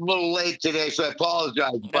popped up a little late today, so I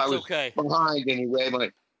apologize if I was behind anyway.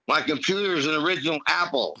 My computer is an original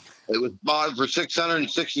Apple. It was bought for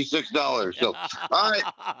 $666. So, all right.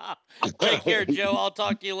 Take care, Joe. I'll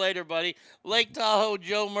talk to you later, buddy. Lake Tahoe,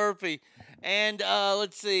 Joe Murphy. And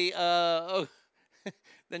let's see.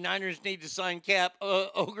 The Niners need to sign Cap.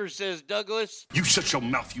 Ogre says, Douglas. You shut your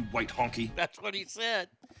mouth, you white honky. That's what he said.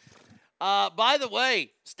 By the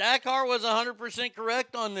way, Stackar was 100%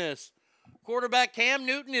 correct on this. Quarterback Cam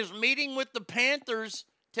Newton is meeting with the Panthers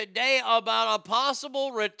today about a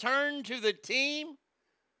possible return to the team.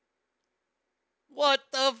 What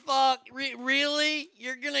the fuck? Really?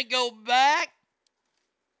 You're going to go back?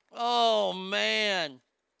 Oh, man.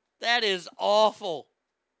 That is awful.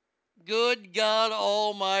 Good God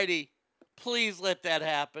Almighty. Please let that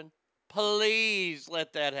happen. Please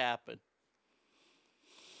let that happen.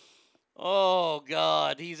 Oh,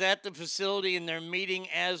 God. He's at the facility and they're meeting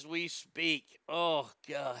as we speak. Oh,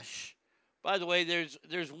 gosh. By the way, there's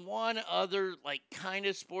one other, kind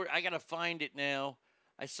of sport. I got to find it now.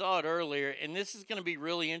 I saw it earlier, and this is going to be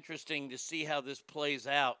really interesting to see how this plays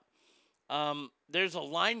out. There's a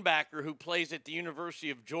linebacker who plays at the University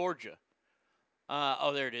of Georgia.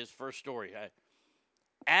 There it is. First story.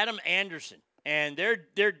 Adam Anderson. And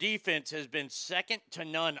their defense has been second to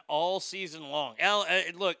none all season long.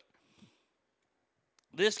 Look,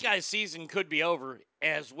 this guy's season could be over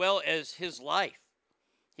as well as his life.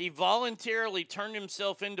 He voluntarily turned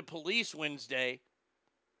himself into police Wednesday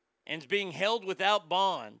and is being held without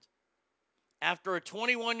bond after a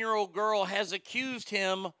 21-year-old girl has accused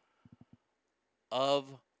him of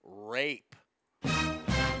rape.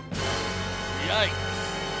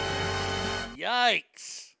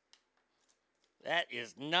 Yikes. That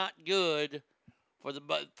is not good for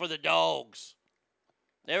the dogs.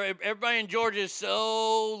 Everybody in Georgia is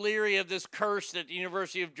so leery of this curse that the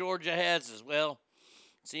University of Georgia has as well.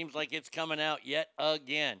 Seems like it's coming out yet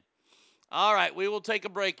again. All right, we will take a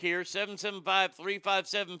break here.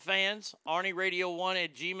 775-357-FANS,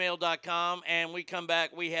 ArnieRadio1@gmail.com. And we come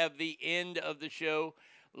back, we have the end of the show.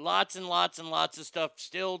 Lots and lots and lots of stuff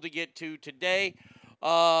still to get to today.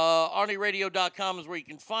 ArnieRadio.com is where you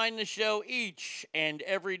can find the show each and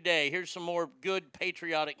every day. Here's some more good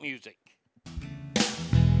patriotic music.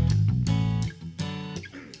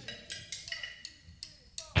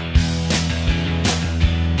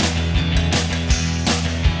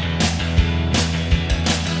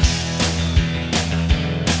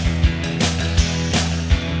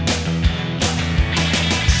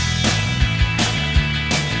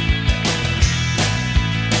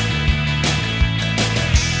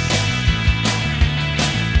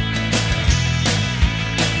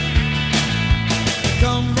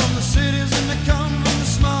 Come from the city.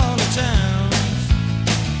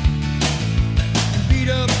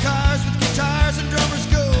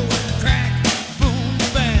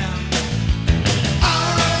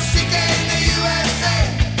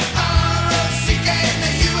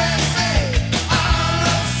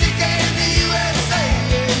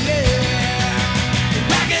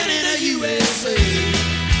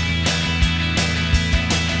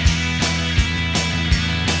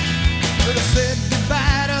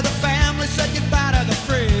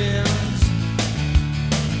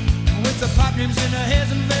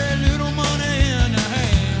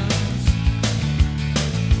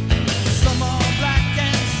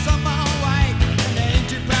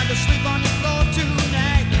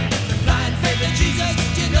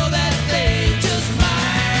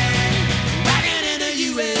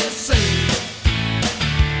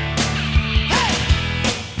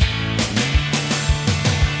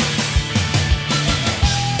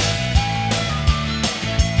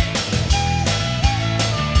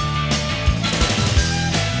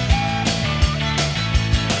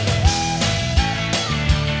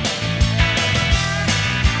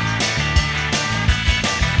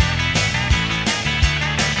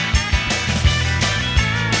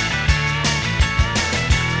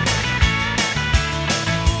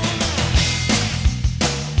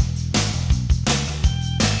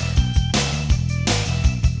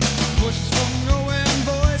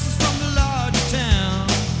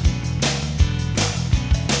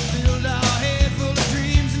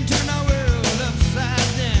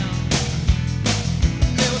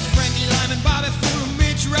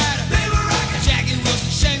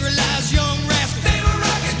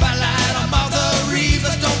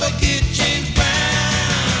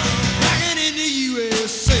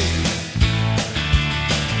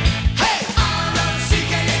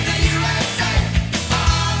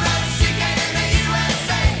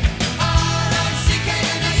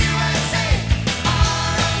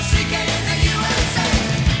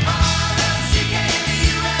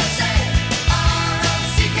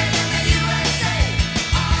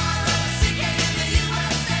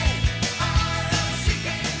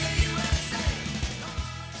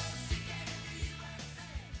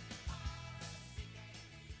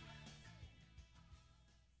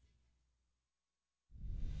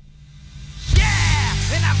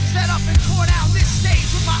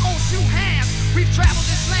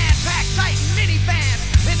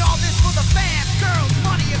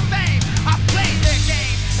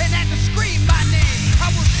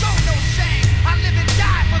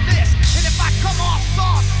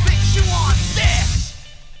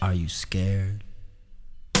 Are you scared?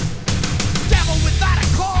 Devil without a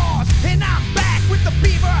cause, and I'm back with the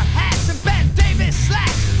beaver hats and Ben Davis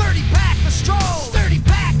slacks. 30-pack of strolls,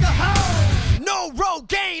 30-pack of hoes. No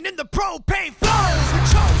Rogaine in the propane flows. The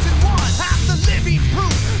chosen one, I'm the living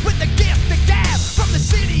proof with the gift of gab from the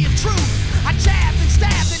city of truth. I jabbed and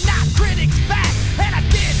stabbed and knocked critics back, and I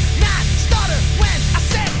did not stutter when I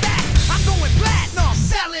said that. I'm going platinum,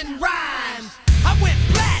 selling rhymes. I went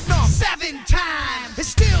platinum 7 times, and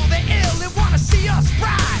still they're ill and wanna see us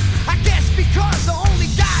fry. I guess because only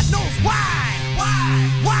God knows why.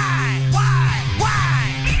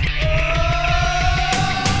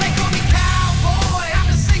 They call me cowboy, I'm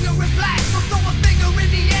a singer in black. So throw a finger in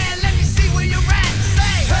the air, let me see where you're at.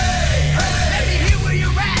 Say, hey, hey. Let me hear where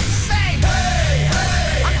you're at. Say, hey,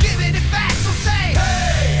 hey. I'm giving it back, so say,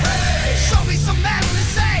 hey, hey. Show me some metal and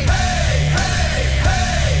say, hey, hey,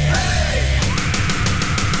 hey, hey.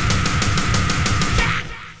 Yeah.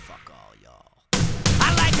 Fuck all y'all.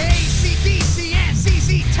 I like the AC/DC and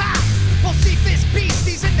ZZ Top. Bocephus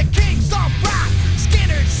Beasties and the Kings of Rock.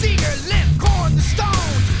 Skinner, Seeger, Limp, Corn, the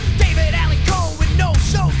Stones. David Allen Coe with No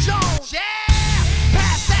Show Jones. Yeah!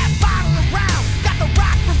 Pass that bottle around. Got the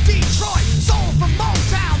rock from Detroit, soul from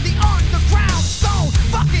Motown, the underground stone.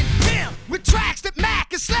 Fucking pimp with tracks that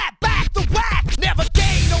Mac and slap back the whack. Never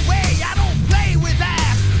gain away, I don't play with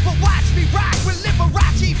ass. But watch me rock with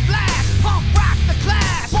Liberace Flash. Punk rock the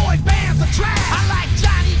class. Boy bands are trash. I like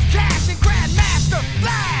Johnny Cash and Grandmaster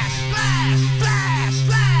Flash. Flash, flash,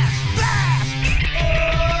 flash, flash.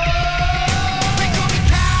 They call me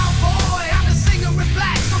cowboy, I'm a singer in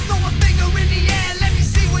black. So throw a finger in the air, let me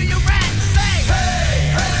see where you're at. Say,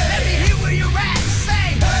 hey, hey. Let me hear where you're at.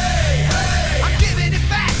 Say, hey, hey. I'm giving it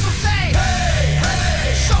back, so say, hey,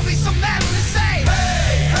 hey. Show me some metal and say,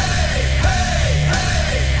 hey, hey, hey, hey.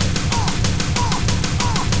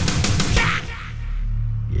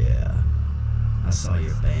 Yeah, I saw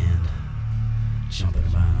your band jumping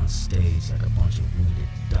around on stage like a bunch of wounded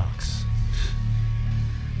ducks.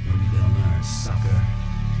 Maybe they'll learn, sucker.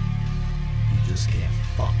 You just can't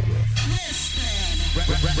fuck with.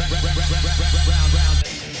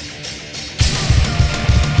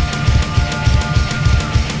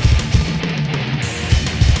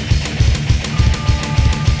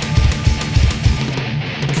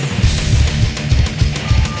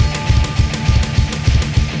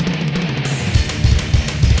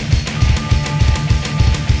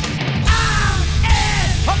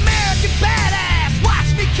 American badass, watch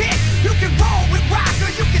me kick. You can roll with rock or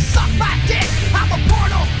you can suck my dick. I'm a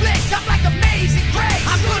porno flick, I'm like Amazing Grace.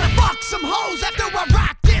 I'm gonna fuck some hoes after I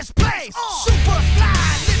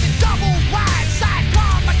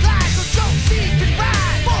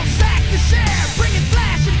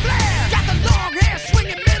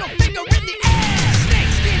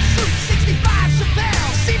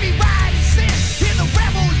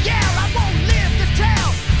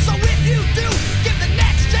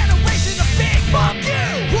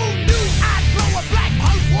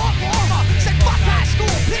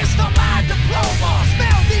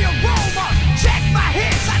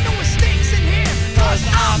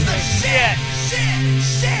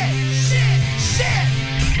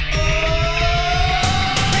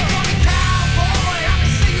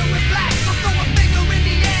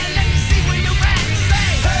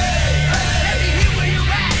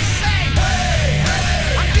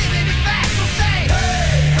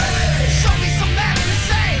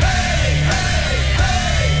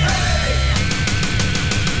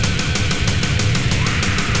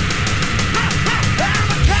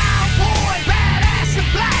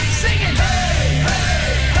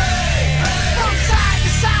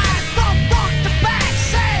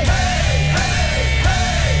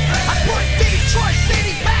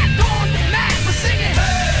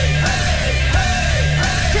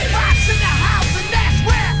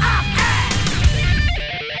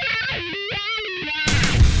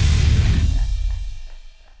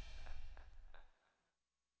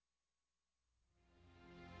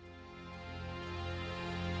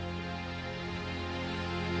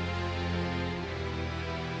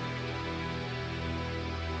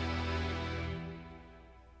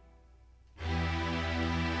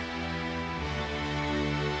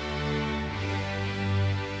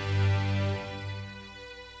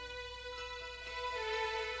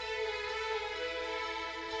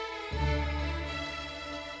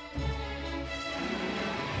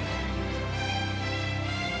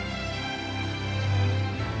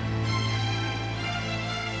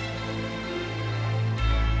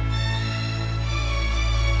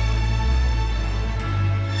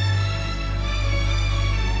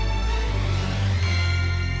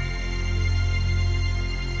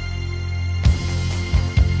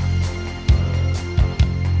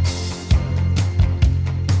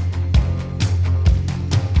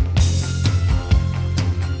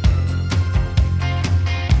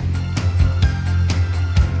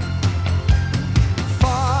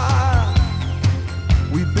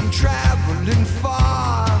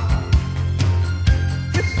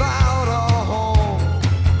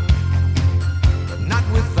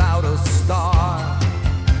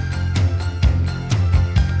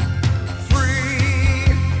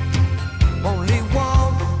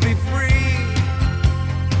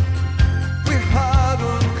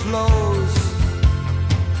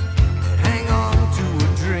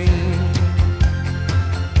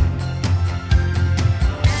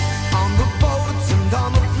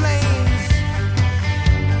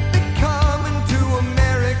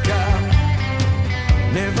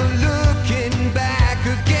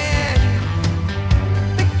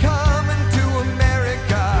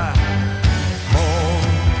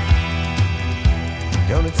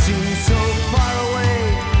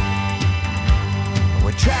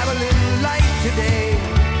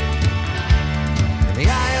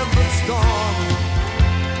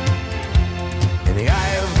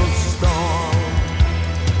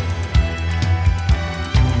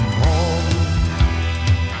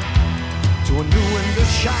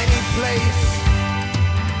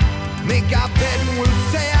Make our bed and we'll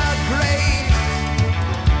say our graves.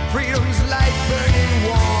 Freedom's light burning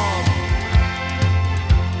warm.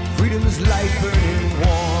 Freedom's light burning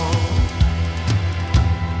warm.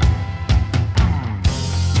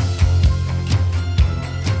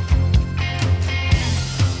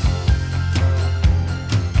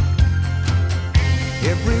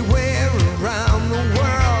 Everywhere around the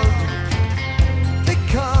world, they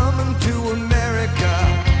come into America.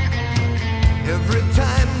 Every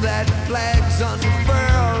time that flag's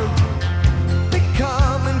unfurled, they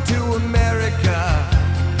come into America.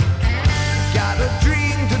 Got a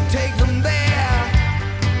dream to take them there.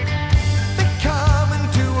 They come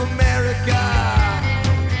into America.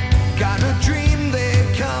 Got a dream they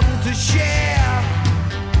come to share.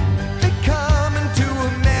 They come into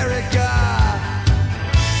America.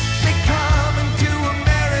 They come into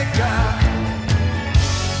America.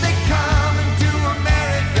 They come into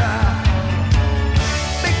America.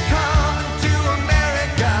 They come into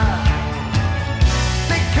America.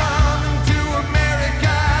 They come into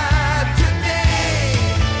America today.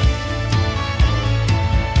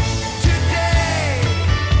 Today.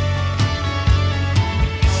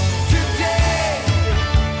 Today.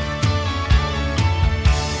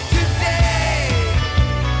 Today.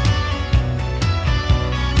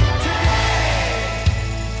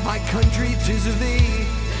 My country, 'tis of thee,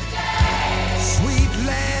 sweet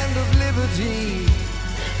land of liberty.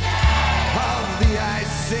 Of thee I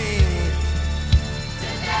sing,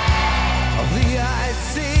 of thee I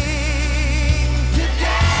sing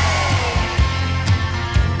today.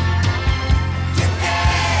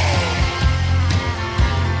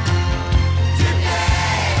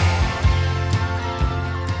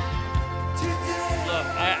 Look,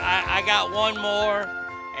 I got one more,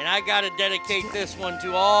 and I got to dedicate this one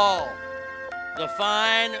to all the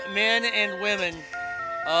fine men and women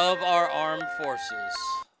of our armed forces.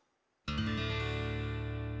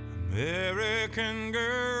 American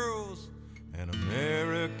girls and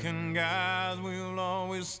American guys, we'll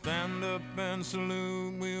always stand up and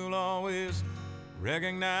salute. We'll always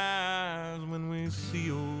recognize when we see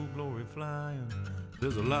old glory flying.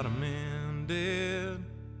 There's a lot of men dead,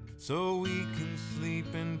 so we can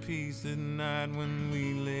sleep in peace at night when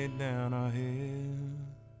we lay down our head.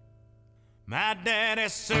 My daddy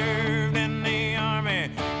served in the army,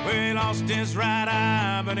 where he lost his right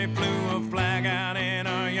eye, but he flew a flag out in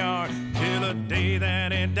our yard till the day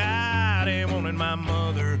that he died. He wanted my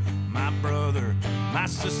mother, my brother, my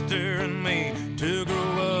sister, and me to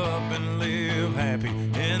grow up and live happy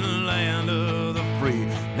in the land of the free.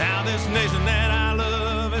 Now this nation that I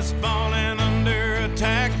love is falling under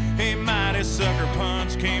attack. A mighty sucker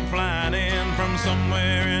punch came flying in from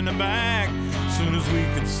somewhere in the back. Soon as we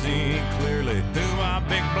could see clearly through our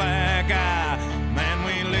big black eye, man,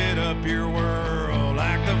 we lit up your world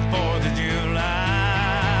like the 4th of July.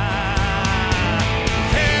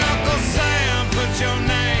 Hey, Uncle Sam, put your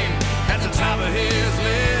name at the top of his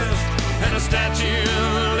list, and the Statue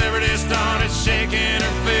of Liberty started shaking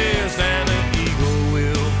her fist, and the eagle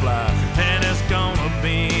will fly, and it's gonna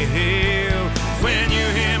be here when you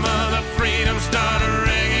hear Mother Freedom start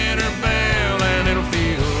ringing her bell, and it'll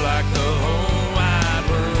feel like the whole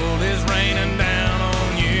raining down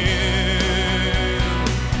on you.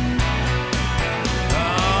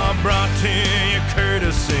 Brought to you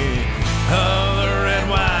courtesy of the red,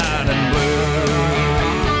 white, and blue.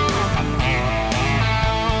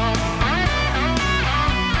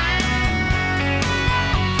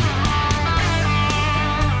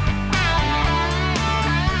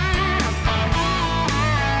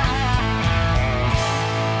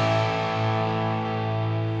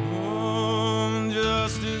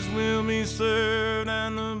 Justice will be served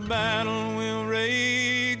and the battle will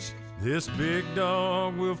rage. This big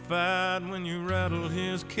dog will fight when you rattle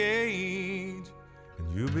his cage,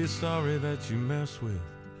 and you'll be sorry that you mess with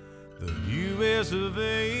the U.S. of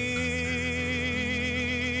A.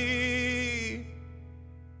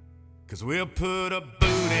 'Cause we'll put a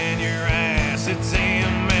boot in your ass, it's the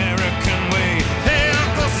American way. Hey,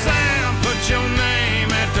 Uncle Sam, put your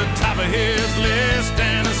name at the top of his list,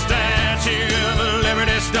 and the Statue of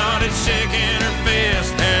Liberty started shaking her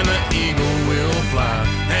fist, and the eagle will fly,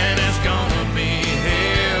 and it's gonna be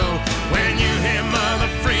hell when you hear Mother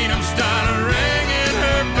Freedom start ringing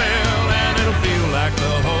her bell, and it'll feel like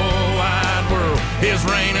the whole wide world is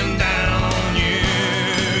raining down on you.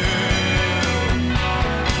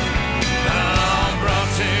 I'm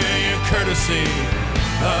brought to you courtesy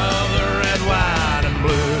of the red, white, and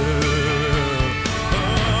blue.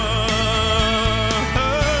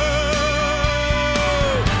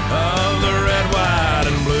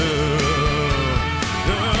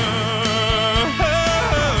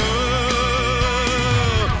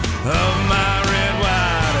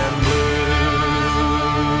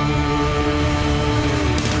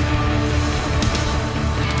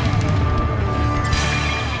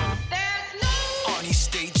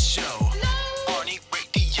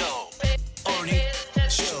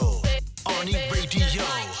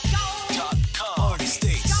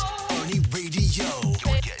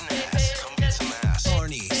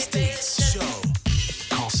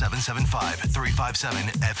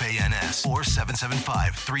 857-FANS or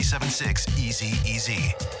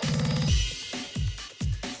 775-376-EASY-EASY.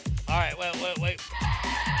 All right, wait. We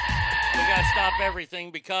got to stop everything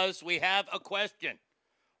because we have a question.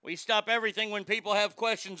 We stop everything when people have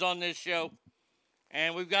questions on this show.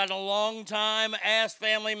 And we've got a long-time Ask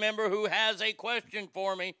family member who has a question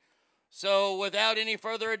for me. So without any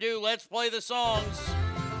further ado, let's play the songs.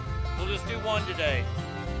 We'll just do one today.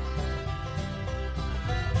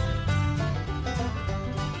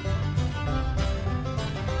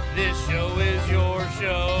 This show is your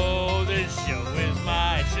show. This show is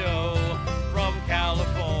my show. From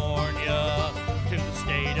California to the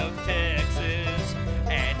state of Texas.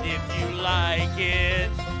 And if you like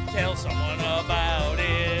it, tell someone about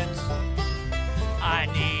it. I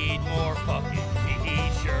need more fucking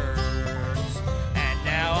t-shirts. And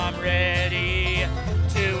now I'm ready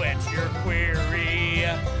to answer your query.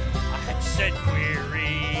 I said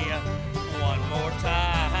query one more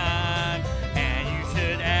time. And you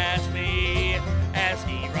should ask me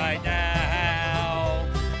right now.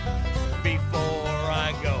 Before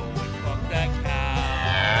I go and fuck that cow.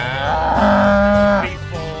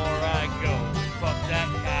 Before I go and fuck that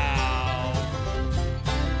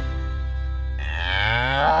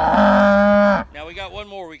cow. Now we got one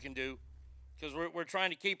more we can do because we're trying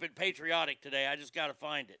to keep it patriotic today. I just got to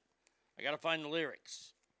find it. I got to find the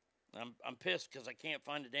lyrics. I'm pissed because I can't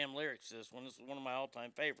find the damn lyrics to this one. This is one of my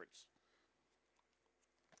all-time favorites.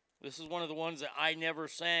 This is one of the ones that I never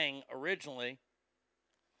sang originally.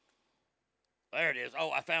 There it is.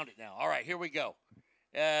 Oh, I found it now. All right, here we go.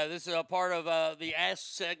 This is a part of the Ask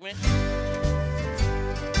segment. I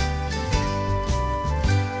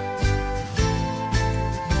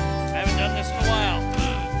haven't done this in a while.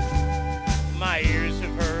 My ears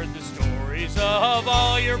have heard the stories of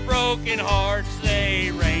all your broken hearts.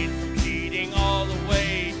 They range from cheating all the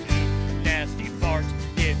way to nasty farts.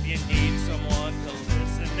 If you need someone to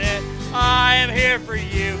listen, then I am here for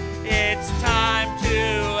you. It's time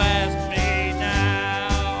to ask me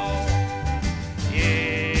now.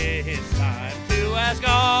 It's time to ask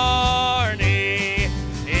Arnie.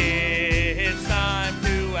 It's time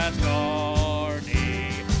to ask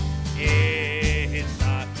Arnie. It's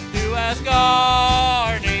time to ask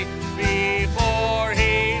Arnie before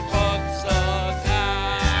he fucks a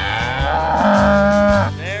cow.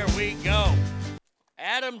 There we go.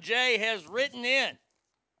 Adam J. has written in.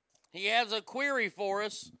 He has a query for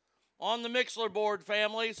us on the Mixler board,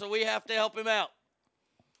 family, so we have to help him out.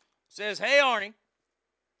 Says, hey, Arnie,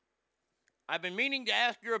 I've been meaning to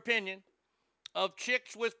ask your opinion of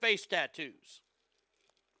chicks with face tattoos.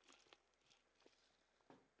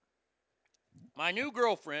 My new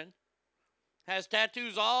girlfriend has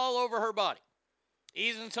tattoos all over her body,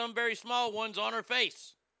 even some very small ones on her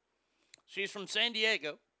face. She's from San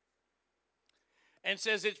Diego and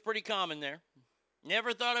says it's pretty common there.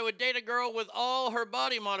 Never thought I would date a girl with all her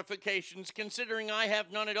body modifications, considering I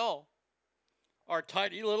have none at all. Are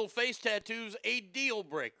tiny little face tattoos a deal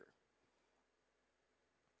breaker?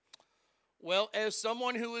 Well, as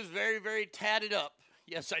someone who is very, very tatted up,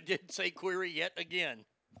 yes, I did say query yet again,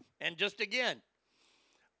 and just again.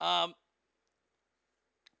 I'm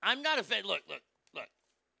not a fan. Look.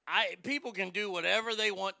 People can do whatever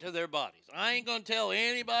they want to their bodies. I ain't going to tell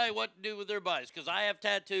anybody what to do with their bodies because I have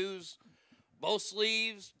tattoos, both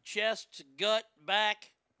sleeves, chest, gut,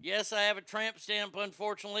 back. Yes, I have a tramp stamp,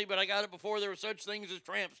 unfortunately, but I got it before there were such things as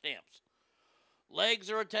tramp stamps. Legs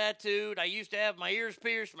are tattooed. I used to have my ears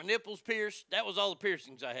pierced, my nipples pierced. That was all the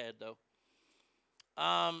piercings I had, though.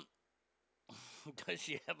 Does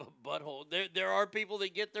she have a butthole? There are people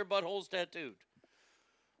that get their buttholes tattooed.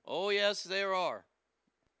 Oh, yes, there are.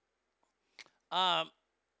 I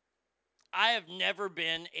have never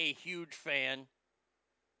been a huge fan.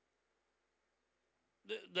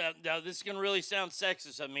 Now, this is going to really sound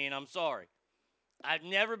sexist. I'm sorry. I've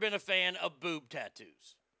never been a fan of boob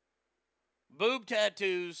tattoos. Boob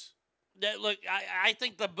tattoos, I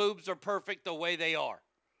think the boobs are perfect the way they are.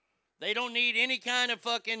 They don't need any kind of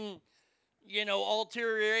fucking,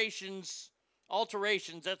 alterations,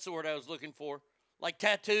 that's the word I was looking for. Like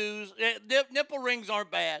tattoos. Nipple rings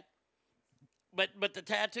aren't bad. But the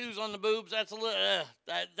tattoos on the boobs, that's a little,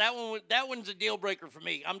 that one's a deal breaker for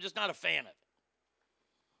me. I'm just not a fan of it.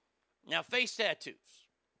 Now, face tattoos.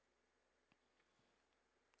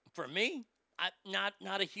 For me, I'm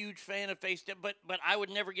not a huge fan of face tattoos, but I would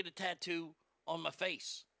never get a tattoo on my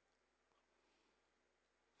face.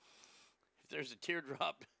 If there's a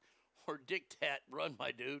teardrop or dick tat, run,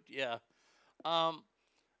 my dude. Yeah.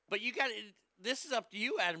 But you got to, this is up to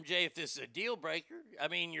you, Adam J., if this is a deal breaker.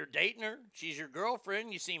 You're dating her. She's your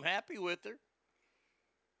girlfriend. You seem happy with her.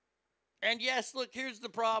 And yes, look, here's the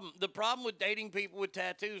problem. The problem with dating people with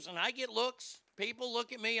tattoos, and I get looks. People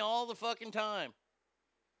look at me all the fucking time.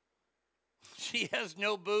 She has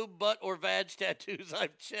no boob, butt, or vag tattoos.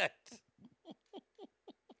 I've checked.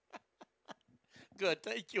 Good,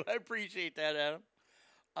 thank you. I appreciate that, Adam.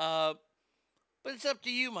 But it's up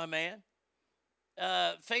to you, my man.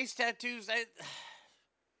 Face tattoos,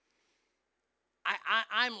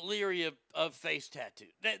 I'm leery of face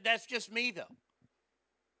tattoos. That's just me, though.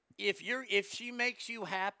 If she makes you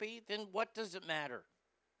happy, then what does it matter?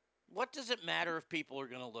 What does it matter if people are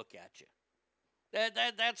going to look at you?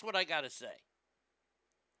 That's what I got to say.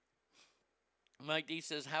 Mike D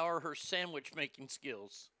says, how are her sandwich making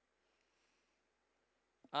skills?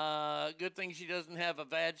 Good thing she doesn't have a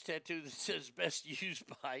vag tattoo that says best used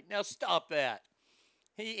by. Now stop that.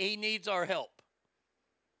 He needs our help.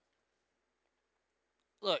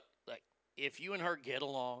 Look, if you and her get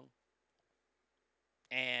along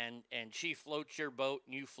and she floats your boat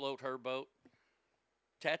and you float her boat,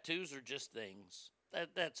 tattoos are just things.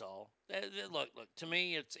 That's all. Look, to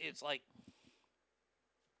me, it's like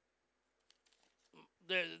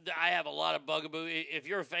I have a lot of bugaboo. If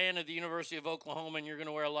you're a fan of the University of Oklahoma and you're going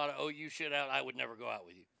to wear a lot of OU shit out, I would never go out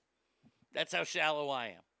with you. That's how shallow I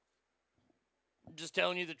am. I'm just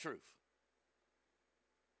telling you the truth.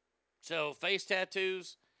 So face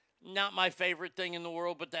tattoos, not my favorite thing in the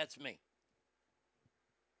world, but that's me.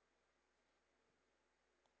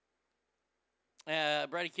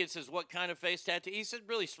 Brady Kid says, what kind of face tattoo? He said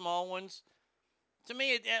really small ones. To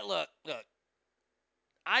me, look,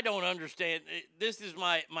 I don't understand. This is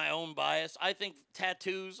my own bias. I think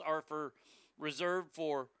tattoos are reserved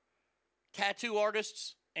for tattoo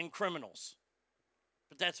artists and criminals.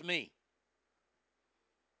 But that's me.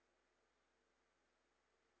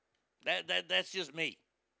 That's just me.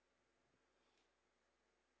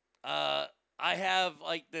 I have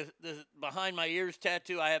like the behind my ears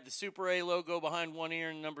tattoo. I have the Super A logo behind one ear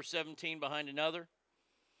and number 17 behind another.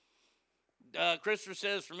 Christopher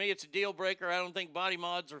says, for me, it's a deal breaker. I don't think body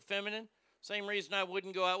mods are feminine. Same reason I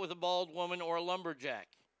wouldn't go out with a bald woman or a lumberjack.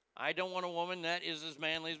 I don't want a woman that is as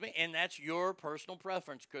manly as me. And that's your personal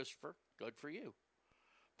preference, Christopher. Good for you.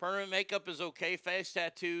 Permanent makeup is okay. Face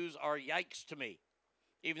tattoos are yikes to me.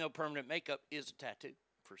 Even though permanent makeup is a tattoo,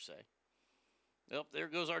 per se. Well, there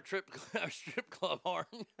goes our strip club horn.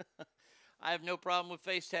 I have no problem with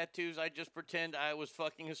face tattoos. I just pretend I was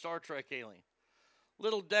fucking a Star Trek alien.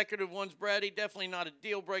 Little decorative ones, Brady, definitely not a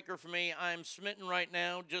deal breaker for me. I am smitten right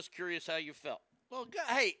now. Just curious how you felt. Well,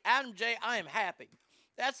 hey, Adam J., I am happy.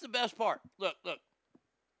 That's the best part. Look.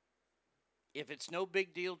 If it's no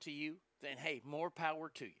big deal to you, then hey, more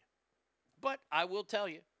power to you. But I will tell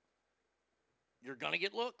you, you're going to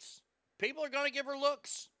get looks. People are going to give her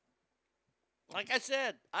looks. Like I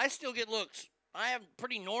said, I still get looks. I have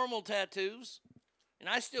pretty normal tattoos, and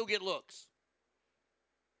I still get looks.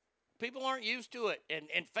 People aren't used to it.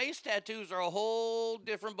 And face tattoos are a whole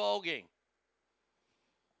different ballgame.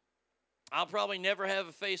 I'll probably never have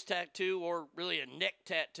a face tattoo or really a neck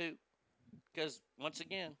tattoo. Because, once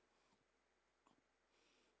again,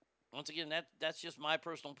 that's just my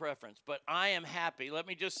personal preference. But I am happy. Let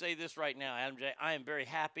me just say this right now, Adam J. I am very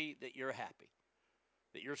happy that you're happy.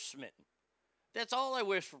 That you're smitten. That's all I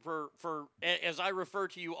wish for, as I refer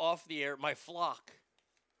to you off the air, my flock.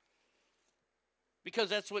 Because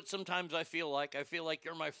that's what sometimes I feel like. I feel like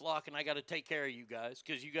you're my flock and I got to take care of you guys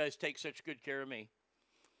because you guys take such good care of me.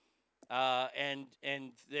 And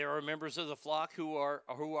there are members of the flock who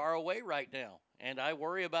are away right now. And I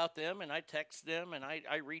worry about them and I text them and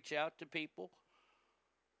I reach out to people.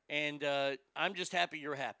 And I'm just happy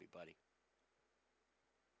you're happy, buddy.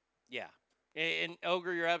 Yeah. And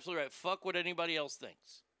Ogre, you're absolutely right. Fuck what anybody else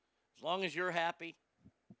thinks. As long as you're happy,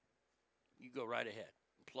 you go right ahead.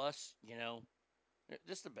 Plus,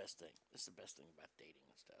 this is the best thing. This is the best thing about dating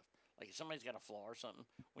and stuff. Like if somebody's got a flaw or something,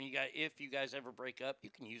 if you guys ever break up, you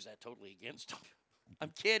can use that totally against them.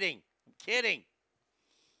 I'm kidding.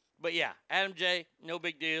 But yeah, Adam J, no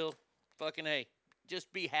big deal. Fucking A.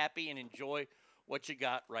 Just be happy and enjoy what you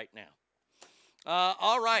got right now.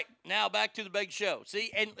 All right, now back to the big show.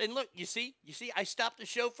 See, and look, you see, I stopped the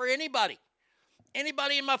show for anybody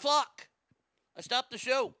in my flock. I stopped the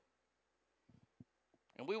show,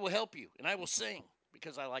 and we will help you, and I will sing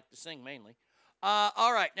because I like to sing mainly.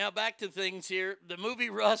 All right, now back to things here. The movie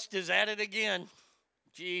Rust is at it again.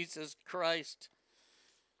 Jesus Christ,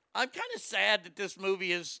 I'm kind of sad that this movie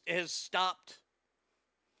has stopped.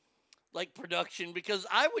 Like production, because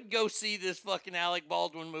I would go see this fucking Alec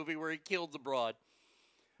Baldwin movie where he killed the broad.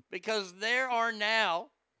 Because there are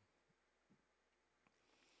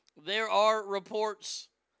reports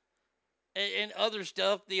and other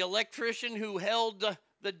stuff. The electrician who held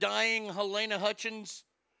the dying Helena Hutchins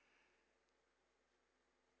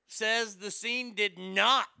says the scene did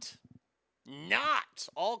not,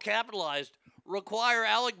 all capitalized, require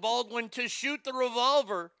Alec Baldwin to shoot the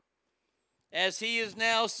revolver, as he is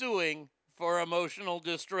now suing for emotional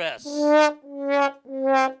distress. The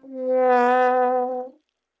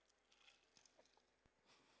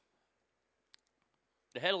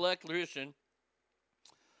head electrician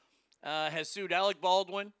has sued Alec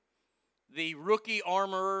Baldwin, the rookie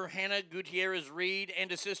armorer Hannah Gutierrez Reed,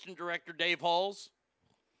 and assistant director Dave Halls.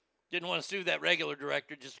 Didn't want to sue that regular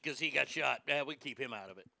director just because he got shot. We keep him out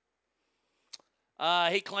of it.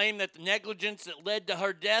 He claimed that the negligence that led to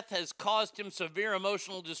her death has caused him severe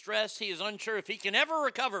emotional distress. He is unsure if he can ever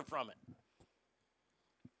recover from it.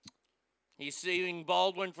 He's suing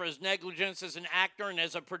Baldwin for his negligence as an actor and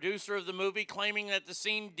as a producer of the movie, claiming that the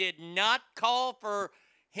scene did not call for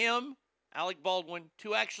him, Alec Baldwin,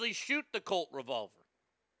 to actually shoot the Colt revolver.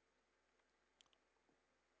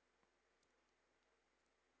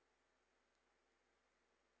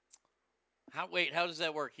 How does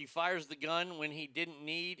that work? He fires the gun when he didn't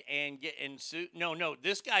need and get in suit? No,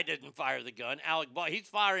 this guy didn't fire the gun. He's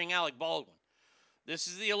firing Alec Baldwin. This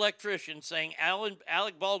is the electrician saying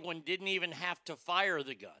Alec Baldwin didn't even have to fire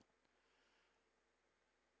the gun.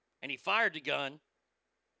 And he fired the gun,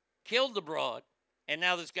 killed the broad, and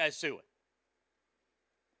now this guy's suing.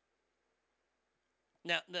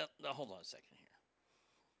 Now hold on a second here.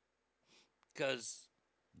 Because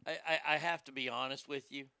I have to be honest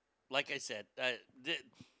with you. Like I said,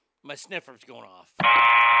 my sniffer's going off. That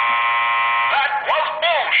was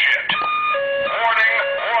bullshit. Warning,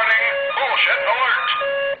 bullshit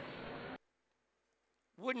alert.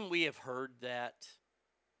 Wouldn't we have heard that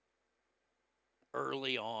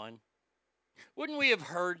early on? Wouldn't we have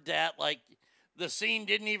heard that, like, the scene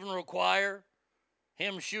didn't even require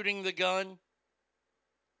him shooting the gun?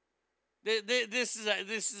 This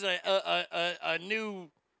is a new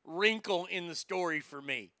wrinkle in the story for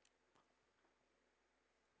me.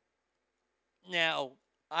 Now,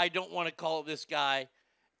 I don't want to call this guy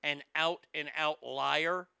an out-and-out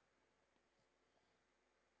liar,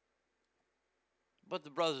 but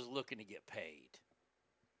the brother's looking to get paid.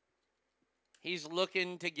 He's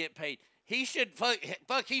looking to get paid. He should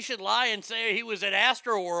he should lie and say he was at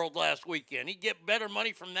Astroworld last weekend. He'd get better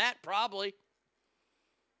money from that, probably.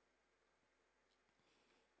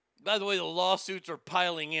 By the way, the lawsuits are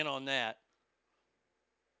piling in on that.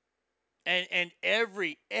 And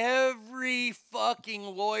every fucking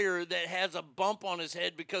lawyer that has a bump on his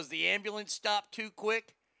head because the ambulance stopped too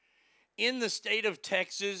quick in the state of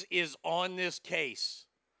Texas is on this case.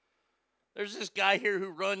 There's this guy here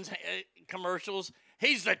who runs commercials.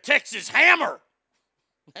 He's the Texas Hammer.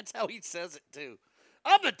 That's how he says it, too.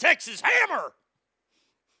 I'm the Texas Hammer.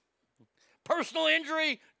 Personal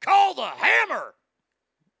injury, call the Hammer.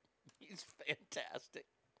 He's fantastic.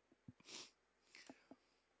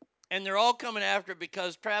 And they're all coming after it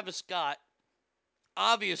because Travis Scott,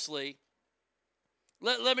 obviously,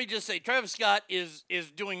 let me just say, Travis Scott is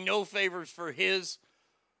doing no favors for his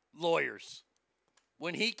lawyers.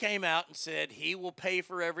 When he came out and said he will pay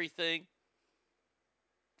for everything,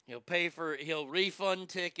 he'll refund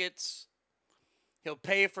tickets, he'll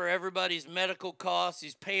pay for everybody's medical costs,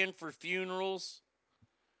 he's paying for funerals.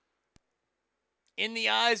 In the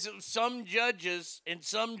eyes of some judges and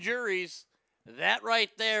some juries, that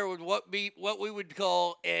right there would be what we would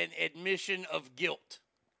call an admission of guilt.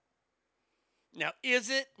 Now,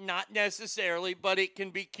 is it? Not necessarily, but it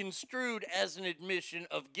can be construed as an admission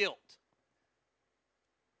of guilt.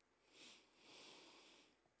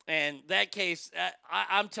 And that case,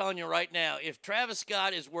 I'm telling you right now, if Travis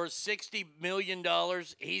Scott is worth $60 million,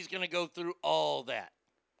 he's going to go through all that.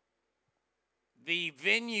 The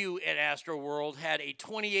venue at Astroworld had a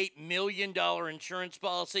 $28 million insurance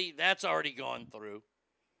policy. That's already gone through.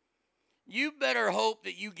 You better hope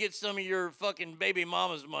that you get some of your fucking baby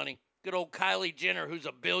mama's money. Good old Kylie Jenner, who's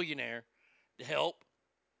a billionaire, to help.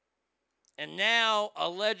 And now,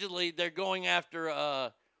 allegedly, they're going after,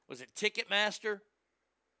 was it Ticketmaster?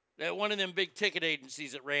 That one of them big ticket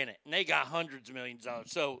agencies that ran it. And they got hundreds of millions of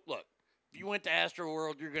dollars. So, look, if you went to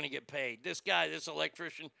Astroworld, you're going to get paid. This guy, this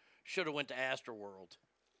electrician, should have went to Astroworld.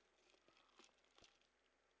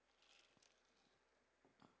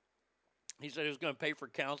 He said he was going to pay for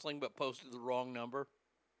counseling, but posted the wrong number.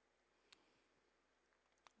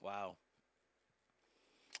 Wow.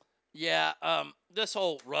 Yeah, this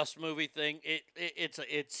whole Rust movie thing,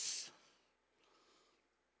 it's.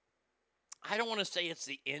 I don't want to say it's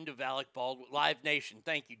the end of Alec Baldwin. Live Nation,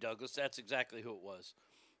 thank you, Douglas. That's exactly who it was.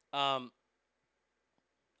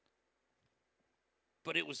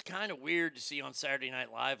 But it was kind of weird to see on Saturday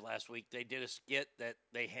Night Live last week. They did a skit that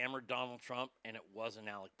they hammered Donald Trump, and it wasn't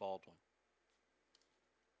Alec Baldwin.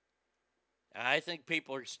 I think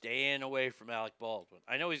people are staying away from Alec Baldwin.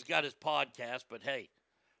 I know he's got his podcast, but hey,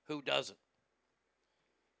 who doesn't?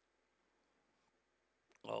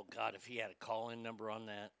 Oh, God, if he had a call-in number on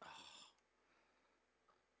that.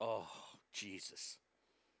 Oh, Jesus.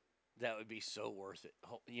 That would be so worth it.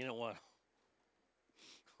 You know what?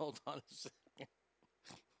 Hold on a second.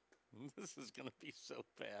 This is going to be so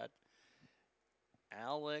bad.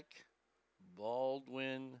 Alec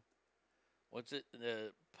Baldwin. What's it?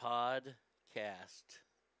 The podcast.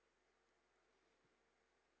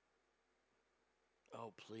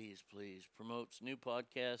 Oh, please, please. Promotes new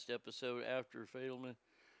podcast episode after Fatalman.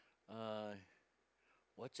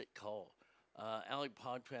 What's it called? Alec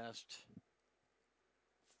Podcast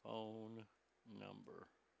phone number.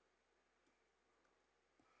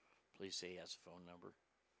 Please say he has a phone number.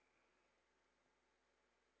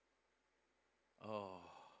 Oh,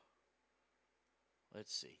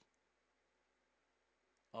 let's see.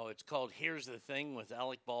 Oh, it's called Here's the Thing with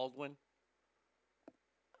Alec Baldwin.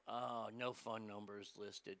 Oh, no phone numbers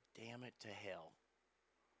listed. Damn it to hell.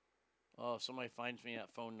 Oh, if somebody finds me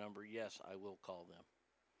that phone number, yes, I will call them.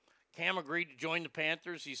 Cam agreed to join the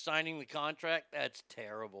Panthers. He's signing the contract. That's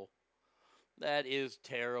terrible. That is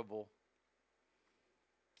terrible.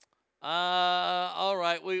 All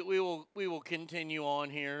right, we will continue on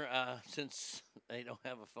here since they don't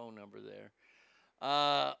have a phone number there.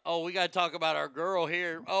 We got to talk about our girl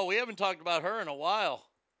here. Oh, we haven't talked about her in a while.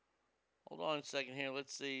 Hold on a second here.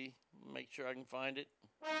 Let's see. Make sure I can find it.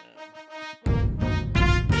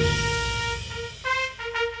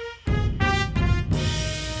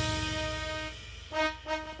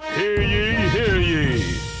 Hear ye, hear ye.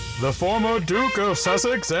 The former Duke of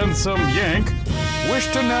Sussex and some Yank wish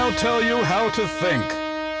to now tell you how to think.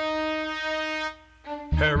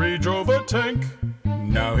 Harry drove a tank,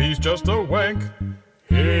 now he's just a wank.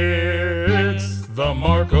 It's the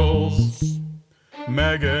Markles.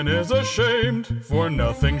 Meghan is ashamed, for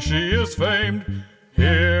nothing she is famed.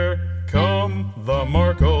 Here come the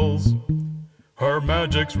Markles. Her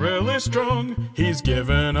magic's really strong, he's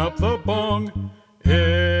given up the bong.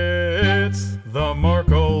 It's the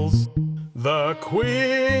Markles. The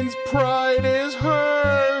Queen's pride is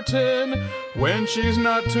hurting when she's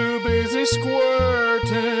not too busy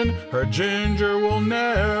squirting. Her ginger will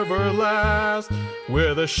never last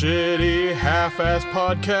with a shitty half-ass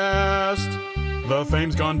podcast. The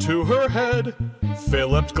fame's gone to her head.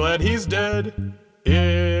 Philip's glad he's dead.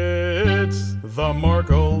 It's the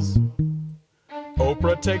Markles.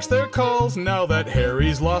 Oprah takes their calls now that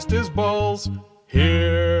Harry's lost his balls.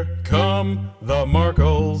 Here come the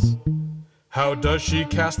Markles. How does she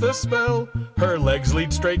cast the spell? Her legs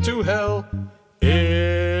lead straight to hell.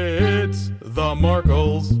 It's the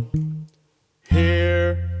Markles.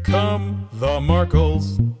 Here come the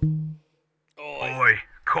Markles. Oi,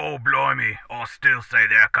 call blimey, I still say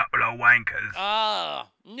they're a couple of wankers.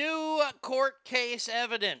 New court case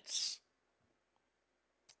evidence.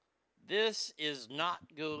 This is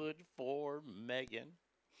not good for Meghan.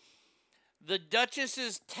 The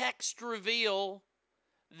Duchess's text reveal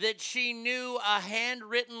that she knew a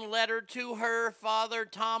handwritten letter to her father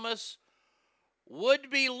Thomas would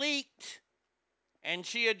be leaked, and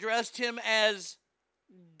she addressed him as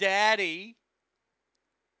Daddy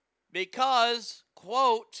because,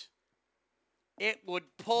 quote, it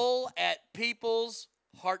would pull at people's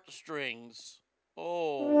heartstrings.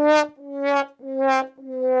 Oh.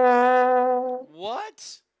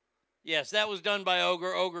 What? Yes, that was done by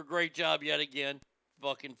Ogre. Ogre, great job yet again.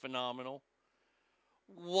 Fucking phenomenal.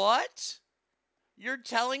 What? You're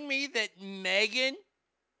telling me that Meghan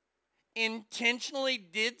intentionally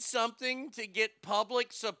did something to get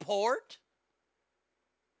public support?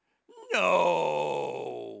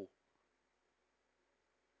 No.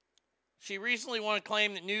 She recently wanted to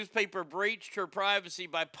claim that newspaper breached her privacy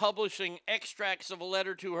by publishing extracts of a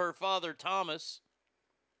letter to her father, Thomas.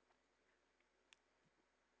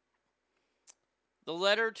 The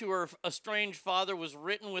letter to her estranged father was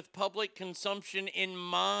written with public consumption in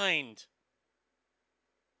mind.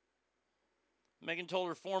 Meghan told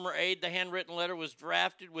her former aide the handwritten letter was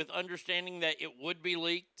drafted with understanding that it would be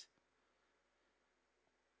leaked.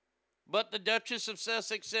 But the Duchess of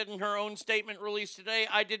Sussex said in her own statement released today,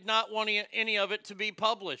 I did not want any of it to be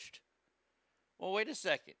published. Well, wait a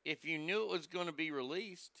second. If you knew it was going to be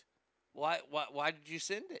released, why did you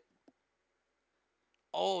send it?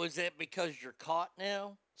 Oh, is that because you're caught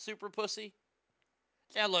now, super pussy?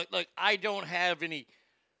 Now, look, I don't have any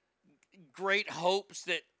great hopes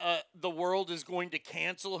that the world is going to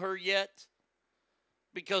cancel her yet.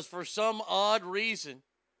 Because for some odd reason,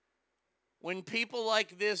 when people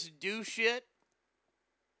like this do shit,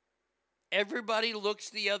 everybody looks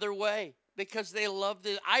the other way because they love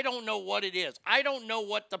this. I don't know what it is. I don't know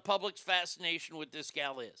what the public's fascination with this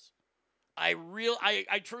gal is. I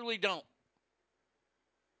truly don't.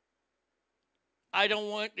 I don't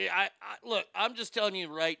want, look, I'm just telling you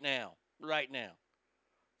right now,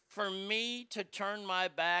 for me to turn my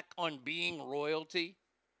back on being royalty,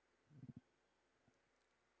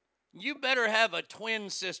 you better have a twin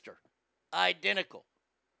sister, identical.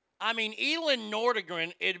 I mean, Elin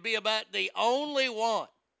Nordegren, it'd be about the only one.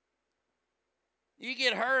 You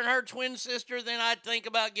get her and her twin sister, then I'd think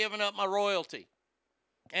about giving up my royalty.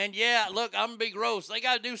 And yeah, look, I'm going to be gross. They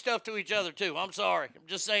got to do stuff to each other, too. I'm sorry. I'm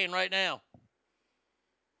just saying right now.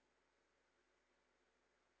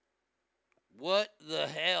 What the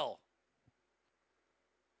hell?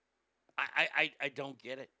 I don't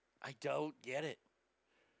get it. I don't get it.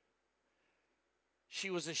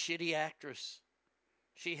 She was a shitty actress.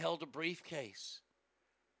 She held a briefcase.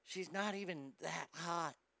 She's not even that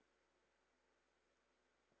hot.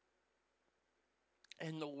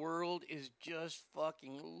 And the world is just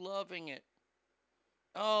fucking loving it.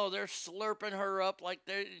 Oh, they're slurping her up like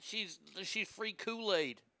she's free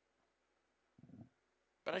Kool-Aid.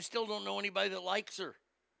 But I still don't know anybody that likes her.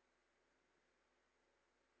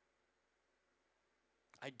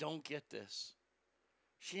 I don't get this.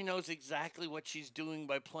 She knows exactly what she's doing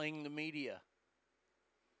by playing the media.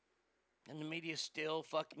 And the media still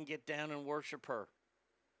fucking get down and worship her.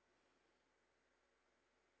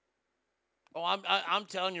 Oh, I'm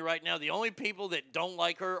telling you right now, the only people that don't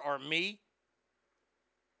like her are me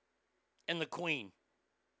and the Queen.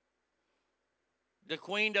 The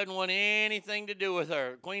Queen doesn't want anything to do with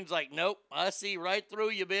her. The Queen's like, nope, I see right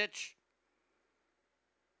through you, bitch.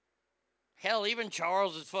 Hell, even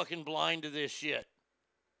Charles is fucking blind to this shit.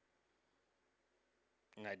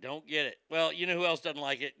 And I don't get it. Well, you know who else doesn't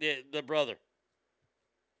like it? The brother.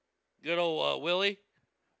 Good old Willie.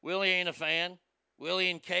 Willie ain't a fan.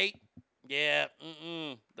 Willie and Kate. Yeah,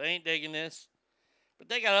 they ain't digging this. But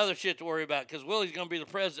they got other shit to worry about because Willie's going to be the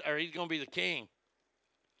president, or he's going to be the king.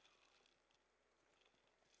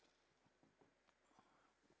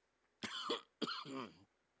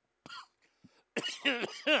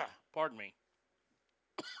 Pardon me.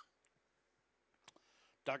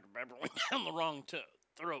 Dr. Pepper went down the wrong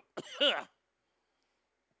throat.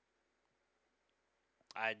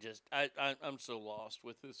 I'm so lost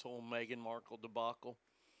with this whole Meghan Markle debacle.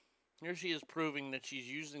 Here she is proving that she's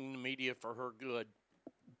using the media for her good.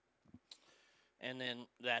 And then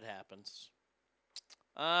that happens.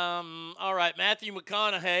 All right, Matthew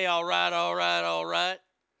McConaughey, all right.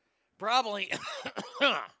 Probably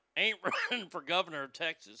ain't running for governor of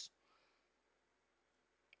Texas,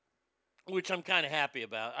 which I'm kind of happy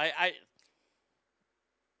about.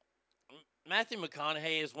 Matthew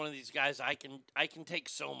McConaughey is one of these guys I can take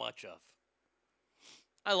so much of.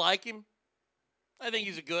 I like him. I think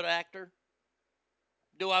he's a good actor.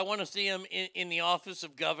 Do I want to see him in the office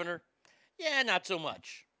of governor? Yeah, not so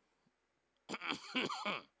much.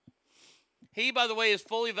 He, by the way, is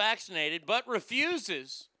fully vaccinated, but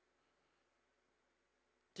refuses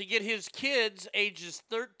to get his kids ages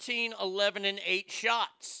 13, 11, and 8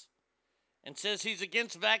 shots, and says he's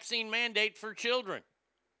against vaccine mandate for children.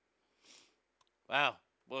 Wow.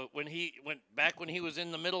 Well, when he was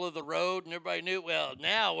in the middle of the road and everybody knew, well,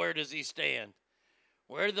 now where does he stand?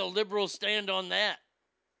 Where do the liberals stand on that?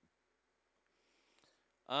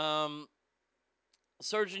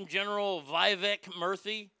 Surgeon General Vivek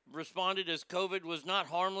Murthy responded as COVID was not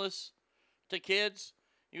harmless to kids.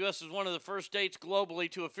 U.S. is one of the first states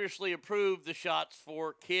globally to officially approve the shots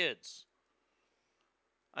for kids.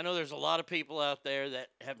 I know there's a lot of people out there that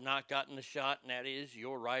have not gotten the shot, and that is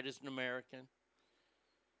your right as an American.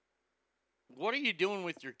 What are you doing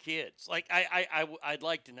with your kids? Like, I'd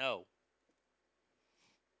like to know.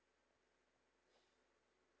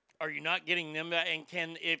 Are you not getting them back?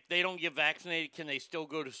 And if they don't get vaccinated, can they still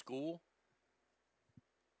go to school?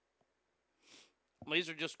 Well, these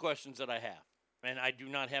are just questions that I have, and I do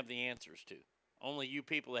not have the answers to. Only you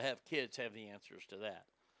people that have kids have the answers to that.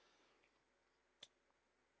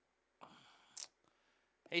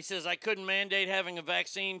 He says, I couldn't mandate having a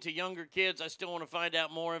vaccine to younger kids. I still want to find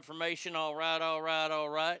out more information. All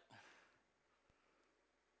right.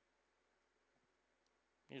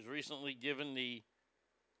 He was recently given the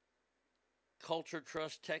Culture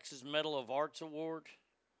Trust Texas Medal of Arts Award.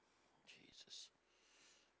 Jesus.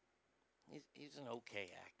 He's an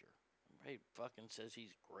okay actor. Everybody fucking says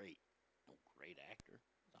he's great. Great actor.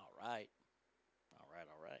 All right.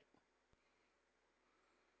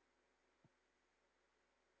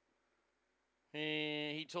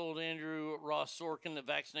 He told Andrew Ross Sorkin that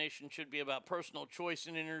vaccination should be about personal choice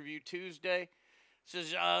in an interview Tuesday.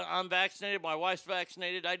 Says, I'm vaccinated. My wife's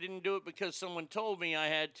vaccinated. I didn't do it because someone told me I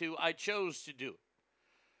had to. I chose to do it.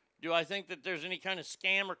 Do I think that there's any kind of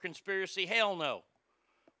scam or conspiracy? Hell no.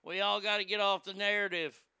 We all got to get off the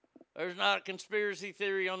narrative. There's not a conspiracy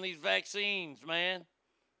theory on these vaccines, man.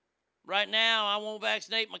 Right now, I won't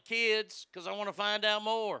vaccinate my kids because I want to find out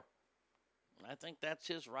more. I think that's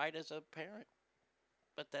his right as a parent.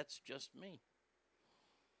 But that's just me.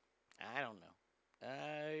 I don't know.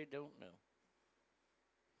 There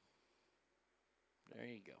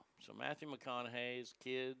you go. So Matthew McConaughey's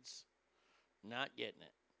kids not getting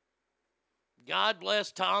it. God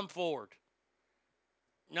bless Tom Ford.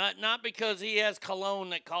 Not because he has cologne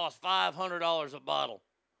that costs $500 a bottle.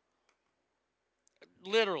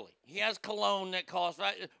 Literally. He has cologne that costs...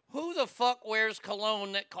 Who the fuck wears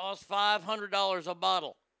cologne that costs $500 a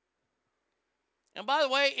bottle? And by the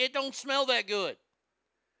way, it don't smell that good.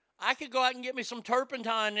 I could go out and get me some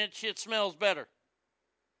turpentine and that shit smells better.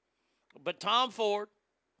 But Tom Ford,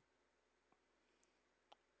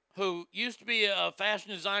 who used to be a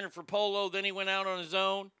fashion designer for Polo, then he went out on his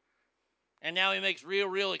own, and now he makes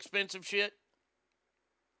real expensive shit,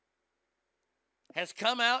 has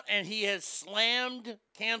come out and he has slammed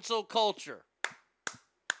cancel culture.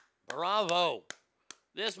 Bravo.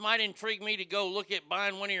 This might intrigue me to go look at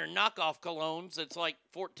buying one of your knockoff colognes that's like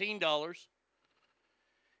 $14.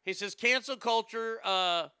 He says cancel culture,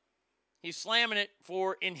 he's slamming it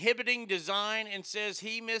for inhibiting design and says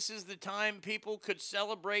he misses the time people could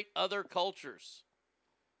celebrate other cultures.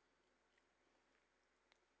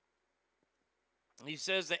 He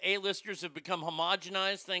says the A-listers have become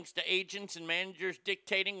homogenized thanks to agents and managers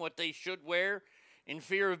dictating what they should wear in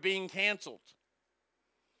fear of being canceled.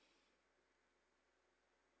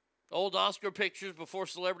 Old Oscar pictures before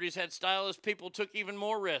celebrities had stylists, people took even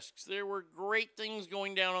more risks. There were great things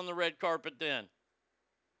going down on the red carpet then.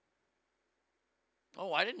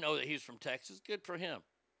 Oh, I didn't know that he's from Texas. Good for him.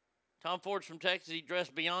 Tom Ford's from Texas. He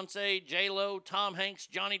dressed Beyonce, J-Lo, Tom Hanks,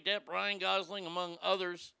 Johnny Depp, Ryan Gosling, among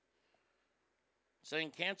others,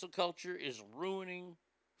 saying cancel culture is ruining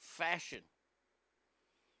fashion.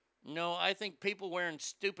 No, I think people wearing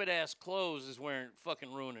stupid-ass clothes is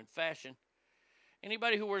fucking ruining fashion.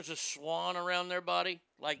 Anybody who wears a swan around their body,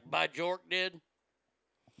 like Bajork did,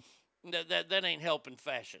 that ain't helping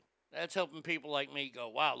fashion. That's helping people like me go,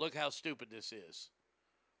 wow, look how stupid this is.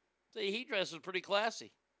 See, he dresses pretty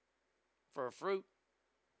classy for a fruit.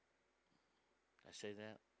 Did I say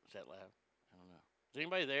that? Was that loud? I don't know. Is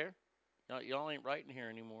anybody there? Y'all ain't writing here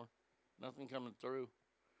anymore. Nothing coming through.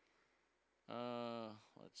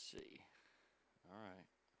 Let's see. All right.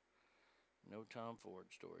 No Tom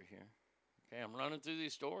Ford story here. Okay, I'm running through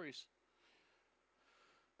these stories.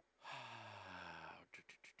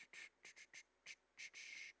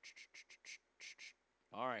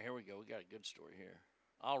 All right, here we go. We got a good story here.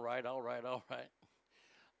 All right.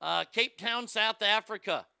 Cape Town, South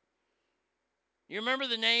Africa. You remember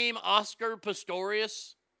the name Oscar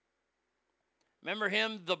Pistorius? Remember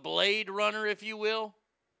him, the Blade Runner, if you will?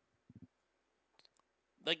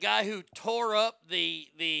 The guy who tore up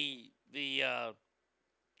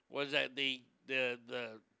what is that? They're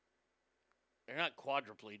not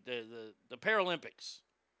quadruplegic, the Paralympics.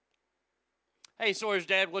 Hey, Sawyer's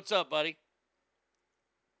dad, what's up, buddy?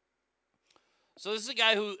 So this is a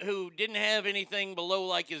guy who didn't have anything below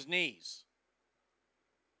like his knees.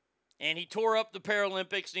 And he tore up the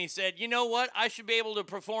Paralympics and he said, you know what? I should be able to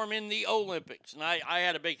perform in the Olympics. And I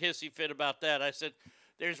had a big hissy fit about that. I said,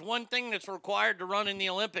 there's one thing that's required to run in the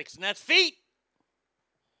Olympics, and that's feet.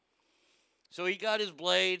 So he got his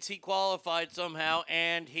blades, he qualified somehow,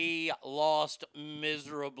 and he lost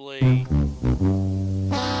miserably.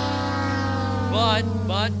 But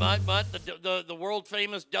the world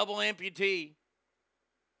famous double amputee,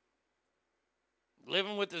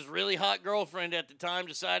 living with his really hot girlfriend at the time,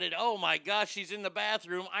 decided, oh my gosh, she's in the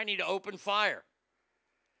bathroom, I need to open fire.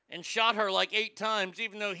 And shot her like 8 times,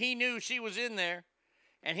 even though he knew she was in there.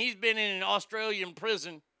 And he's been in an Australian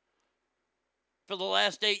prison for the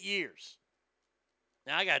last 8 years.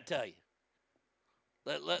 Now, I got to tell you,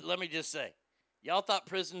 let me just say, y'all thought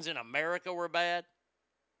prisons in America were bad?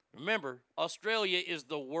 Remember, Australia is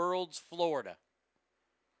the world's Florida.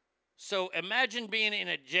 So imagine being in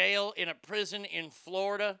a jail, in a prison in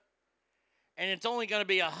Florida, and it's only going to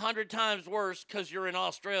be 100 times worse because you're in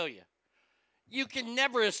Australia. You can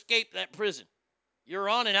never escape that prison. You're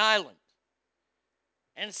on an island.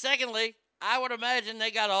 And secondly, I would imagine they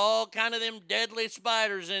got all kind of them deadly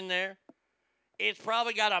spiders in there. It's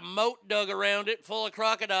probably got a moat dug around it full of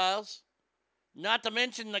crocodiles. Not to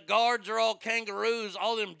mention the guards are all kangaroos,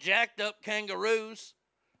 all them jacked up kangaroos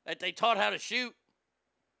that they taught how to shoot.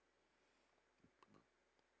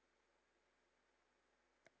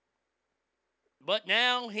 But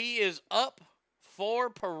now he is up for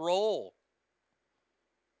parole.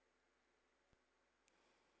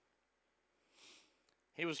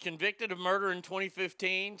 He was convicted of murder in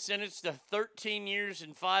 2015, sentenced to 13 years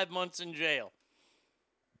and 5 months in jail.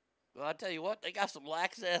 Well, I tell you what, they got some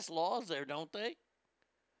lax-ass laws there, don't they?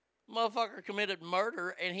 Motherfucker committed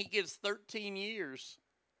murder, and he gets 13 years.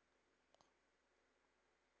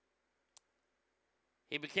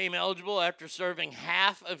 He became eligible after serving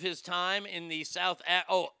half of his time in the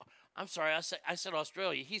I'm sorry, I said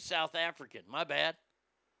Australia. He's South African. My bad.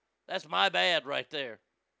 That's my bad right there.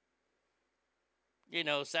 You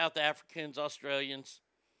know, South Africans, Australians,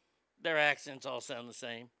 their accents all sound the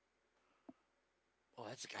same. Oh,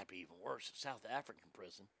 that's got to be even worse. South African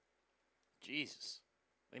prison. Jesus.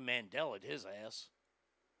 They Mandela'd his ass.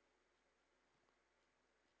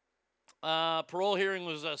 Parole hearing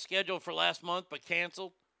was scheduled for last month, but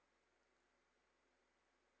canceled.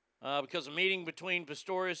 Because a meeting between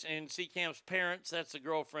Pistorius and Seacamp's parents, that's the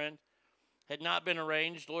girlfriend, had not been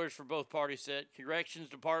arranged. Lawyers for both parties said. Corrections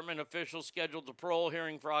Department officials scheduled the parole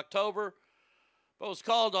hearing for October, but was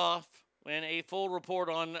called off when a full report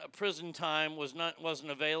on prison time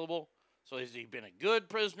wasn't available. So has he been a good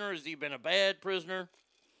prisoner? Has he been a bad prisoner?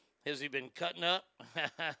 Has he been cutting up?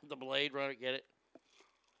 The Blade Runner, get it?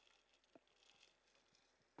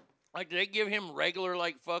 Like, did they give him regular,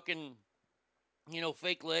 like, fucking,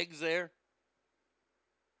 fake legs there?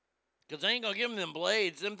 Because they ain't going to give him them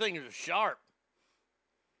blades. Them things are sharp.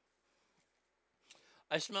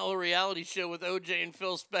 I smell a reality show with OJ and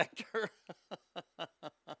Phil Spector.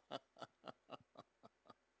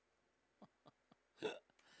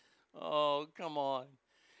 Oh, come on.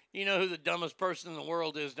 You know who the dumbest person in the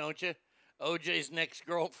world is, don't you? OJ's next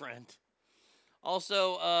girlfriend.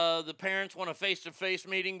 Also, the parents want a face-to-face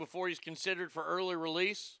meeting before he's considered for early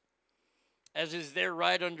release, as is their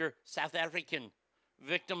right under South African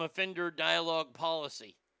victim offender dialogue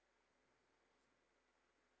policy.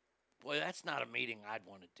 Boy, that's not a meeting I'd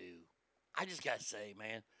want to do. I just got to say,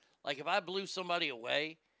 man, like if I blew somebody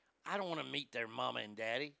away, I don't want to meet their mama and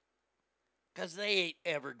daddy, because they ain't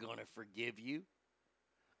ever going to forgive you.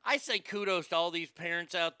 I say kudos to all these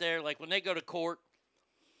parents out there, like when they go to court,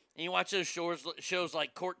 and you watch those shows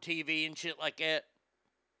like Court TV and shit like that,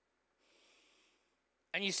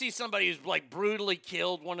 and you see somebody who's like brutally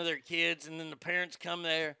killed one of their kids, and then the parents come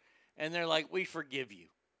there, and they're like, we forgive you.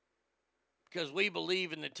 Because we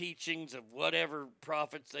believe in the teachings of whatever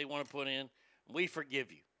prophets they want to put in. We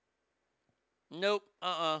forgive you. Nope,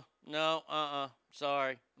 no,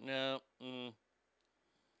 sorry, no,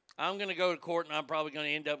 I'm going to go to court, and I'm probably going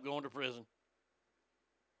to end up going to prison.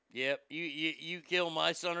 Yep, you kill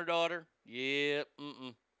my son or daughter? Yep,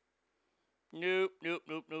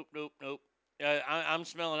 Nope. I'm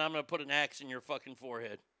smelling I'm going to put an axe in your fucking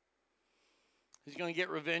forehead. He's going to get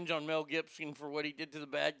revenge on Mel Gibson for what he did to the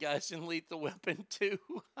bad guys in Lethal Weapon 2.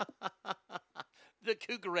 The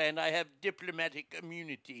Cougar and I have diplomatic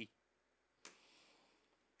immunity.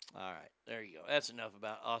 All right, there you go. That's enough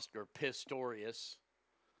about Oscar Pistorius.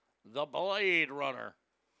 The Blade Runner.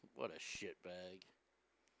 What a shitbag.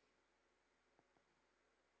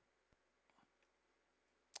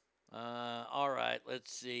 All right,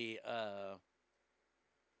 let's see.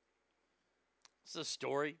 It's a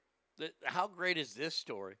story. How great is this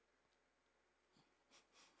story?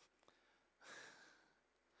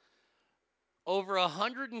 Over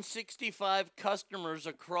 165 customers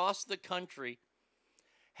across the country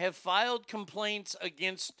have filed complaints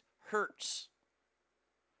against Hertz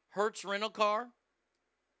Rental Car,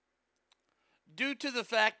 due to the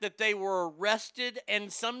fact that they were arrested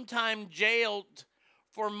and sometimes jailed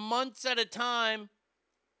for months at a time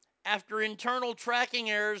after internal tracking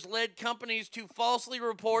errors led companies to falsely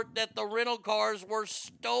report that the rental cars were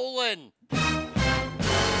stolen.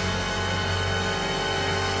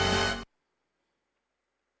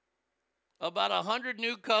 About 100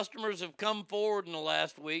 new customers have come forward in the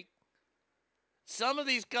last week. Some of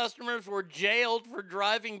these customers were jailed for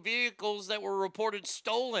driving vehicles that were reported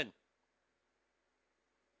stolen,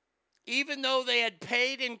 even though they had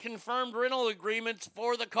paid and confirmed rental agreements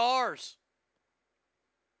for the cars.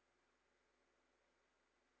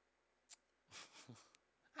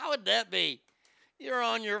 How would that be? You're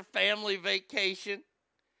on your family vacation.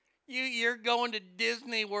 You're going to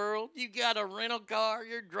Disney World. You got a rental car.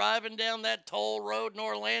 You're driving down that toll road in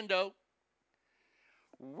Orlando.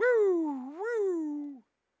 Woo, woo.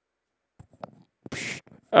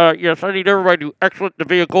 Yes, I need everybody to exit the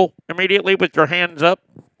vehicle immediately with your hands up.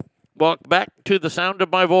 Walk back to the sound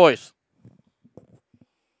of my voice.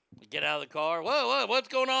 Get out of the car. Whoa, what's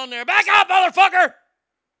going on there? Back up, motherfucker!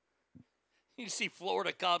 You see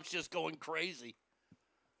Florida cops just going crazy.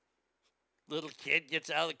 Little kid gets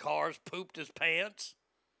out of the car, has pooped his pants.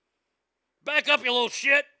 Back up, you little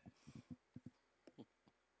shit!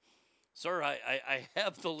 Sir, I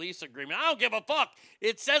have the lease agreement. I don't give a fuck.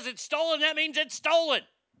 It says it's stolen. That means it's stolen.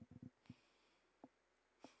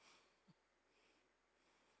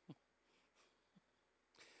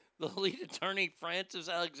 The lead attorney, Francis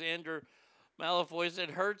Alexander Malfoy,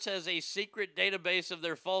 said Hertz has a secret database of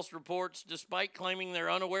their false reports despite claiming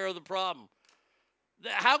they're unaware of the problem.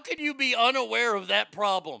 How could you be unaware of that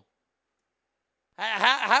problem?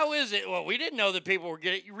 How is it? Well, we didn't know that people were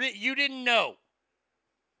getting... You didn't know.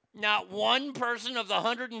 Not one person of the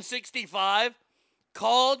 165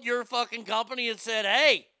 called your fucking company and said,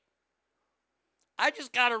 hey, I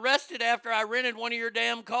just got arrested after I rented one of your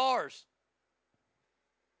damn cars.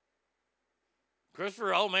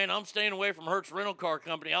 Christopher, oh man, I'm staying away from Hertz Rental Car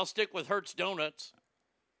Company. I'll stick with Hertz Donuts.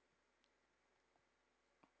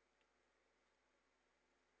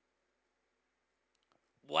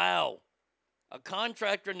 Wow. A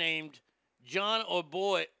contractor named John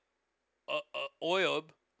Oyob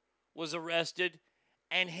was arrested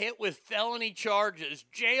and hit with felony charges,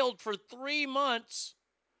 jailed for 3 months,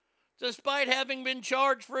 despite having been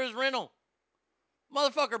charged for his rental.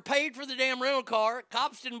 Motherfucker paid for the damn rental car.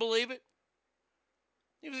 Cops didn't believe it.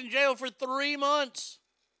 He was in jail for 3 months.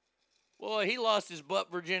 Boy, he lost his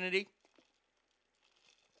butt virginity.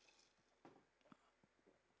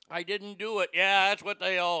 I didn't do it. Yeah, that's what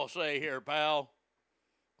they all say here, pal.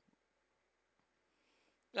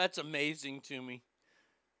 That's amazing to me.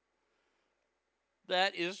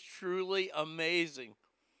 That is truly amazing.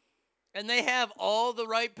 And they have all the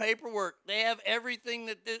right paperwork. They have everything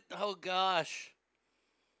that oh gosh.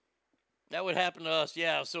 That would happen to us,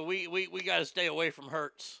 yeah. So we got to stay away from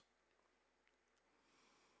Hertz.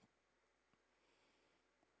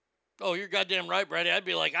 Oh, you're goddamn right, Brady. I'd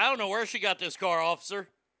be like, I don't know where she got this car, officer.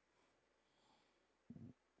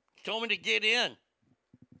 She told me to get in.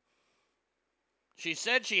 She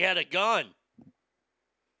said she had a gun.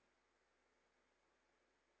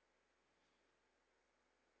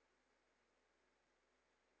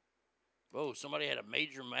 Oh, somebody had a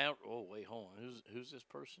major mount. Oh, wait, hold on. Who's this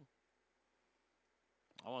person?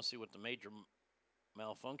 I want to see what the major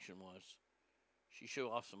malfunction was. She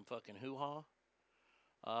showed off some fucking hoo-ha.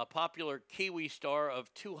 Popular Kiwi star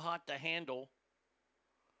of Too Hot to Handle,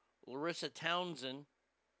 Larissa Townsend,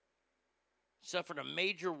 suffered a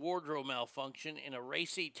major wardrobe malfunction in a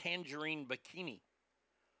racy tangerine bikini.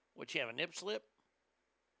 Would she have a nip slip?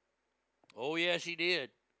 Oh, yeah, she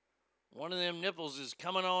did. One of them nipples is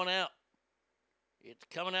coming on out. It's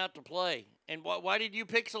coming out to play. And why did you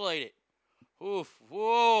pixelate it? Oof,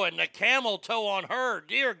 whoa, and the camel toe on her.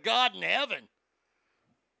 Dear God in heaven.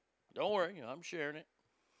 Don't worry, I'm sharing it.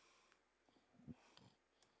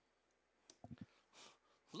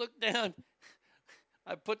 Look down.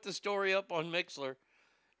 I put the story up on Mixlr.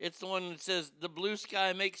 It's the one that says, the blue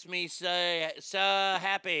sky makes me so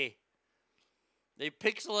happy. They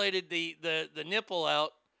pixelated the nipple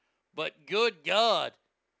out, but good God.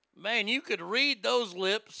 Man, you could read those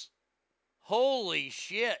lips. Holy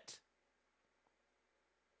shit.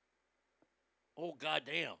 Oh,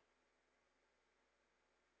 goddamn.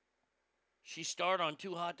 She starred on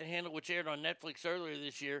Too Hot to Handle, which aired on Netflix earlier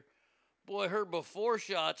this year. Boy, her before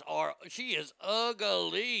shots are, she is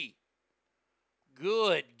ugly.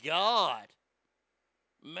 Good God.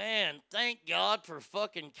 Man, thank God for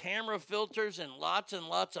fucking camera filters and lots of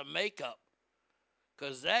makeup.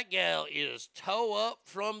 Because that gal is toe up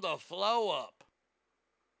from the flow up.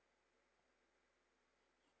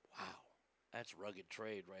 Wow. That's rugged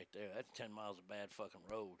trade right there. That's 10 miles of bad fucking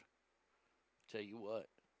road. Tell you what.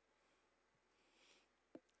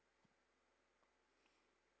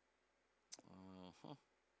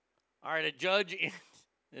 All right, a judge in...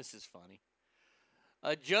 This is funny.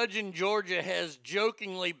 A judge in Georgia has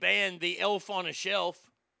jokingly banned the elf on a shelf.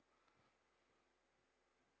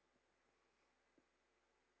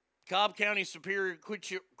 Cobb County Superior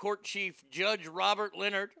Court Chief Judge Robert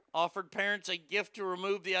Leonard offered parents a gift to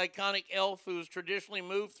remove the iconic elf who is traditionally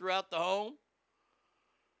moved throughout the home.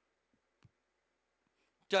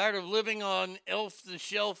 Tired of living on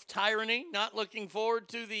elf-the-shelf tyranny? Not looking forward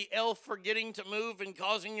to the elf forgetting to move and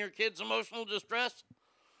causing your kids emotional distress?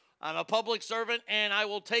 I'm a public servant, and I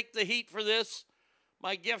will take the heat for this.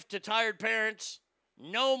 My gift to tired parents,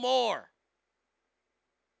 no more.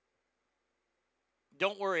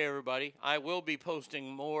 don't worry, everybody. I will be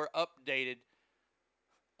posting more updated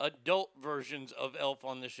adult versions of Elf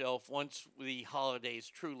on the Shelf once the holidays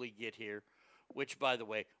truly get here, which, by the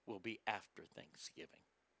way, will be after Thanksgiving.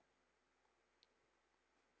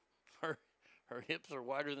 Her hips are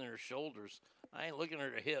wider than her shoulders. I ain't looking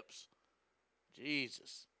at her hips.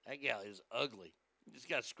 Jesus, that gal is ugly. You just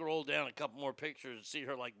got to scroll down a couple more pictures and see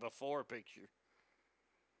her, like, before picture.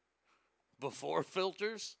 Before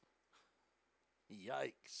filters?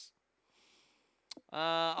 Yikes.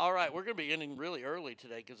 All right, we're going to be ending really early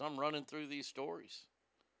today because I'm running through these stories.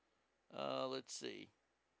 Let's see.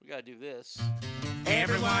 We got to do this.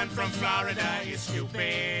 Everyone from Florida is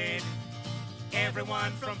stupid.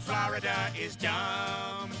 Everyone from Florida is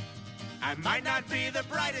dumb. I might not be the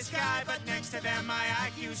brightest guy, but next to them my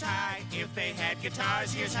IQ's high. If they had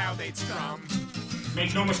guitars, here's how they'd strum.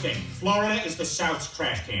 Make no mistake, Florida is the South's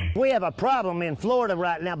trash can. We have a problem in Florida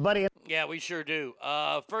right now, buddy. Yeah, we sure do.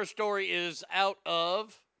 First story is out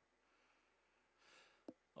of...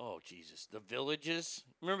 Oh, Jesus. The Villages.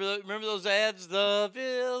 Remember those ads? The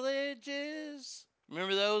Villages.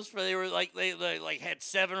 Remember those? Where they were like, they had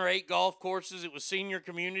 7 or 8 golf courses. It was senior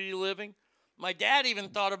community living. My dad even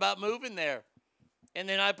thought about moving there. And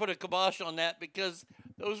then I put a kibosh on that because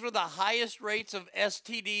those were the highest rates of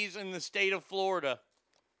STDs in the state of Florida.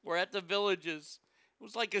 We're at the Villages. It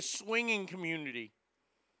was like a swinging community.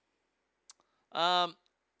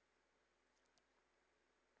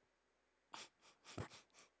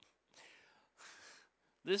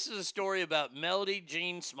 This is a story about Melody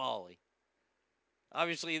Jean Smalley.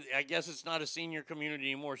 Obviously, I guess it's not a senior community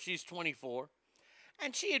anymore. She's 24.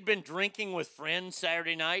 And she had been drinking with friends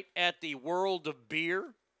Saturday night at the World of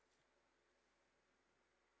Beer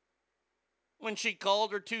when she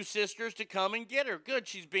called her 2 sisters to come and get her. Good,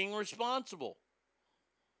 she's being responsible.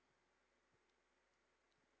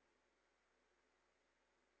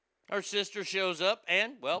 Her sister shows up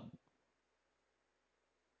and, well,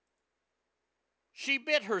 she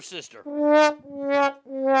bit her sister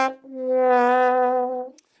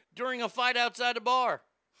during a fight outside a bar.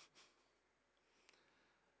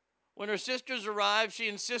 When her sisters arrived, she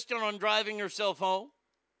insisted on driving herself home.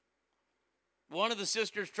 One of the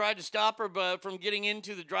sisters tried to stop her from getting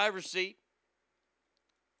into the driver's seat.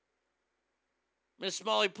 Miss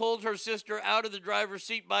Smalley pulled her sister out of the driver's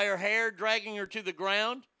seat by her hair, dragging her to the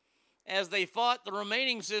ground. As they fought, the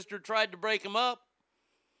remaining sister tried to break them up.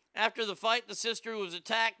 After the fight, the sister who was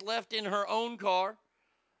attacked left in her own car.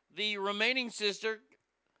 The remaining sister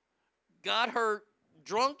got her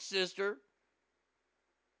drunk sister,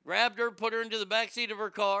 grabbed her, put her into the backseat of her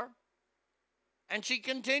car, and she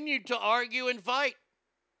continued to argue and fight.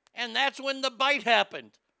 And that's when the bite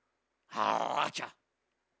happened. Haracha.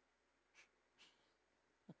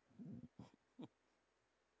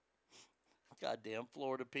 Goddamn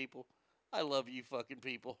Florida people. I love you fucking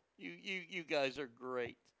people. You guys are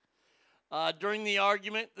great. During the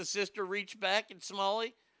argument, the sister reached back at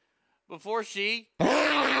Smalley before she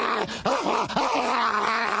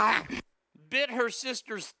bit her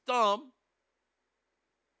sister's thumb,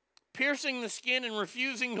 piercing the skin and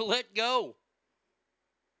refusing to let go.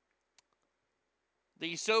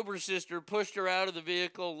 The sober sister pushed her out of the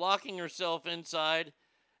vehicle, locking herself inside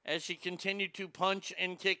as she continued to punch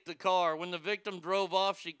and kick the car. When the victim drove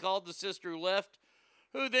off, she called the sister who left,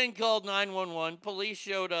 who then called 911. Police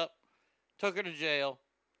showed up, took her to jail,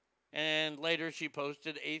 and later she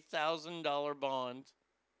posted a $1,000 bond.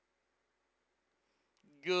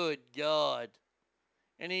 Good God.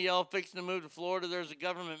 Any of y'all fixing to move to Florida, there's a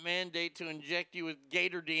government mandate to inject you with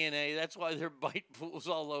gator DNA. That's why there are bite pools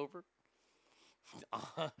all over.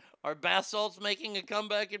 Are bath salts making a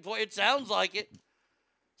comeback in Florida? It sounds like it.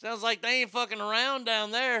 Sounds like they ain't fucking around down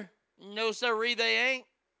there. No sirree, they ain't.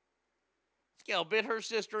 This gal bit her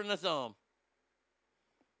sister in the thumb.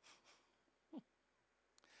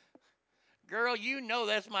 Girl, you know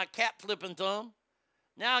that's my cap flipping thumb.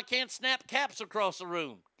 Now I can't snap caps across the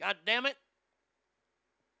room. God damn it.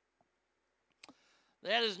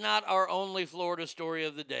 That is not our only Florida story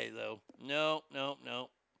of the day, though. No.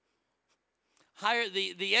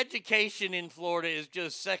 The education in Florida is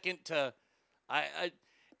just second to...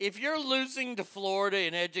 If you're losing to Florida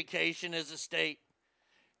in education as a state,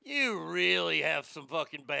 you really have some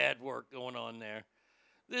fucking bad work going on there.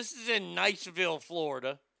 This is in Niceville,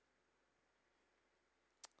 Florida.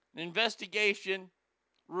 An investigation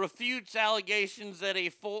refutes allegations that a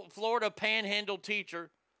Florida Panhandle teacher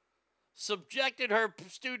subjected her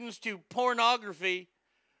students to pornography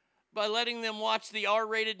by letting them watch the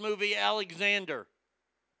R-rated movie Alexander.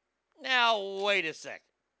 Now, wait a second.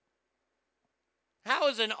 How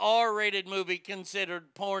is an R-rated movie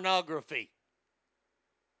considered pornography?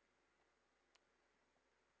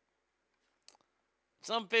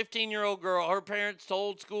 Some 15-year-old girl, her parents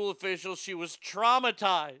told school officials she was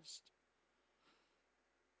traumatized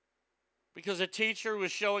because a teacher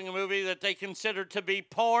was showing a movie that they considered to be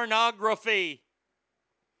pornography.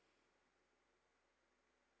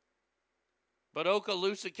 But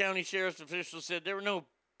Okaloosa County Sheriff's officials said there were no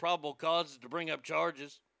probable causes to bring up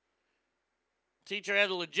charges. The teacher had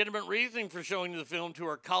a legitimate reason for showing the film to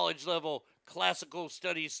her college-level classical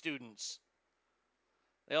studies students.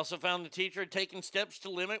 They also found the teacher had taken steps to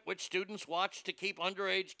limit which students watched to keep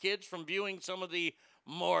underage kids from viewing some of the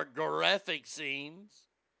more graphic scenes.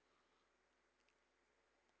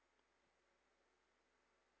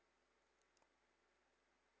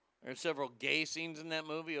 There are several gay scenes in that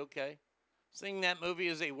movie, okay. Seeing that movie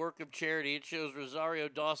is a work of charity. It shows Rosario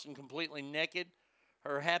Dawson completely naked,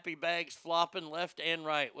 her happy bags flopping left and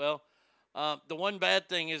right. Well, the one bad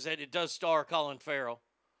thing is that it does star Colin Farrell.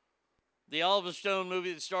 The Oliver Stone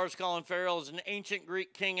movie that stars Colin Farrell as an ancient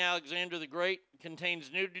Greek king, Alexander the Great, contains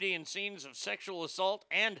nudity and scenes of sexual assault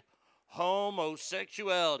and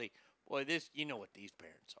homosexuality. Boy, you know what these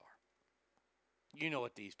parents are. You know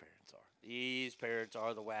what these parents are. These parents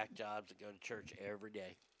are the whack jobs that go to church every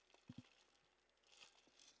day.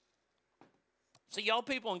 See, y'all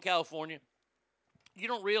people in California, you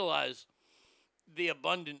don't realize the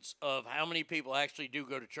abundance of how many people actually do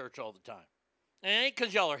go to church all the time. And it ain't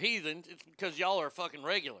because y'all are heathens. It's because y'all are fucking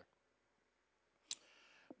regular.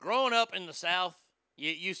 Growing up in the South,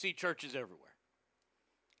 you see churches everywhere.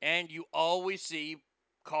 And you always see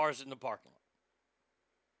cars in the parking lot.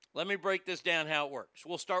 Let me break this down how it works.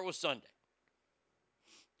 We'll start with Sunday.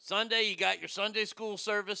 Sunday, you got your Sunday school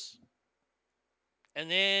service. And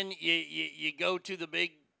then you go to the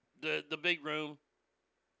big room,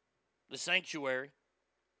 the sanctuary,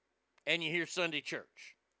 and you hear Sunday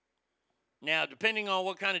church. Now, depending on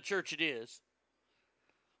what kind of church it is,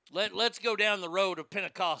 let's go down the road of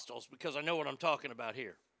Pentecostals because I know what I'm talking about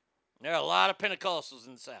here. There are a lot of Pentecostals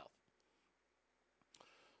in the South.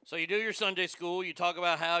 So you do your Sunday school. You talk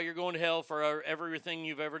about how you're going to hell for everything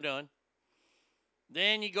you've ever done.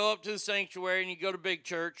 Then you go up to the sanctuary and you go to big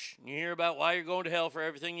church. And you hear about why you're going to hell for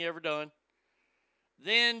everything you ever done.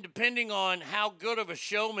 Then, depending on how good of a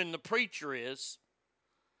showman the preacher is,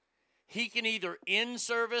 he can either end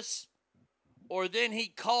service or then he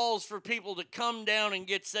calls for people to come down and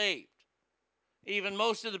get saved. Even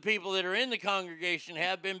most of the people that are in the congregation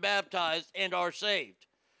have been baptized and are saved.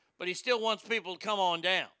 But he still wants people to come on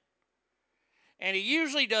down. And he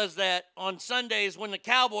usually does that on Sundays when the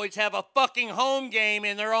Cowboys have a fucking home game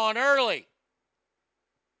and they're on early.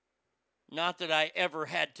 Not that I ever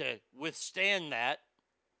had to withstand that.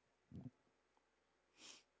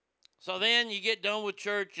 So then you get done with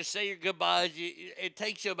church, you say your goodbyes. It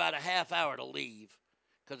takes you about a half hour to leave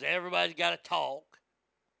because everybody's got to talk.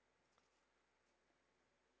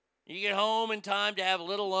 You get home in time to have a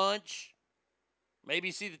little lunch. Maybe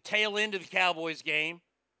see the tail end of the Cowboys game.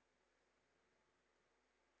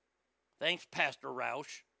 Thanks, Pastor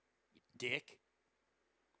Roush, you dick.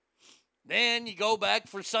 Then you go back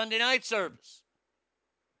for Sunday night service.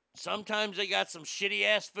 Sometimes they got some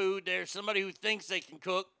shitty-ass food there. Somebody who thinks they can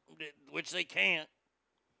cook, which they can't.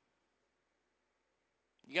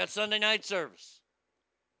 You got Sunday night service.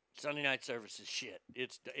 Sunday night service is shit.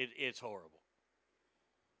 It's horrible.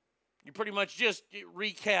 You pretty much just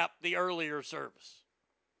recap the earlier service.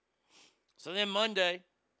 So then Monday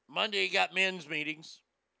you got men's meetings.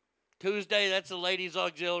 Tuesday, that's the ladies'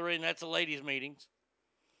 auxiliary, and that's the ladies' meetings.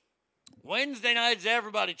 Wednesday night's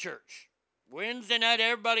everybody church. Wednesday night,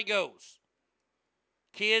 everybody goes.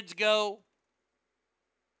 Kids go.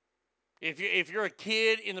 If you're a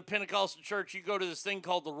kid in the Pentecostal church, you go to this thing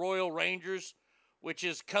called the Royal Rangers, which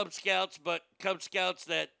is Cub Scouts, but Cub Scouts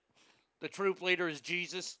that the troop leader is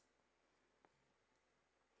Jesus.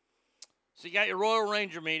 So you got your Royal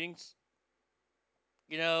Ranger meetings.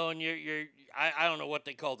 You know, and I don't know what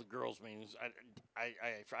they call the girls' meetings.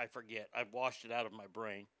 I forget. I've washed it out of my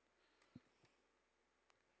brain.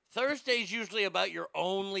 Thursday's usually about your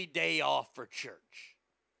only day off for church.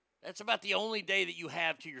 That's about the only day that you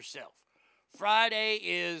have to yourself. Friday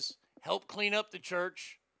is help clean up the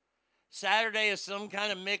church. Saturday is some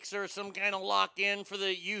kind of mixer, some kind of lock-in for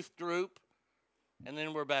the youth group. And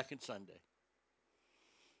then we're back on Sunday.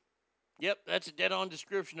 Yep, that's a dead-on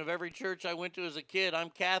description of every church I went to as a kid.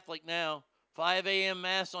 I'm Catholic now. 5 a.m.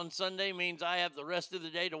 Mass on Sunday means I have the rest of the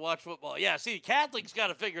day to watch football. Yeah, see, Catholics got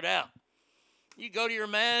to figure it out. You go to your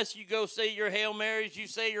Mass, you go say your Hail Marys, you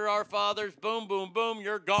say your Our Fathers, boom, boom, boom,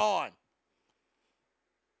 you're gone.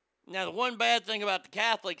 Now, the one bad thing about the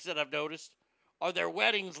Catholics that I've noticed are their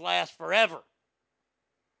weddings last forever.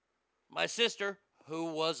 My sister, who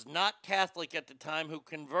was not Catholic at the time, who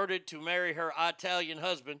converted to marry her Italian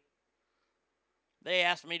husband, they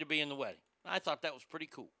asked me to be in the wedding. I thought that was pretty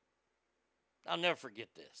cool. I'll never forget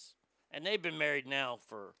this. And they've been married now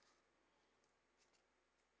for,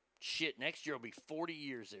 next year will be 40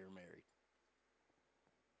 years they were married.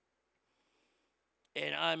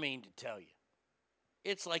 And I mean to tell you,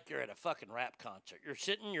 it's like you're at a fucking rap concert. You're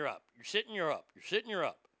sitting, you're up. You're sitting, you're up. You're sitting, you're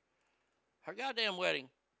up. Her goddamn wedding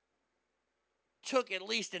took at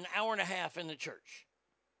least an hour and a half in the church.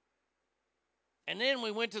 And then we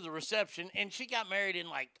went to the reception, and she got married in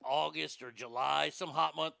like August or July, some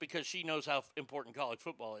hot month, because she knows how important college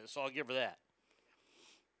football is, so I'll give her that.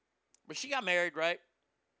 But she got married, right?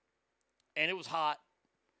 And it was hot.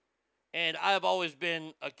 And I've always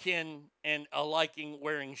been akin and a liking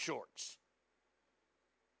wearing shorts.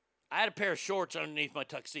 I had a pair of shorts underneath my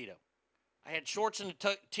tuxedo. I had shorts and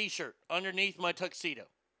a t-shirt underneath my tuxedo.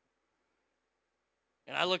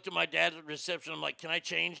 And I looked at my dad at the reception. I'm like, can I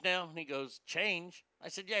change now? And he goes, change? I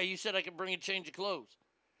said, yeah, you said I could bring a change of clothes.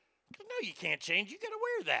 He goes, no, you can't change. You got to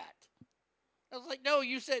wear that. I was like, no,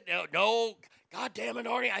 you said, no, God damn it,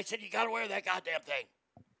 Arnie. I said, you got to wear that goddamn thing.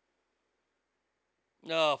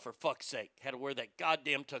 No, for fuck's sake. Had to wear that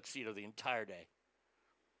goddamn tuxedo the entire day.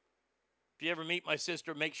 If you ever meet my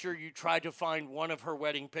sister, make sure you try to find one of her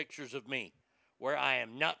wedding pictures of me where I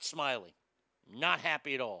am not smiling, not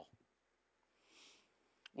happy at all.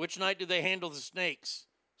 Which night do they handle the snakes?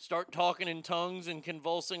 Start talking in tongues and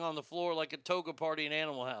convulsing on the floor like a toga party in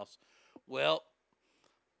Animal House. Well,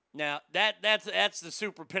 now that's the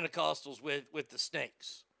super Pentecostals with the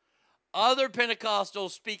snakes. Other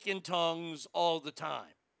Pentecostals speak in tongues all the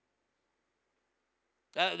time.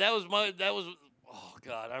 Oh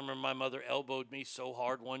God, I remember my mother elbowed me so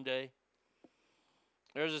hard one day.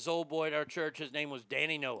 There's this old boy at our church, his name was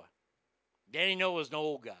Danny Noah. Danny Noah was an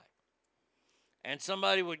old guy. And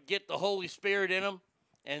somebody would get the Holy Spirit in them,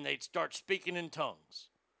 and they'd start speaking in tongues.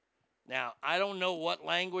 Now, I don't know what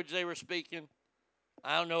language they were speaking.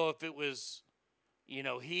 I don't know if it was,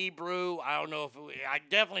 Hebrew. I don't know if it was, I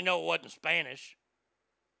definitely know it wasn't Spanish.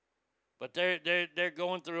 But they're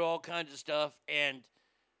going through all kinds of stuff, and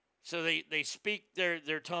so they speak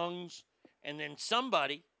their tongues, and then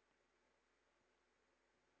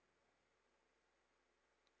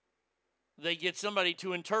they get somebody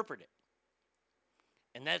to interpret it.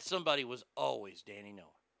 And that somebody was always Danny Noah.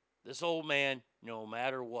 This old man, no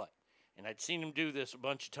matter what. And I'd seen him do this a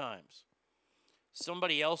bunch of times.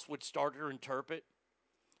 Somebody else would start to interpret,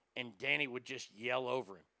 and Danny would just yell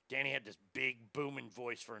over him. Danny had this big booming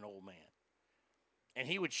voice for an old man. And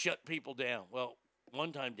he would shut people down. Well,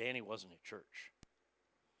 one time Danny wasn't at church.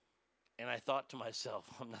 And I thought to myself,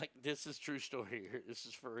 this is true story here. This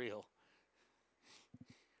is for real.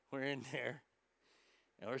 We're in there,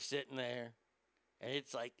 and we're sitting there. And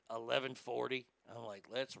it's like 11:40. I'm like,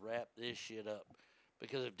 let's wrap this shit up.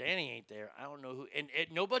 Because if Danny ain't there, I don't know who. And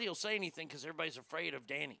nobody will say anything because everybody's afraid of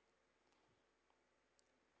Danny.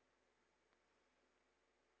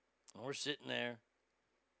 And we're sitting there.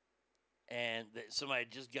 And somebody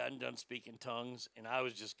had just gotten done speaking tongues. And I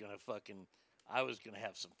was just going to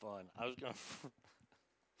have some fun. I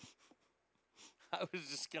was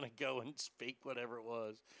just going to go and speak whatever it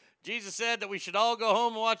was. Jesus said that we should all go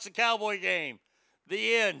home and watch the Cowboy game.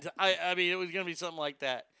 The end. I mean, it was going to be something like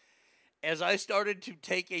that. As I started to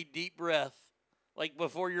take a deep breath, like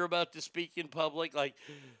before you're about to speak in public, like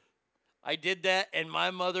I did that, and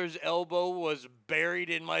my mother's elbow was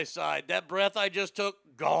buried in my side. That breath I just took,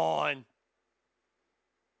 gone.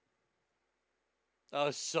 I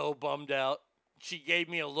was so bummed out. She gave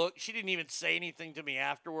me a look. She didn't even say anything to me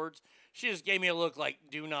afterwards. She just gave me a look like,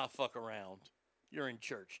 do not fuck around. You're in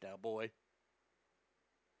church now, boy.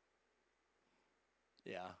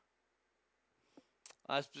 Yeah.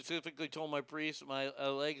 I specifically told my priest my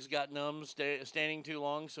legs got numb standing too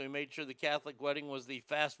long, so he made sure the Catholic wedding was the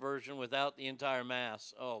fast version without the entire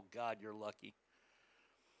Mass. Oh, God, you're lucky.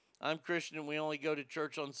 I'm Christian, and we only go to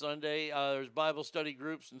church on Sunday. There's Bible study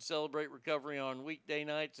groups and Celebrate Recovery on weekday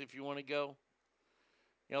nights if you want to go.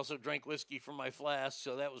 He also drank whiskey from my flask,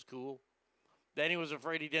 so that was cool. Then he was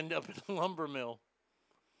afraid he'd end up in a lumber mill.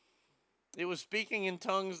 It was speaking in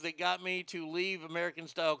tongues that got me to leave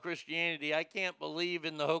American-style Christianity. I can't believe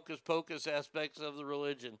in the hocus-pocus aspects of the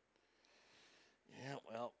religion. Yeah,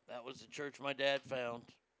 well, that was the church my dad found.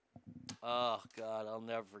 Oh, God, I'll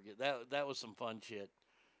never forget. That was some fun shit.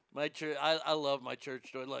 My church, I love my church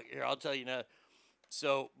story. Look, here, I'll tell you now.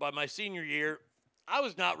 So, by my senior year, I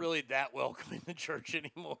was not really that welcome in the church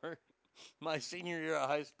anymore. My senior year of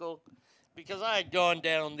high school, because I had gone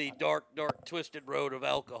down the dark, twisted road of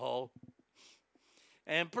alcohol.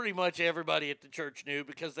 And pretty much everybody at the church knew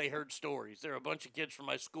because they heard stories. There were a bunch of kids from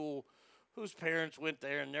my school whose parents went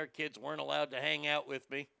there and their kids weren't allowed to hang out with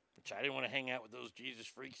me, which I didn't want to hang out with those Jesus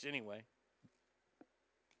freaks anyway.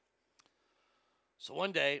 So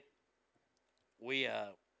one day,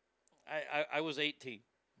 I was 18. It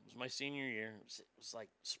was my senior year. It was like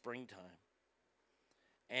springtime.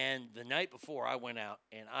 And the night before, I went out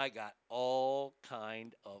and I got all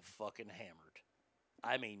kind of fucking hammered.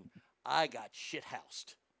 I mean, I got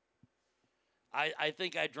shithoused. I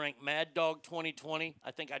think I drank Mad Dog 2020.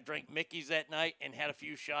 I think I drank Mickey's that night and had a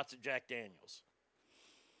few shots of Jack Daniels.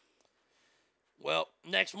 Well,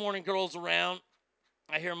 next morning, girls around.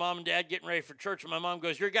 I hear Mom and Dad getting ready for church, and my mom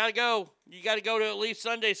goes, You got to go to at least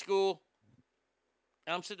Sunday school.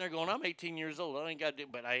 And I'm sitting there going, I'm 18 years old. I ain't got to do,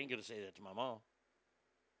 but I ain't going to say that to my mom.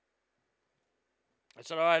 I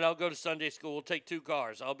said, all right, I'll go to Sunday school. We'll take 2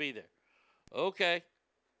 cars. I'll be there. Okay.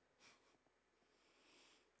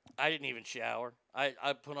 I didn't even shower. I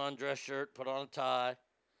put on a dress shirt, put on a tie.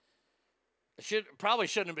 I probably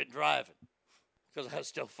shouldn't have been driving because I was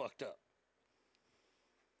still fucked up.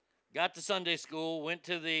 Got to Sunday school, went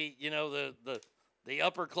to the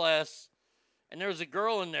upper class, and there was a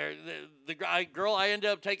girl in there. The girl I ended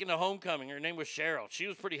up taking to homecoming, her name was Cheryl. She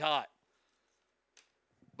was pretty hot.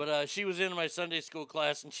 But she was in my Sunday school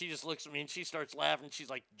class, and she just looks at me, and she starts laughing. She's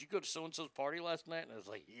like, did you go to so-and-so's party last night? And I was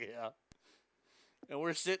like, yeah. And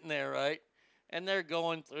we're sitting there, right? And they're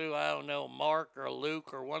going through, I don't know, Mark or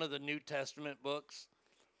Luke or one of the New Testament books.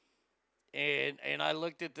 And I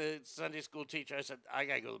looked at the Sunday school teacher. I said, I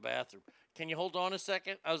got to go to the bathroom. Can you hold on a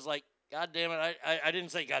second? I was like, God damn it. I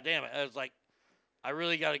didn't say God damn it. I was like, I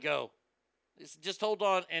really got to go. They said, just hold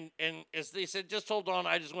on. And as they said, just hold on,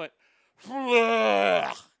 I just went,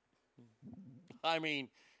 I mean,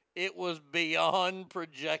 it was beyond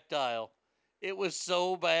projectile. It was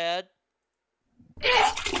so bad.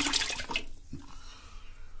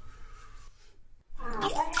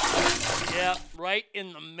 Yeah, right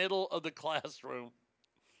in the middle of the classroom.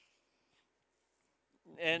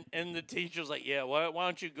 And the teacher's like, yeah, why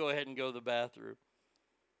don't you go ahead and go to the bathroom?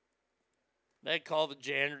 They called the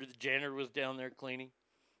janitor. The janitor was down there cleaning.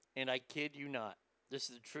 And I kid you not. This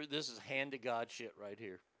is the truth. This is hand to God shit right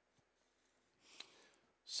here.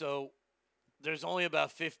 So there's only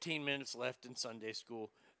about 15 minutes left in Sunday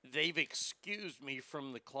school. They've excused me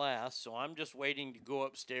from the class, so I'm just waiting to go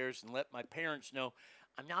upstairs and let my parents know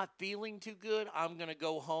I'm not feeling too good. I'm going to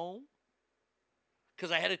go home.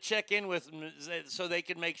 Because I had to check in with them so they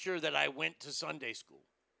could make sure that I went to Sunday school.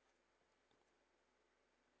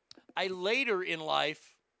 I later in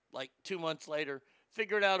life, like 2 months later,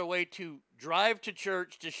 figured out a way to drive to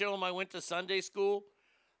church to show them I went to Sunday school,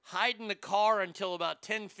 hide in the car until about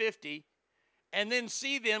 10:50, and then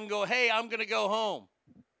see them go, hey, I'm going to go home.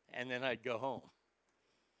 And then I'd go home,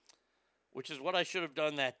 which is what I should have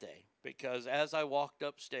done that day, because as I walked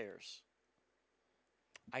upstairs,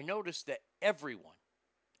 I noticed that everyone,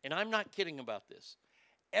 and I'm not kidding about this,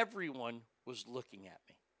 everyone was looking at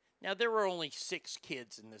me. Now, there were only 6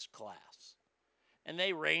 kids in this class, and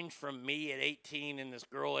they ranged from me at 18 and this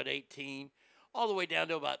girl at 18 all the way down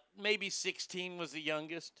to about maybe 16 was the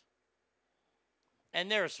youngest.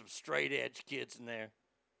 And there are some straight edge kids in there.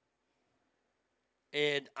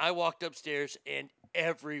 And I walked upstairs, and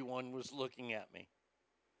everyone was looking at me.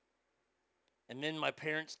 And then my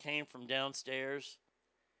parents came from downstairs,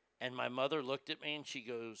 and my mother looked at me, and she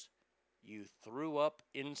goes, you threw up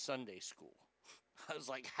in Sunday school. I was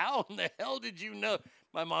like, how in the hell did you know?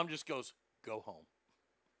 My mom just goes, go home.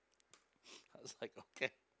 I was like,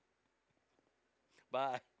 okay.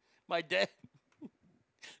 Bye. My dad,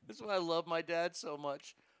 this is why I love my dad so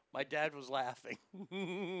much. My dad was laughing.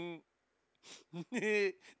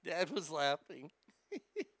 Dad was laughing.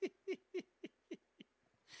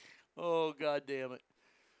 Oh, God damn it.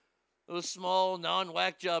 Those small,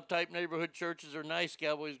 non-whack job type neighborhood churches are nice,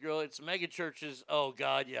 Cowboys girl. It's mega churches. Oh,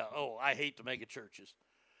 God, yeah. Oh, I hate the mega churches.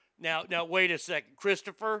 Now, wait a second.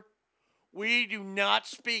 Christopher, we do not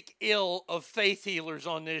speak ill of faith healers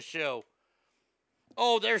on this show.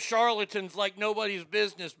 Oh, they're charlatans like nobody's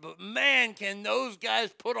business, but man, can those guys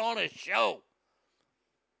put on a show.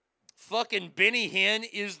 Fucking Benny Hinn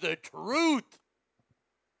is the truth.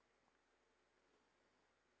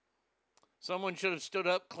 Someone should have stood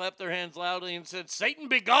up, clapped their hands loudly, and said, Satan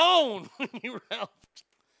be gone when you were out.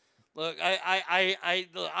 Look,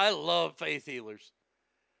 I love faith healers.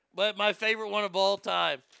 But my favorite one of all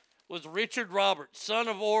time was Richard Roberts, son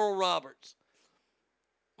of Oral Roberts.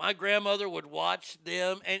 My grandmother would watch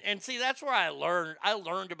them. And see, that's where I learned. I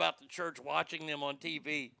learned about the church watching them on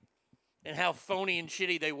TV and how phony and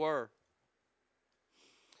shitty they were.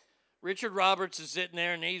 Richard Roberts is sitting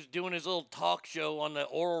there, and he's doing his little talk show on the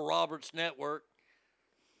Oral Roberts Network.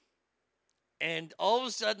 And all of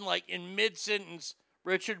a sudden, like in mid-sentence,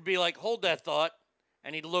 Richard would be like, hold that thought,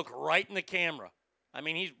 and he'd look right in the camera. I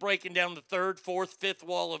mean, he's breaking down the third, fourth, fifth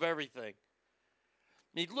wall of everything.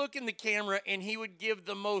 He'd look in the camera, and he would give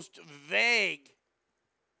the most vague,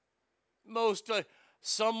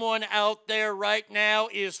 someone out there right now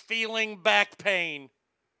is feeling back pain.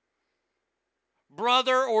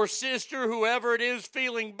 Brother or sister, whoever it is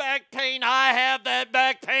feeling back pain, I have that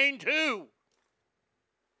back pain too.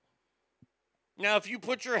 Now, if you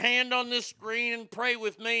put your hand on this screen and pray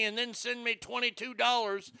with me and then send me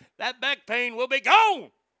 $22, that back pain will be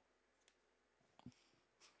gone.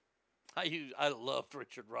 I loved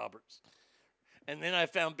Richard Roberts. And then I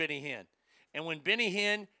found Benny Hinn. And when Benny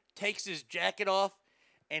Hinn takes his jacket off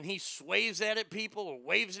and he sways at people or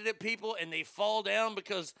waves it at people and they fall down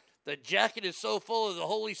because the jacket is so full of the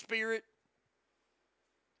Holy Spirit,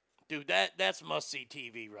 dude, that's must-see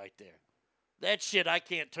TV right there. That shit I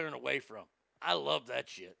can't turn away from. I love that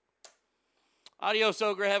shit. Adios,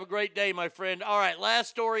 Ogre. Have a great day, my friend. All right, last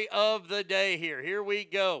story of the day here. Here we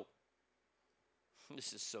go.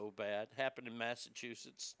 This is so bad. Happened in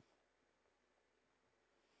Massachusetts.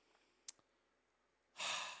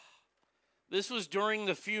 This was during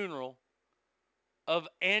the funeral of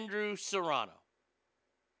Andrew Serrano.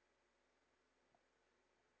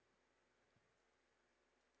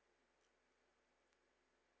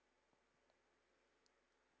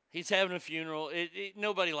 He's having a funeral.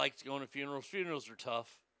 Nobody likes going to funerals. Funerals are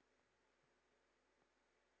tough.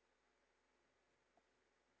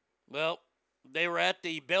 Well, they were at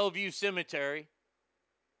the Bellevue Cemetery,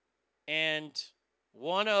 and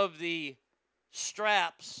one of the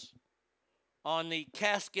straps on the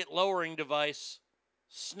casket lowering device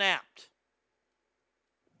snapped.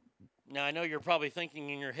 Now, I know you're probably thinking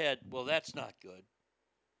in your head, well, that's not good.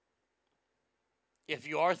 If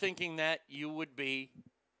you are thinking that, you would be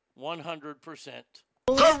 100%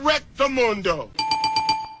 correcto mundo.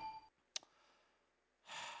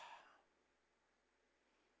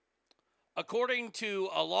 According to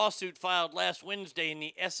a lawsuit filed last Wednesday in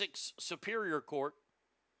the Essex Superior Court,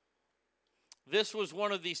 this was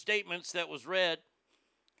one of the statements that was read.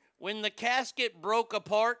 When the casket broke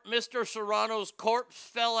apart, Mr. Serrano's corpse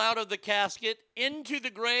fell out of the casket into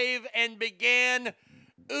the grave and began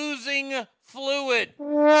oozing fluid.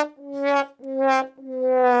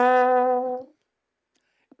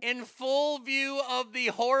 In full view of the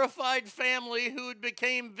horrified family who had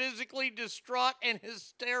became physically distraught and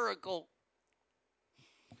hysterical.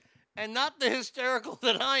 And not the hysterical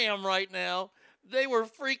that I am right now. They were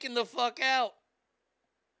freaking the fuck out.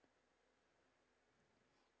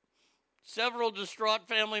 Several distraught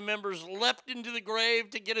family members leapt into the grave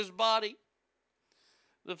to get his body.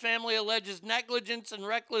 The family alleges negligence and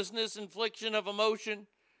recklessness, infliction of emotion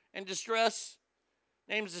and distress.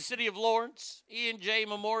 Names the City of Lawrence, E&J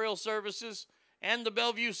Memorial Services, and the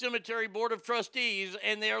Bellevue Cemetery Board of Trustees,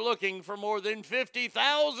 and they are looking for more than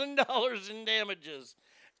 $50,000 in damages.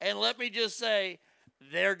 And let me just say,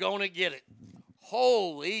 they're going to get it.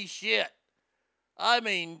 Holy shit. I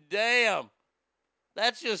mean, damn.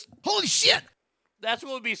 That's just... Holy shit! That's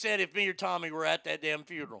what would be said if me or Tommy were at that damn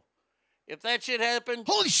funeral. If that shit happened...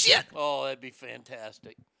 Holy shit! Oh, that'd be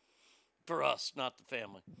fantastic. For us, not the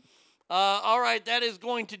family. All right, that is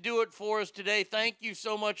going to do it for us today. Thank you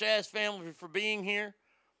so much, Ass Family, for being here.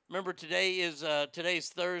 Remember, today's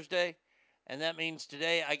Thursday, and that means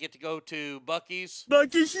today I get to go to Buc-ee's.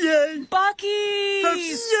 Buc-ee's, yay!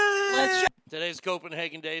 Buc-ee's! Yay! Today's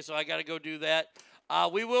Copenhagen Day, so I got to go do that.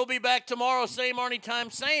 We will be back tomorrow, same Arnie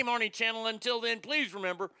time, same Arnie channel. Until then, please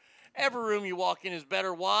remember, every room you walk in is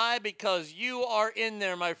better. Why? Because you are in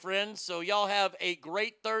there, my friends. So y'all have a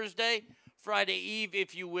great Thursday, Friday Eve,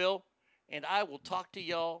 if you will. And I will talk to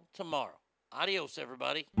y'all tomorrow. Adios,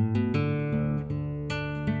 everybody.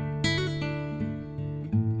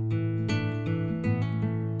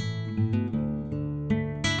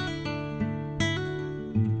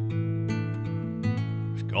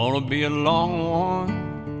 It's gonna be a long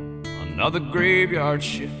one, another graveyard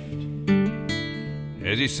shift,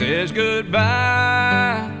 as he says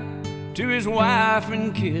goodbye to his wife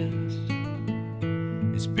and kids.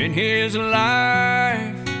 It's been his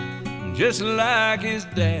life, just like his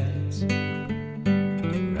dad's,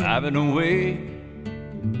 driving away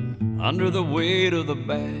under the weight of the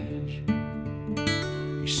badge.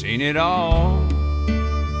 He's seen it all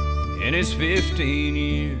in his 15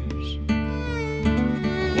 years,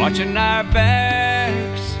 watching our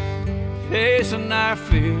backs, facing our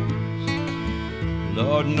fears.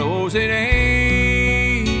 Lord knows it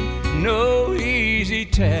ain't no easy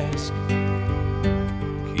task,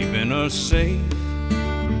 keeping us safe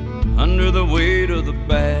under the weight of the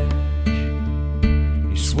badge.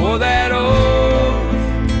 He swore that oath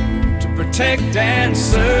to protect and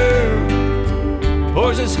serve,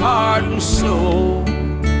 pours his heart and soul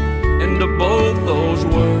into both those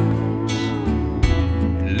words.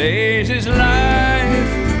 He lays his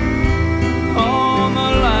life on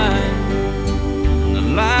the line, and the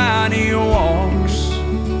line he walks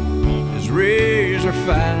is razor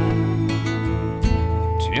fine.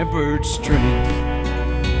 Tempered strength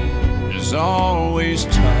is always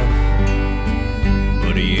tough,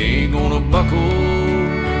 but he ain't gonna buckle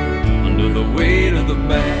under the weight of the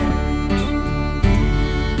badge.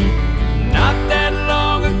 Not that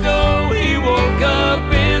long ago he woke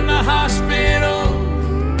up in the hospital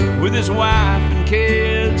with his wife and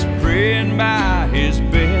kids praying by his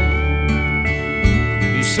bed.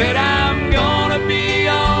 He said, I'm gonna be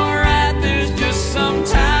alright, there's just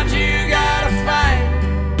sometimes you gotta fight.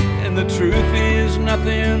 And the truth is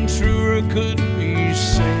nothing truer could be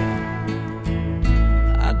said.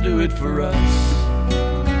 I do it for us,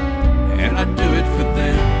 and I do it for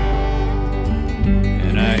them,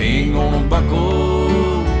 and I ain't gonna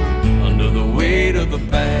buckle under the weight of the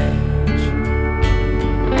badge.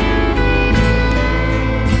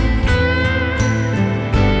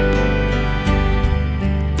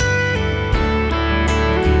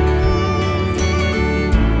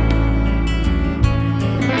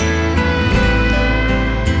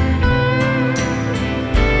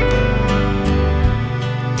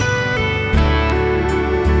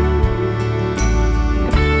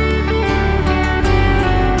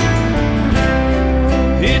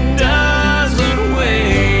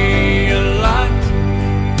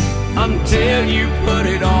 Until you put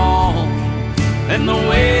it on, and the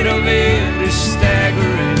weight of it is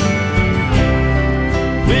staggering.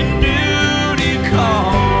 When duty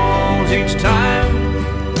calls each time,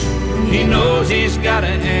 he knows he's got to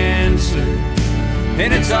answer,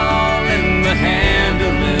 and it's all in the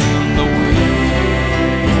handling, the weight,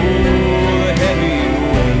 the heavy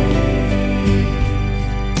weight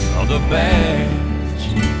of the badge.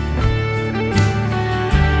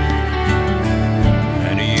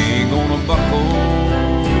 Gonna buckle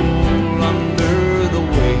under the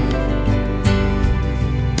weight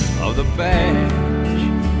of the badge.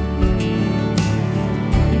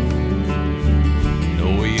 No,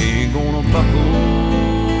 he ain't gonna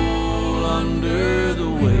buckle under the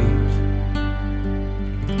weight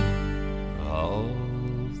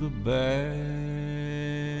of the badge.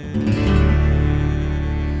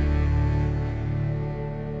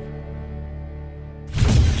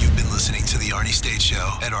 Listening to The Arnie State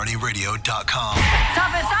Show at ArnieRadio.com.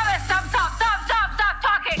 Stop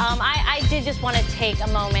talking! I did just want to take a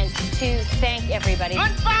moment to thank everybody.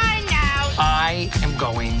 Goodbye now! I am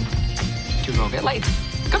going to go get laid.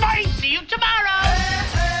 Goodbye! See you tomorrow!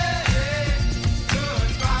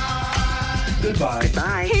 Goodbye.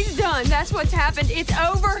 Bye. He's done. That's what's happened. It's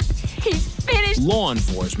over. He's finished. Law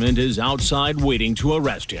enforcement is outside waiting to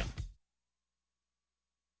arrest him.